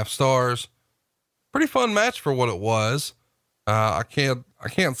 3.5 stars. Pretty fun match for what it was. I can't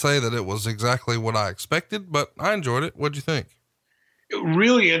say that it was exactly what I expected, but I enjoyed it. What'd you think?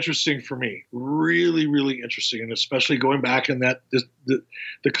 Really interesting for me. Really, really interesting. And especially going back in the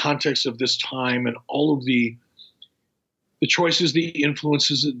context of this time and all of the choices, the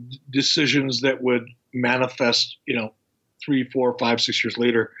influences, decisions that would manifest, 3, 4, 5, 6 years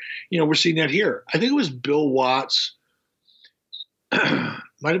later. We're seeing that here. I think it was Bill Watts,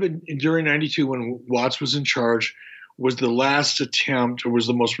 might have been during 92 when Watts was in charge, was the last attempt, or was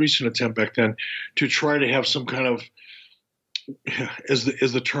the most recent attempt back then, to try to have some kind of, as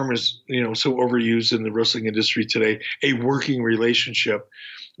the term is, so overused in the wrestling industry today, a working relationship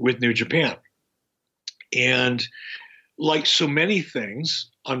with New Japan. And like so many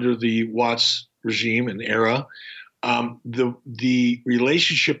things under the Watts regime and era, the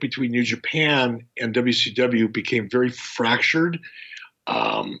relationship between New Japan and WCW became very fractured,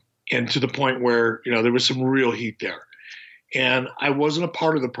 and to the point where there was some real heat there. And I wasn't a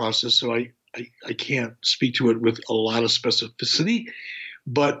part of the process, so I can't speak to it with a lot of specificity.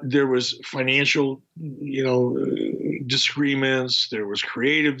 But there was financial, disagreements. There was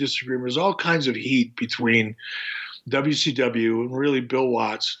creative disagreements. All kinds of heat between WCW and really Bill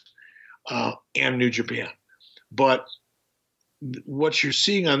Watts and New Japan. But what you're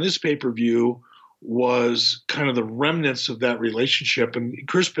seeing on this pay-per-view was kind of the remnants of that relationship. And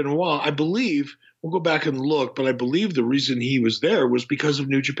Chris Benoit, I believe, we'll go back and look, but I believe the reason he was there was because of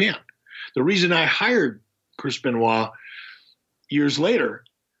New Japan. The reason I hired Chris Benoit years later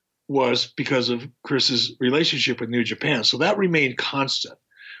was because of Chris's relationship with New Japan. So that remained constant.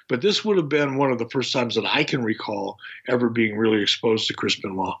 But this would have been one of the first times that I can recall ever being really exposed to Chris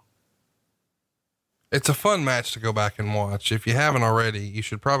Benoit. It's a fun match to go back and watch. If you haven't already, you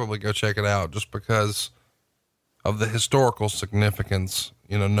should probably go check it out just because of the historical significance,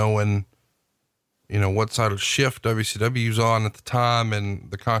 knowing, what side of shift WCW's on at the time and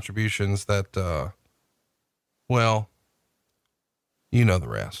the contributions that, the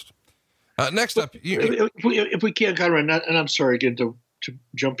rest. Next up, if we can't, Conrad, and I'm sorry again to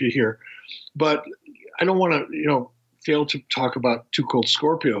jump you here, but I don't want to, fail to talk about Too Cold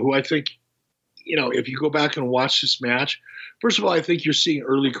Scorpio, who I think, if you go back and watch this match, first of all, I think you're seeing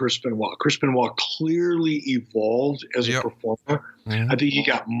early Chris Benoit. Chris Benoit clearly evolved as a performer. Mm-hmm. I think he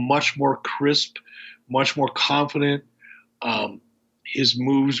got much more crisp, much more confident. His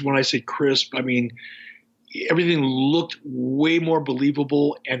moves, when I say crisp, I mean, everything looked way more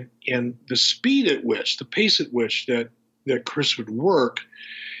believable, and the speed at which, the pace at which that Chris would work.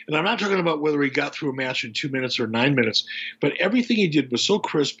 And I'm not talking about whether he got through a match in 2 minutes or 9 minutes, but everything he did was so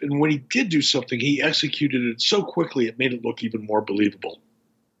crisp. And when he did do something, he executed it so quickly, it made it look even more believable.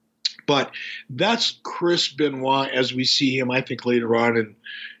 But that's Chris Benoit as we see him, I think, later on in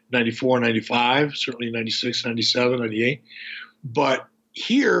 94, 95, certainly 96, 97, 98. But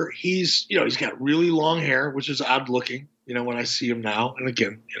here he's got really long hair, which is odd looking, when I see him now. And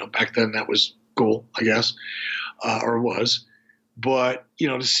again, back then that was cool, I guess, or was. But,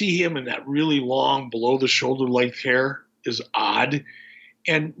 to see him in that really long below the shoulder length hair is odd.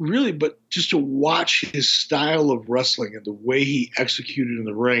 And really, but just to watch his style of wrestling and the way he executed in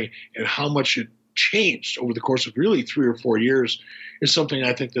the ring and how much it changed over the course of really 3 or 4 years is something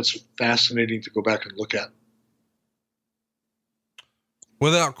I think that's fascinating to go back and look at.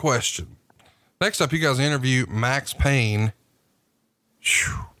 Without question. Next up, you guys interview Max Payne.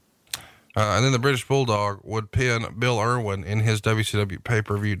 Whew. And then the British Bulldog would pin Bill Irwin in his WCW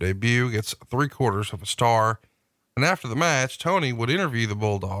pay-per-view debut, gets 3/4 of a star. And after the match, Tony would interview the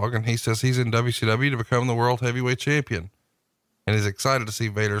Bulldog, and he says he's in WCW to become the world heavyweight champion. And he's excited to see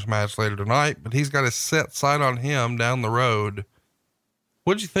Vader's match later tonight, but he's got his set sight on him down the road.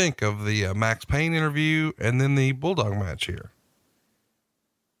 What'd you think of the Max Payne interview and then the Bulldog match here?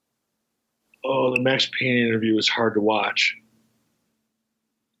 Oh, the Max Payne interview was hard to watch.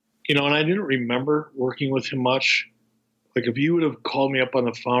 You know, and I didn't remember working with him much. Like if you would have called me up on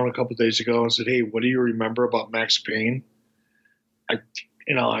the phone a couple of days ago and said, "Hey, what do you remember about Max Payne?" I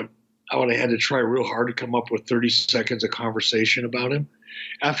would have had to try real hard to come up with 30 seconds of conversation about him.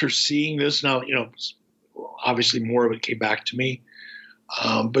 After seeing this now, obviously more of it came back to me.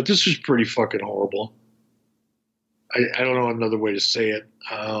 But this was pretty fucking horrible. I don't know another way to say it.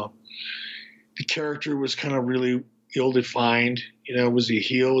 The character was kind of really ill-defined. Was he a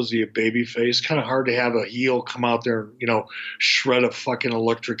heel? Was he a baby face? Kind of hard to have a heel come out there and, shred a fucking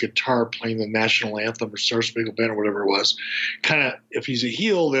electric guitar playing the national anthem or Star Spangled Banner or whatever it was. Kind of, if he's a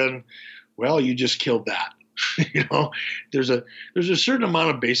heel, then, well, you just killed that. There's a certain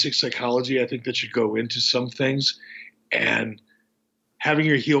amount of basic psychology I think that should go into some things, and having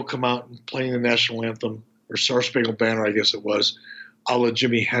your heel come out and playing the national anthem or Star Spangled Banner, I guess it was, a la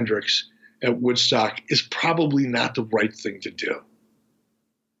Jimi Hendrix at Woodstock is probably not the right thing to do.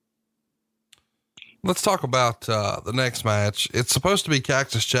 Let's talk about the next match. It's supposed to be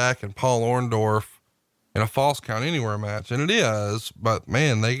Cactus Jack and Paul Orndorff in a Falls Count Anywhere match, and it is, but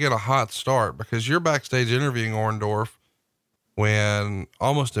man, they get a hot start because you're backstage interviewing Orndorff when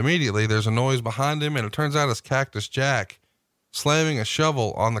almost immediately there's a noise behind him, and it turns out it's Cactus Jack slamming a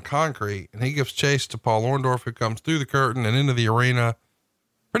shovel on the concrete, and he gives chase to Paul Orndorff, who comes through the curtain and into the arena.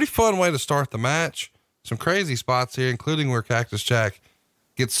 Pretty fun way to start the match. Some crazy spots here, including where Cactus Jack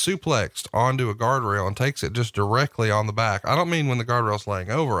gets suplexed onto a guardrail and takes it just directly on the back. I don't mean when the guardrail's laying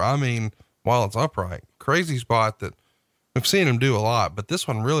over. I mean while it's upright. Crazy spot that we've seen him do a lot, but this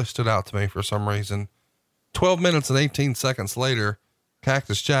one really stood out to me for some reason. 12 minutes and 18 seconds later,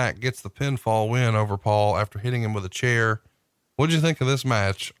 Cactus Jack gets the pinfall win over Paul after hitting him with a chair. What'd you think of this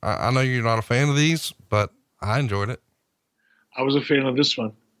match? I know you're not a fan of these, but I enjoyed it. I was a fan of this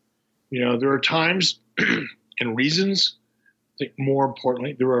one. There are times and reasons. I think more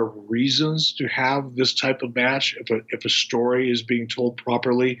importantly, there are reasons to have this type of match. If a story is being told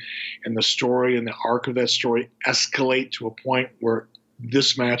properly and the story and the arc of that story escalate to a point where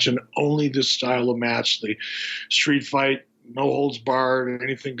this match and only this style of match, the street fight, no holds barred,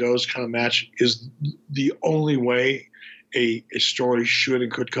 anything goes kind of match, is the only way a story should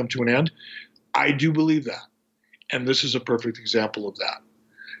and could come to an end. I do believe that. And this is a perfect example of that.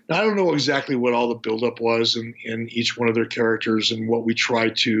 Now, I don't know exactly what all the buildup was in each one of their characters and what we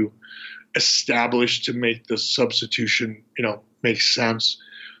tried to establish to make the substitution, make sense.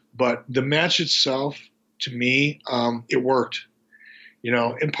 But the match itself, to me, it worked.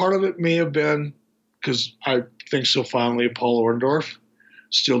 And part of it may have been because I think so fondly of Paul Orndorff,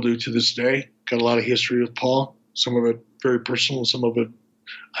 still do to this day. Got a lot of history with Paul, some of it very personal, some of it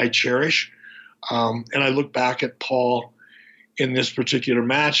I cherish. And I look back at Paul in this particular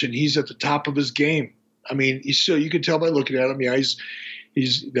match, and he's at the top of his game. I mean, you can tell by looking at him. Yeah,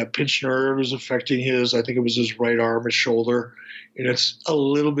 he's that pinched nerve is affecting I think it was his right arm, his shoulder, and it's a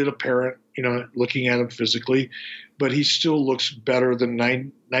little bit apparent, looking at him physically, but he still looks better than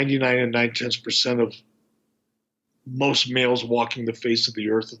 99 and 9/10% of most males walking the face of the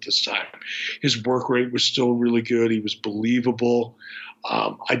earth at this time. His work rate was still really good. He was believable.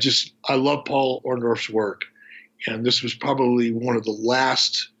 I love Paul Orndorff's work. And this was probably one of the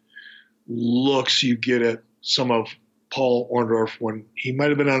last looks you get at some of Paul Orndorff when he might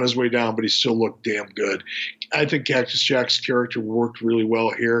have been on his way down, but he still looked damn good. I think Cactus Jack's character worked really well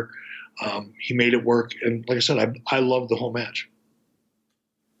here. He made it work. And like I said, I loved the whole match.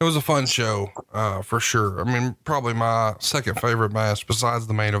 It was a fun show, for sure. I mean, probably my second favorite match besides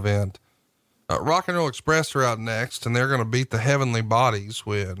the main event. Rock and Roll Express are out next, and they're going to beat the Heavenly Bodies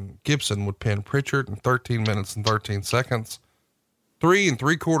when Gibson would pin Pritchard in 13 minutes and 13 seconds. 3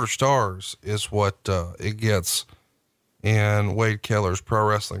 3/4 stars is what it gets in Wade Keller's Pro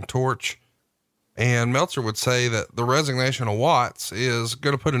Wrestling Torch. And Meltzer would say that the resignation of Watts is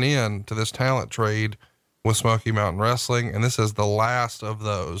going to put an end to this talent trade with Smoky Mountain Wrestling, and this is the last of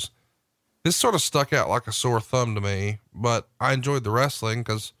those. This sort of stuck out like a sore thumb to me, but I enjoyed the wrestling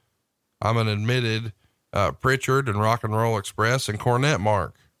because I'm an admitted Pritchard and Rock and Roll Express and Cornette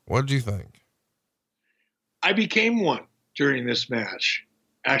mark. What did you think? I became one during this match,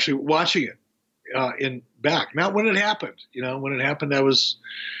 actually watching it. in back. Not when it happened. When it happened, I was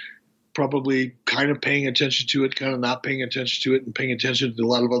probably kind of paying attention to it, kind of not paying attention to it, and paying attention to a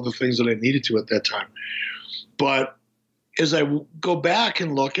lot of other things that I needed to at that time. But as I go back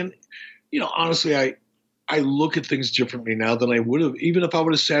and look, and honestly, I look at things differently now than I would have, even if I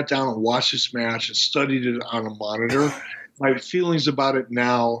would have sat down and watched this match and studied it on a monitor. My feelings about it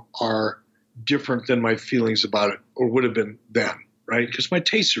now are different than my feelings about it or would have been then, right? Because my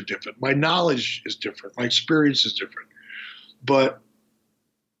tastes are different. My knowledge is different. My experience is different. But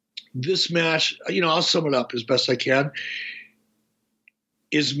this match, I'll sum it up as best I can.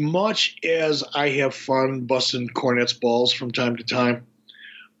 As much as I have fun busting Cornette's balls from time to time,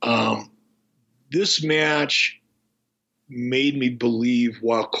 this match made me believe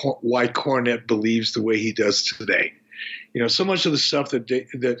why Cornette believes the way he does today. So much of the stuff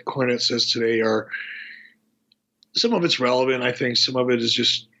that Cornette says today some of it's relevant, I think. Some of it is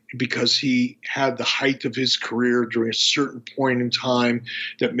just because he had the height of his career during a certain point in time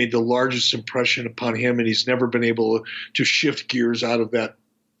that made the largest impression upon him, and he's never been able to shift gears out of that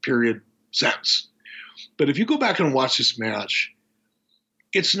period since. But if you go back and watch this match,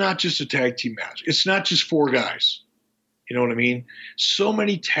 it's not just a tag team match. It's not just four guys. You know what I mean? So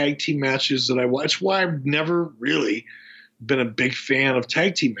many tag team matches that I watch. That's why I've never really been a big fan of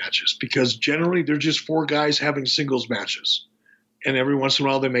tag team matches, because generally they're just four guys having singles matches. And every once in a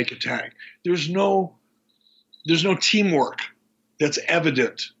while they make a tag. There's no teamwork that's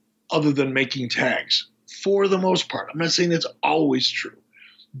evident other than making tags for the most part. I'm not saying that's always true.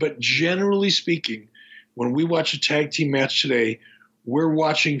 But generally speaking, when we watch a tag team match today, we're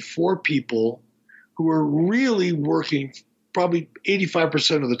watching four people who are really working probably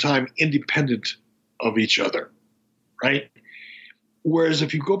 85% of the time independent of each other, right? Whereas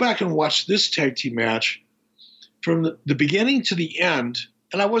if you go back and watch this tag team match, from the beginning to the end,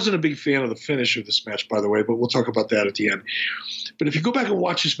 and I wasn't a big fan of the finish of this match, by the way, but we'll talk about that at the end. But if you go back and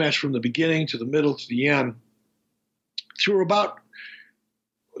watch this match from the beginning to the middle to the end, through about,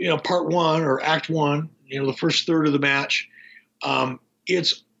 part one or act one, the first third of the match,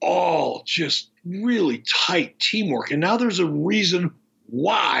 it's all just really tight teamwork. And now there's a reason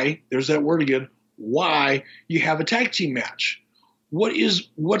why, there's that word again, why you have a tag team match.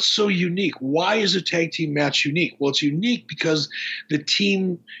 What's so unique? Why is a tag team match unique? Well, it's unique because the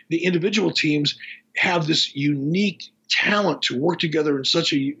individual teams have this unique talent to work together in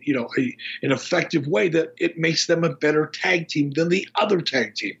such an effective way that it makes them a better tag team than the other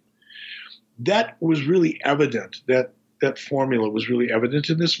tag team. That was really evident. That formula was really evident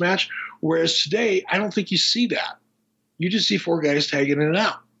in this match. Whereas today, I don't think you see that. You just see four guys tagging in and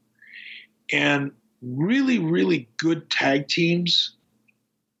out. And really, really good tag teams,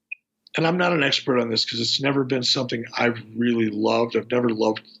 and I'm not an expert on this because it's never been something I've really loved. I've never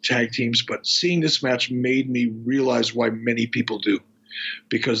loved tag teams, but seeing this match made me realize why many people do,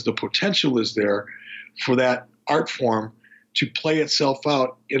 because the potential is there for that art form to play itself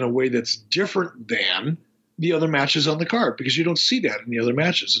out in a way that's different than the other matches on the card, because you don't see that in the other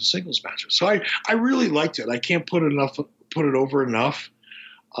matches, in singles matches. So I really liked it. I can't put it over enough.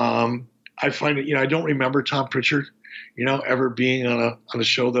 I find it, I don't remember Tom Pritchard, ever being on a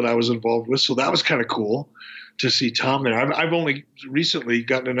show that I was involved with. So that was kind of cool to see Tom there. I've only recently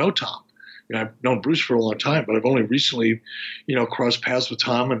gotten to know Tom. I've known Bruce for a long time, but I've only recently, crossed paths with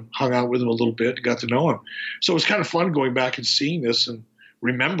Tom and hung out with him a little bit and got to know him. So it was kind of fun going back and seeing this and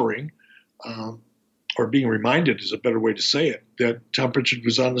remembering, or being reminded is a better way to say it, that Tom Pritchard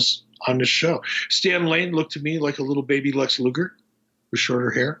was on this show. Stan Lane looked to me like a little baby Lex Luger with shorter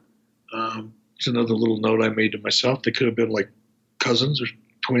hair. It's another little note I made to myself. They could have been like cousins or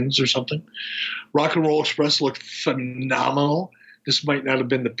twins or something. Rock and Roll Express looked phenomenal. This might not have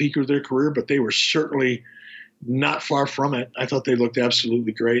been the peak of their career, but they were certainly not far from it. I thought they looked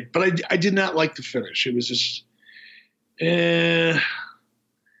absolutely great. But I did not like the finish. It was just, I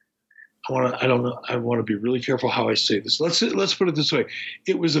want to be really careful how I say this. Let's put it this way.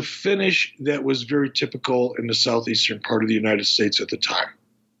 It was a finish that was very typical in the southeastern part of the United States at the time.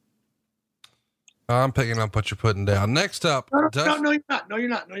 I'm picking up what you're putting down. Next up. No, you're not. No, you're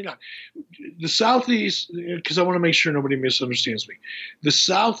not. The Southeast, because I want to make sure nobody misunderstands me. The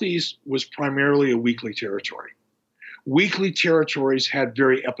Southeast was primarily a weekly territory. Weekly territories had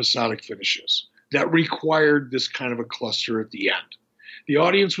very episodic finishes that required this kind of a cluster at the end. The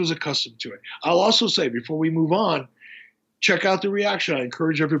audience was accustomed to it. I'll also say, before we move on, check out the reaction. I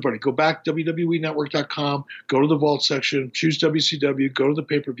encourage everybody. Go back, WWEnetwork.com, go to the Vault section, choose WCW, go to the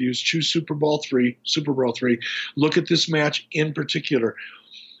pay-per-views, choose SuperBrawl III, look at this match in particular.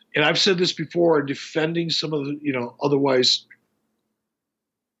 And I've said this before, defending some of the, otherwise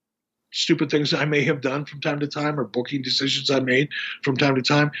stupid things I may have done from time to time or booking decisions I made from time to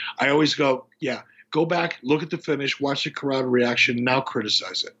time, I always go, yeah, go back, look at the finish, watch the crowd reaction, now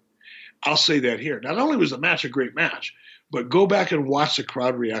criticize it. I'll say that here. Not only was the match a great match, but go back and watch the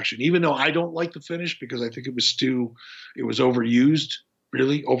crowd reaction. Even though I don't like the finish because I think it was overused,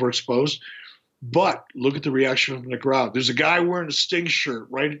 really overexposed. But look at the reaction from the crowd. There's a guy wearing a Sting shirt,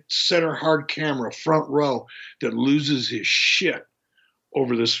 right center hard camera, front row, that loses his shit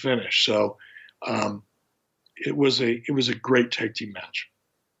over this finish. So it was a great tag team match.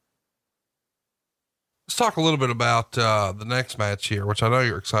 Let's talk a little bit about the next match here, which I know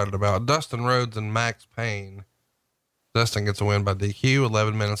you're excited about. Dustin Rhodes and Max Payne. Dustin gets a win by DQ,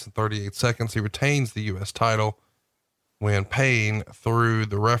 11 minutes and 38 seconds. He retains the U.S. title when Payne threw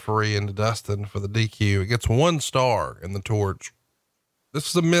the referee into Dustin for the DQ. It gets 1 star in the torch. This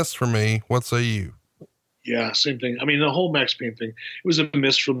is a miss for me. What say you? Yeah, same thing. I mean, the whole Max Payne thing, it was a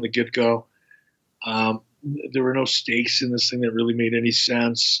miss from the get-go. There were no stakes in this thing that really made any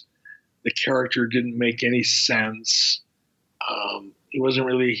sense. The character didn't make any sense. He wasn't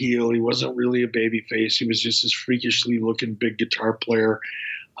really a heel. He wasn't really a baby face. He was just this freakishly looking big guitar player.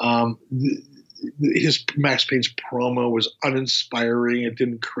 His Max Payne's promo was uninspiring. It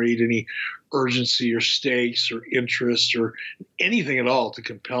didn't create any urgency or stakes or interest or anything at all to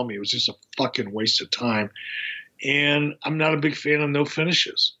compel me. It was just a fucking waste of time. And I'm not a big fan of no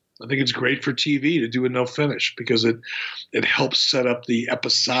finishes. I think it's great for TV to do a no finish because it helps set up the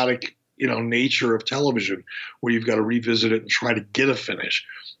episodic, nature of television where you've got to revisit it and try to get a finish.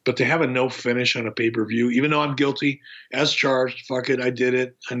 But to have a no finish on a pay-per-view, even though I'm guilty as charged, fuck it, I did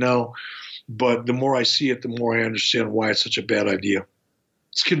it, I know. But the more I see it, the more I understand why it's such a bad idea.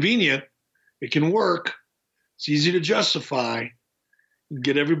 It's convenient. It can work. It's easy to justify.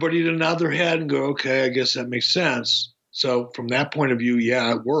 Get everybody to nod their head and go, okay, I guess that makes sense. So from that point of view,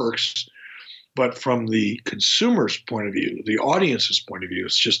 yeah, it works. But from the consumer's point of view, the audience's point of view,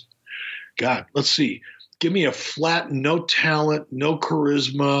 it's just, God, let's see. Give me a flat, no talent, no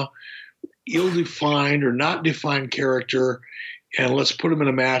charisma, ill-defined or not defined character, and let's put him in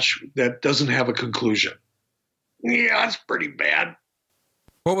a match that doesn't have a conclusion. Yeah, that's pretty bad.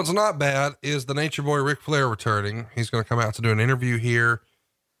 Well, what's not bad is the Nature Boy Ric Flair returning. He's going to come out to do an interview here.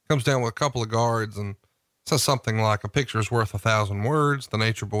 Comes down with a couple of guards and says something like, a picture's worth 1,000 words. The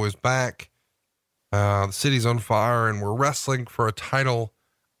Nature Boy's back. The city's on fire and we're wrestling for a title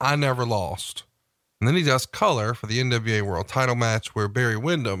I never lost. And then he does color for the NWA World Title match where Barry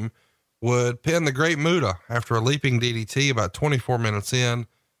Windham would pin the Great Muta after a leaping DDT about 24 minutes in.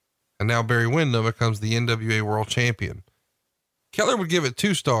 And now Barry Windham becomes the NWA World Champion. Keller would give it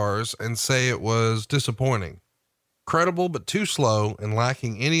 2 stars and say it was disappointing. Credible, but too slow and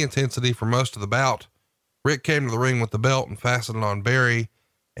lacking any intensity for most of the bout. Rick came to the ring with the belt and fastened it on Barry.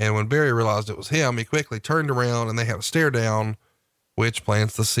 And when Barry realized it was him, he quickly turned around and they had a stare down, which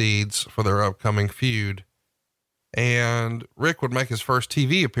plants the seeds for their upcoming feud. And Rick would make his first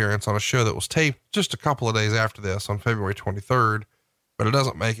TV appearance on a show that was taped just a couple of days after this on February 23rd, but it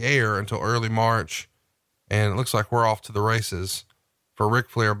doesn't make air until early March. And it looks like we're off to the races for Ric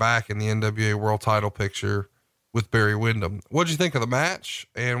Flair back in the NWA World Title picture with Barry Windham. What'd you think of the match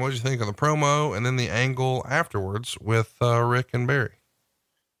and what'd you think of the promo and then the angle afterwards with Rick and Barry?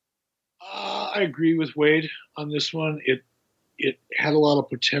 I agree with Wade on this one. It had a lot of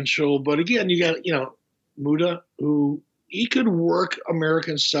potential, but again, you got, Muta, who he could work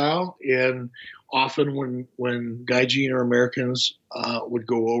American style, and often when Gaijin or Americans would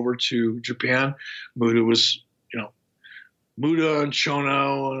go over to Japan, Muta was, Muta and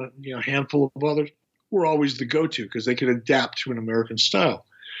Shono and a handful of others were always the go-to because they could adapt to an American style.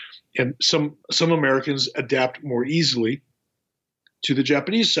 And some Americans adapt more easily to the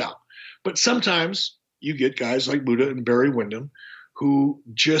Japanese style. But sometimes you get guys like Muta and Barry Windham who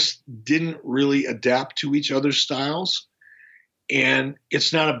just didn't really adapt to each other's styles. And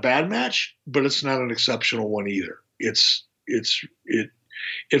it's not a bad match, but it's not an exceptional one either. It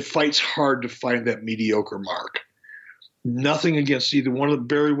fights hard to find that mediocre mark. Nothing against either one of them.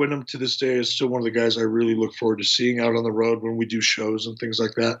 Barry Windham to this day is still one of the guys I really look forward to seeing out on the road when we do shows and things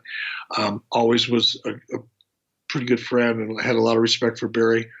like that. Always was a pretty good friend and had a lot of respect for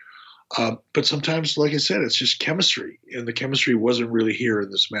Barry. But sometimes, like I said, it's just chemistry, and the chemistry wasn't really here in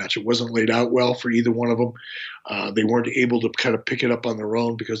this match. It wasn't laid out well for either one of them. They weren't able to kind of pick it up on their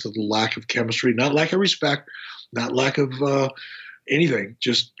own because of the lack of chemistry, not lack of respect, not lack of anything,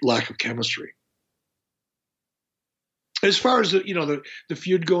 just lack of chemistry. As far as the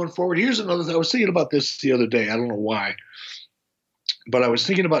feud going forward, here's another thing. I was thinking about this the other day. I don't know why, but I was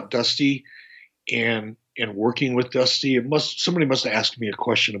thinking about Dusty and and working with Dusty. Somebody must have asked me a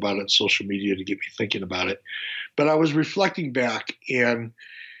question about it on social media to get me thinking about it. But I was reflecting back, and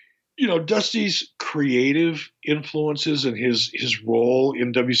Dusty's creative influences and his role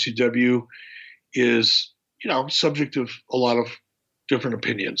in WCW is subject of a lot of different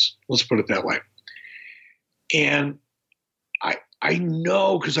opinions. Let's put it that way. And I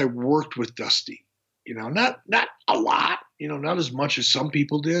know, because I worked with Dusty, not a lot, not as much as some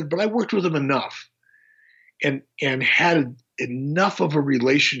people did, but I worked with him enough and had enough of a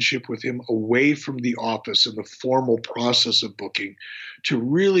relationship with him away from the office and the formal process of booking to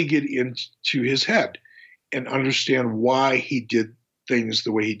really get into his head and understand why he did things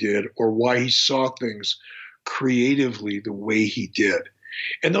the way he did, or why he saw things creatively the way he did.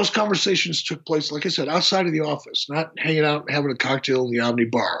 And those conversations took place, like I said, outside of the office, not hanging out and having a cocktail in the Omni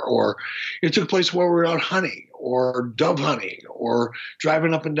Bar, or it took place while we were out hunting or dove hunting or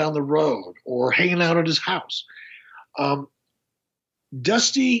driving up and down the road or hanging out at his house.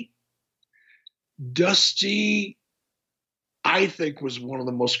 Dusty, I think, was one of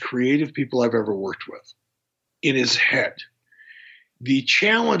the most creative people I've ever worked with in his head. The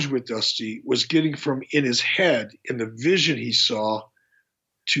challenge with Dusty was getting from in his head and the vision he saw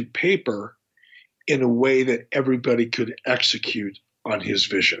to paper in a way that everybody could execute on his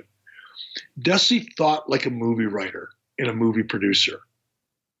vision. Dusty thought like a movie writer and a movie producer.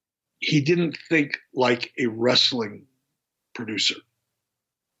 He didn't think like a wrestling producer.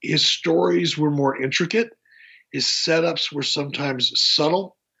 His stories were more intricate. His setups were sometimes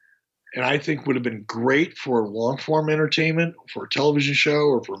subtle, and I think would have been great for long-form entertainment, for a television show,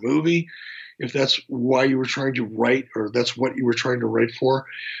 or for a movie, if that's why you were trying to write, or that's what you were trying to write for.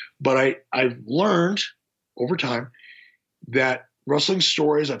 But I've learned over time that wrestling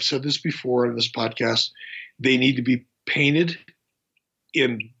stories, I've said this before in this podcast, they need to be painted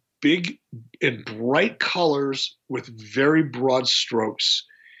in big and bright colors with very broad strokes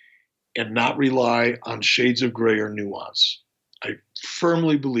and not rely on shades of gray or nuance. I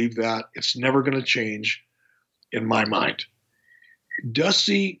firmly believe that. It's never going to change in my mind.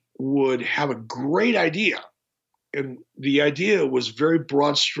 Dusty would have a great idea, and the idea was very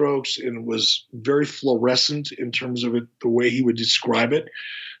broad strokes and was very fluorescent in terms of it, the way he would describe it.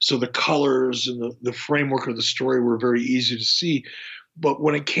 So the colors and the framework of the story were very easy to see. But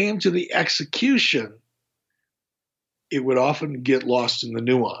when it came to the execution, it would often get lost in the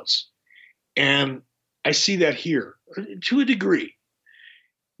nuance. And I see that here to a degree.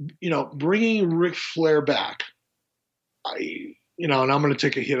 Bringing Ric Flair back, and I'm going to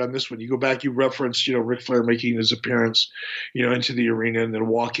take a hit on this one. You go back, you referenced, Ric Flair making his appearance, into the arena and then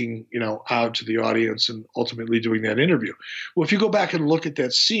walking, out to the audience and ultimately doing that interview. Well, if you go back and look at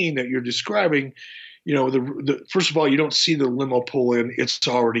that scene that you're describing, first of all, you don't see the limo pull in, it's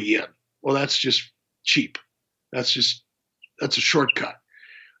already in. Well, that's just cheap. That's a shortcut.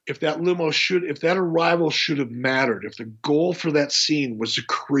 If that arrival should have mattered, if the goal for that scene was to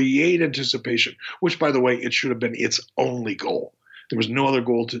create anticipation, which, by the way, it should have been its only goal. There was no other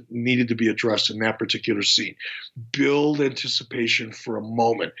goal needed to be addressed in that particular scene. Build anticipation for a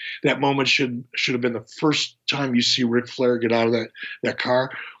moment. That moment should have been the first time you see Ric Flair get out of that car.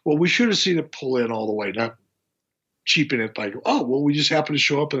 Well, we should have seen it pull in all the way, not cheapen it by, we just happen to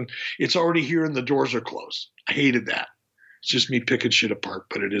show up and it's already here and the doors are closed. I hated that. It's just me picking shit apart,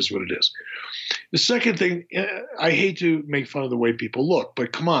 but it is what it is. The second thing, I hate to make fun of the way people look,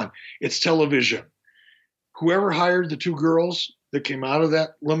 but come on, it's television. Whoever hired the two girls that came out of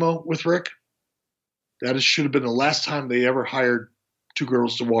that limo with Rick, should have been the last time they ever hired two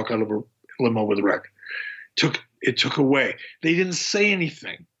girls to walk out of a limo with Rick. It took away. They didn't say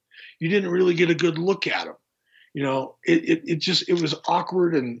anything. You didn't really get a good look at them. It was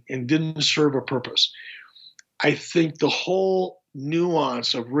awkward and didn't serve a purpose. I think the whole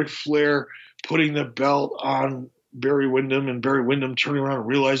nuance of Ric Flair putting the belt on Barry Windham and Barry Windham turning around and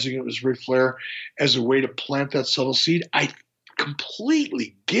realizing it was Ric Flair as a way to plant that subtle seed, I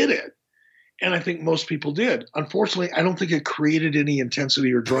completely get it. And I think most people did. Unfortunately, I don't think it created any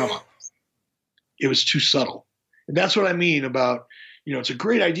intensity or drama. It was too subtle. And that's what I mean about, it's a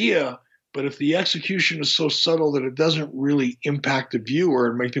great idea, but if the execution is so subtle that it doesn't really impact the viewer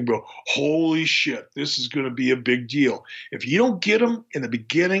and make them go, holy shit, this is going to be a big deal. If you don't get them in the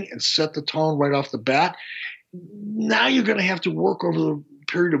beginning and set the tone right off the bat, now you're going to have to work over the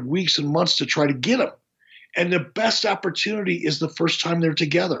period of weeks and months to try to get them. And the best opportunity is the first time they're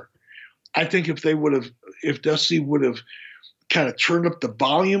together. I think if Dusty would have kind of turned up the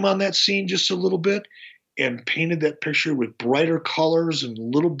volume on that scene just a little bit and painted that picture with brighter colors and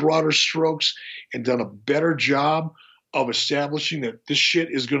little broader strokes and done a better job of establishing that this shit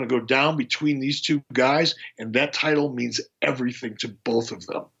is going to go down between these two guys, and that title means everything to both of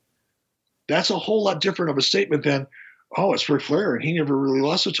them. That's a whole lot different of a statement than, oh, it's Ric Flair, and he never really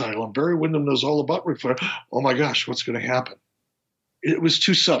lost a title, and Barry Windham knows all about Ric Flair. Oh, my gosh, what's going to happen? It was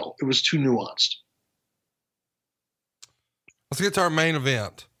too subtle. It was too nuanced. Let's get to our main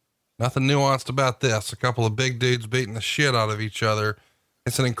event. Nothing nuanced about this. A couple of big dudes beating the shit out of each other.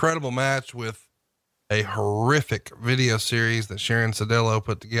 It's an incredible match with a horrific video series that Sharon Sadello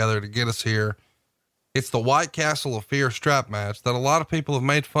put together to get us here. It's the White Castle of Fear strap match that a lot of people have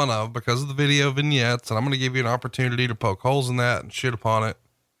made fun of because of the video vignettes. And I'm going to give you an opportunity to poke holes in that and shit upon it,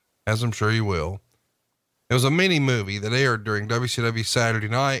 as I'm sure you will. It was a mini movie that aired during WCW Saturday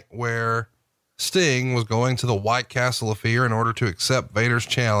Night where Sting was going to the White Castle of Fear in order to accept Vader's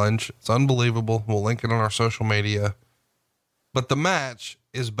challenge. It's unbelievable. We'll link it on our social media, but the match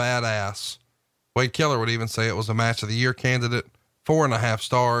is badass. Wade Keller would even say it was a match of the year candidate, 4.5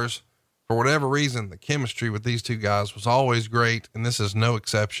 stars. For whatever reason, the chemistry with these two guys was always great, and this is no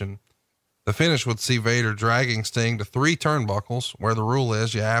exception. The finish would see Vader dragging Sting to 3 turnbuckles, where the rule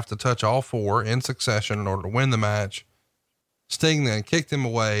is you have to touch all 4 in succession in order to win the match. Sting then kicked him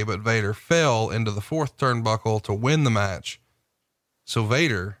away, but Vader fell into the 4th turnbuckle to win the match. So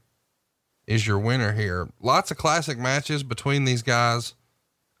Vader is your winner here. Lots of classic matches between these guys.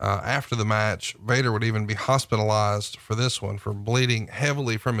 After the match, Vader would even be hospitalized for this one for bleeding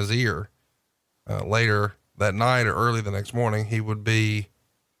heavily from his ear. Later that night or early the next morning, he would be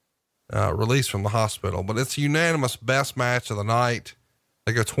released from the hospital. But it's a unanimous best match of the night.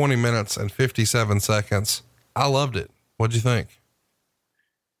 They go 20 minutes and 57 seconds. I loved it. What'd you think?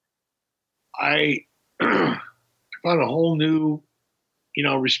 I found a whole new,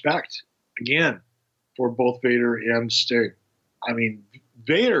 respect again for both Vader and Sting. I mean,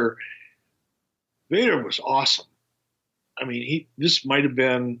 Vader was awesome. I mean, this might have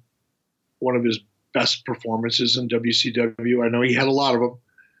been one of his best performances in WCW. I know he had a lot of them,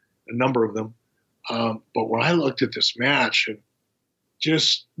 a number of them. But when I looked at this match, and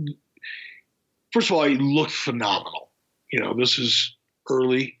just, first of all, he looked phenomenal. This is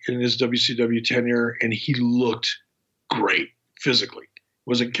early in his WCW tenure, and he looked great physically.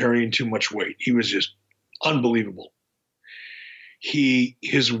 Wasn't carrying too much weight. He was just unbelievable.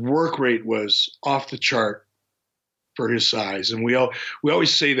 His work rate was off the chart for his size. And we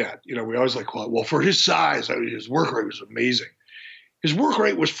always say that, we always like, well, for his size, his work rate was amazing. His work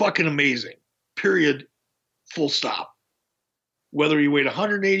rate was fucking amazing, period, full stop. Whether he weighed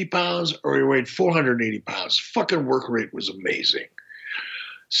 180 pounds or he weighed 480 pounds, fucking work rate was amazing.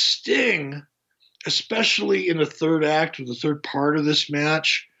 Sting, especially in the third act or the third part of this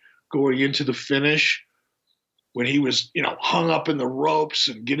match, going into the finish, when he was, hung up in the ropes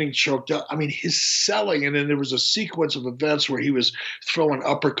and getting choked up. I mean, his selling, and then there was a sequence of events where he was throwing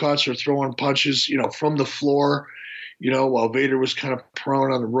uppercuts or throwing punches, from the floor, while Vader was kind of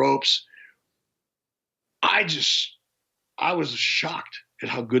prone on the ropes. I was shocked at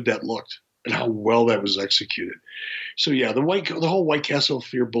how good that looked and how well that was executed. So yeah, the whole White Castle of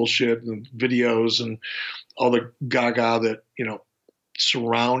Fear bullshit and videos and all the gaga that,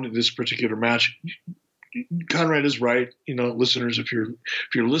 surround this particular match. Conrad is right. Listeners, if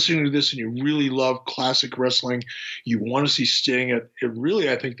you're listening to this and you really love classic wrestling, you want to see Sting at really,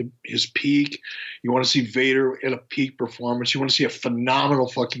 I think, his peak. You want to see Vader at a peak performance. You want to see a phenomenal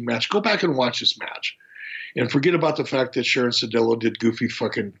fucking match. Go back and watch this match. And forget about the fact that Sharon Sadello did goofy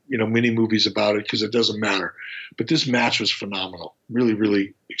fucking, mini movies about it, because it doesn't matter. But this match was phenomenal. Really,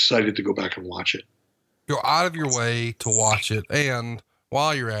 really excited to go back and watch it. Go out of your way to watch it. And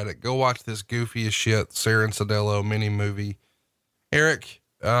while you're at it, go watch this goofy as shit Sharon Sadello mini movie. Eric,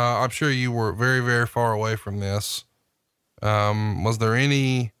 I'm sure you were very, very far away from this. Was there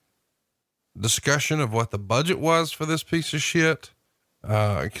any discussion of what the budget was for this piece of shit?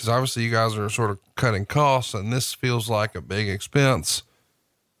 Cause obviously you guys are sort of cutting costs and this feels like a big expense.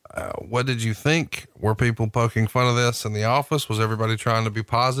 What did you think? Were people poking fun of this in the office? Was everybody trying to be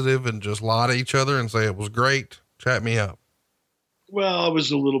positive and just lie to each other and say it was great? Chat me up. Well, it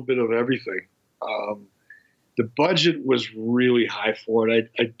was a little bit of everything. The budget was really high for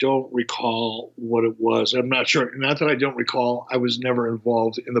it. I don't recall what it was. I'm not sure. Not that I don't recall. I was never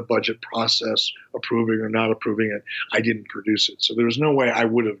involved in the budget process, approving or not approving it. I didn't produce it. So there was no way I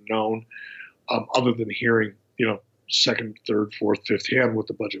would have known, other than hearing, second, third, fourth, fifth hand what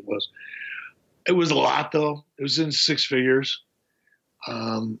the budget was. It was a lot, though. It was in 6 figures.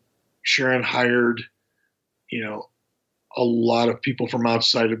 Sharon hired, a lot of people from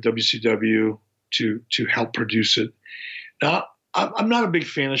outside of WCW to help produce it. Now, I'm not a big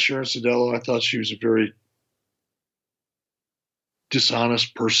fan of Sharon Sadello. I thought she was a very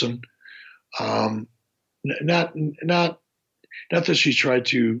dishonest person. Not that she tried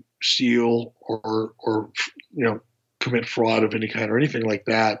to steal or commit fraud of any kind or anything like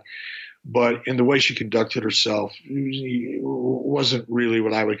that, but in the way she conducted herself wasn't really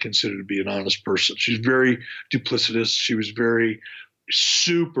what I would consider to be an honest person. She's very duplicitous. She was very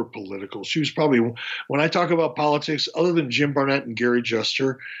super political. She was probably, when I talk about politics, other than Jim Barnett and Gary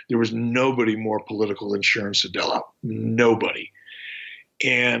Juster, there was nobody more political than Sharon Sadella. Nobody.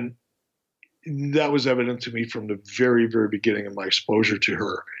 And that was evident to me from the very, very beginning of my exposure to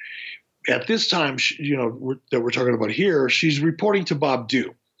her. At this time, that we're talking about here, she's reporting to Bob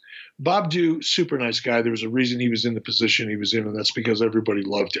Dew. Bob Dew, super nice guy. There was a reason he was in the position he was in, and that's because everybody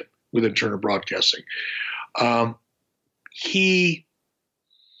loved him within Turner Broadcasting. He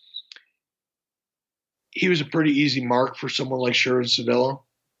was a pretty easy mark for someone like Sharon Sadella.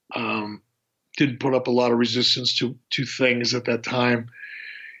 Didn't put up a lot of resistance to things at that time.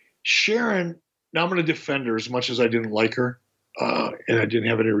 Sharon, now I'm going to defend her as much as I didn't like her, and I didn't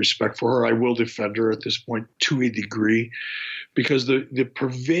have any respect for her. I will defend her at this point to a degree, because the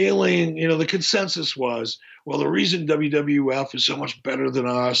prevailing, the consensus was, well, the reason WWF is so much better than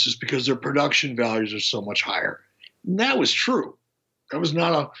us is because their production values are so much higher. And that was true. That was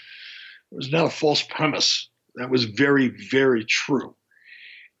not a false premise. That was very, very true.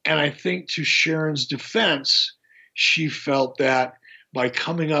 And I think, to Sharon's defense, she felt that by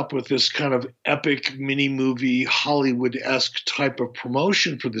coming up with this kind of epic mini movie, Hollywood-esque type of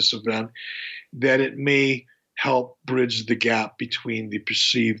promotion for this event, that it may help bridge the gap between the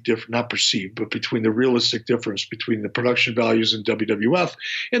between the realistic difference between the production values in WWF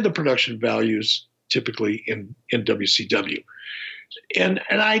and the production values typically in WCW. And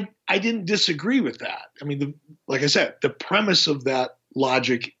I didn't disagree with that. I mean, like I said, the premise of that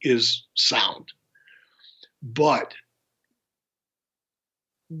logic is sound. But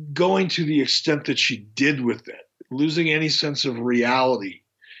going to the extent that she did with it, losing any sense of reality,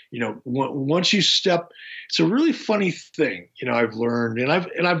 once you step, it's a really funny thing. I've learned, and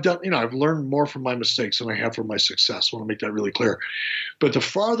I've done, I've learned more from my mistakes than I have from my success. I want to make that really clear. But the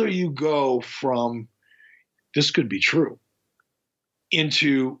farther you go from this could be true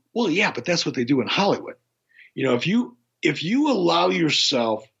into, well, yeah, but that's what they do in Hollywood. If you allow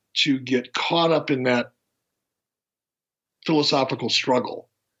yourself to get caught up in that philosophical struggle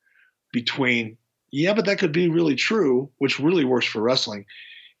between, yeah, but that could be really true, which really works for wrestling,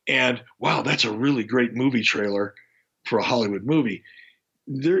 and wow, that's a really great movie trailer for a Hollywood movie.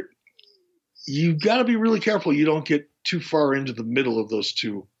 You've got to be really careful you don't get too far into the middle of those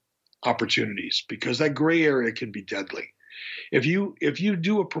two opportunities, because that gray area can be deadly. If you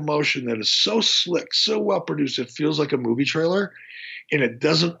do a promotion that is so slick, so well produced, it feels like a movie trailer, and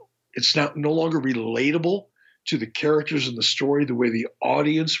it's no longer relatable to the characters in the story the way the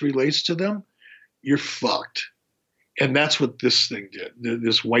audience relates to them, you're fucked. And that's what this thing did.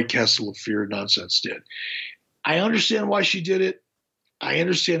 This White Castle of Fear nonsense did. I understand why she did it. I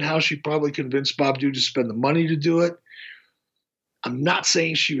understand how she probably convinced Bob Dew to spend the money to do it. I'm not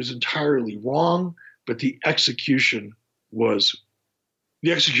saying she was entirely wrong, but the execution was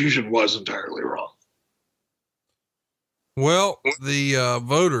entirely wrong. Well, the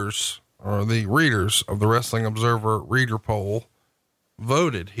voters, or the readers of the Wrestling Observer reader poll,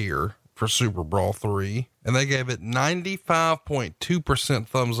 voted here for Super Brawl 3, and they gave it 95.2%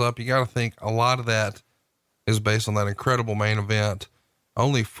 thumbs up. You got to think a lot of that is based on that incredible main event.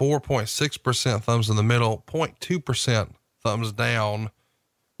 Only 4.6% thumbs in the middle, 0.2% thumbs down.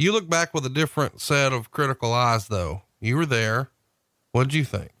 You look back with a different set of critical eyes, though. You were there. What did you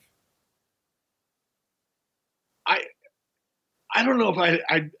think? I don't know if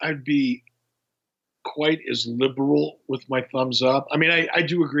I'd be quite as liberal with my thumbs up. I mean, I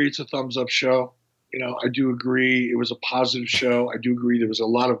do agree it's a thumbs up show. I do agree it was a positive show. I do agree there was a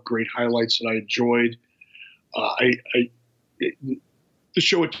lot of great highlights that I enjoyed. The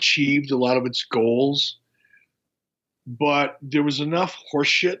show achieved a lot of its goals, but there was enough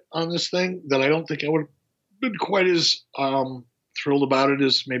horseshit on this thing that I don't think I would have been quite as thrilled about it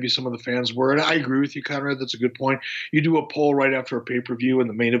as maybe some of the fans were. And I agree with you, Conrad. That's a good point. You do a poll right after a pay-per-view and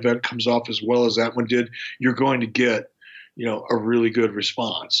the main event comes off as well as that one did, you're going to get, a really good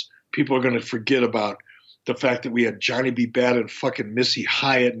response. People are going to forget about the fact that we had Johnny B. Bad and fucking Missy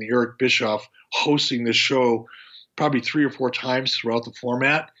Hyatt and Eric Bischoff hosting this show probably 3 or 4 times throughout the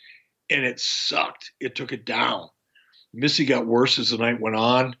format, and it sucked. It took it down. Missy got worse as the night went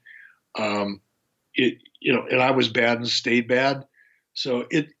on. And I was bad and stayed bad. So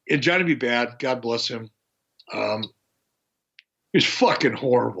Johnny B. Bad, God bless him. It was fucking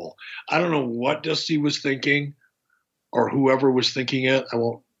horrible. I don't know what Dusty was thinking, or whoever was thinking it.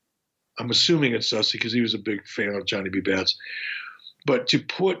 I'm assuming it's Dusty because he was a big fan of Johnny B. Bads. But to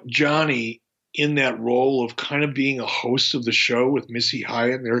put Johnny in that role of kind of being a host of the show with Missy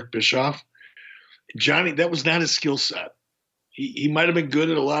Hyatt and Eric Bischoff, Johnny, that was not his skill set. He might have been good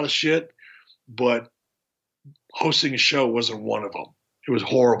at a lot of shit, but hosting a show wasn't one of them. It was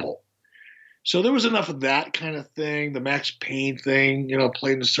horrible. So there was enough of that kind of thing, the Max Payne thing,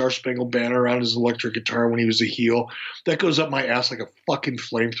 playing the Star Spangled Banner on his electric guitar when he was a heel. That goes up my ass like a fucking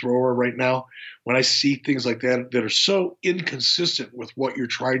flamethrower right now when I see things like that that are so inconsistent with what you're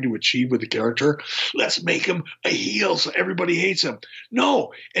trying to achieve with the character. Let's make him a heel so everybody hates him.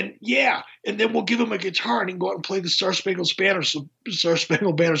 No, and then we'll give him a guitar and he can go out and play the Star Spangled Banner so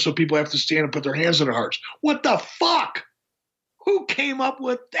people have to stand and put their hands on their hearts. What the fuck? Who came up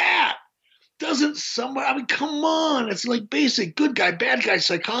with that? Doesn't somebody, I mean, come on. It's like basic good guy, bad guy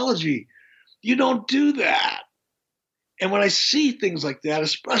psychology. You don't do that. And when I see things like that,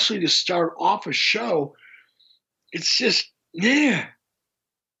 especially to start off a show, it's just, yeah.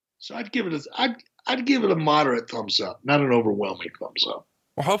 So I'd give it a moderate thumbs up, not an overwhelming thumbs up.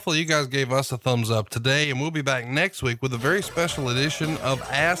 Well, hopefully you guys gave us a thumbs up today, and we'll be back next week with a very special edition of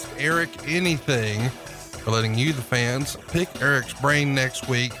Ask Eric Anything. We're letting you, the fans, pick Eric's brain next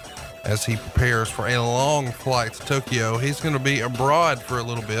week as he prepares for a long flight to Tokyo. He's going to be abroad for a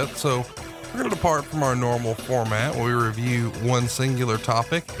little bit, so we're going to depart from our normal format where we review one singular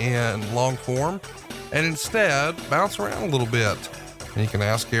topic in long form and instead bounce around a little bit. And you can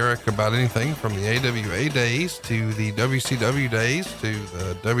ask Eric about anything from the AWA days to the WCW days to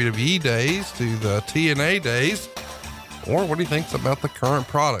the WWE days to the TNA days, or what he thinks about the current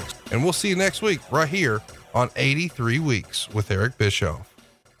products. And we'll see you next week right here on 83 Weeks with Eric Bischoff.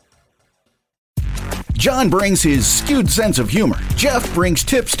 John brings his skewed sense of humor. Jeff brings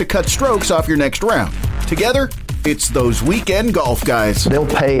tips to cut strokes off your next round. Together, it's those weekend golf guys. They'll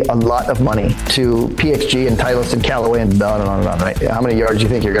pay a lot of money to PXG and Titleist and Callaway and on and on and on, right? How many yards do you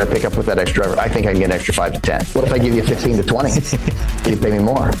think you're going to pick up with that extra driver? I think I can get an extra 5 to 10. What if I give you 15 to 20? You pay me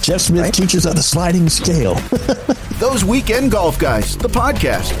more. Jeff Smith teaches on the sliding scale. Those Weekend Golf Guys, the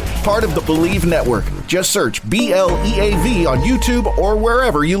podcast, part of the Believe Network. Just search BLEAV on YouTube or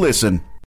wherever you listen.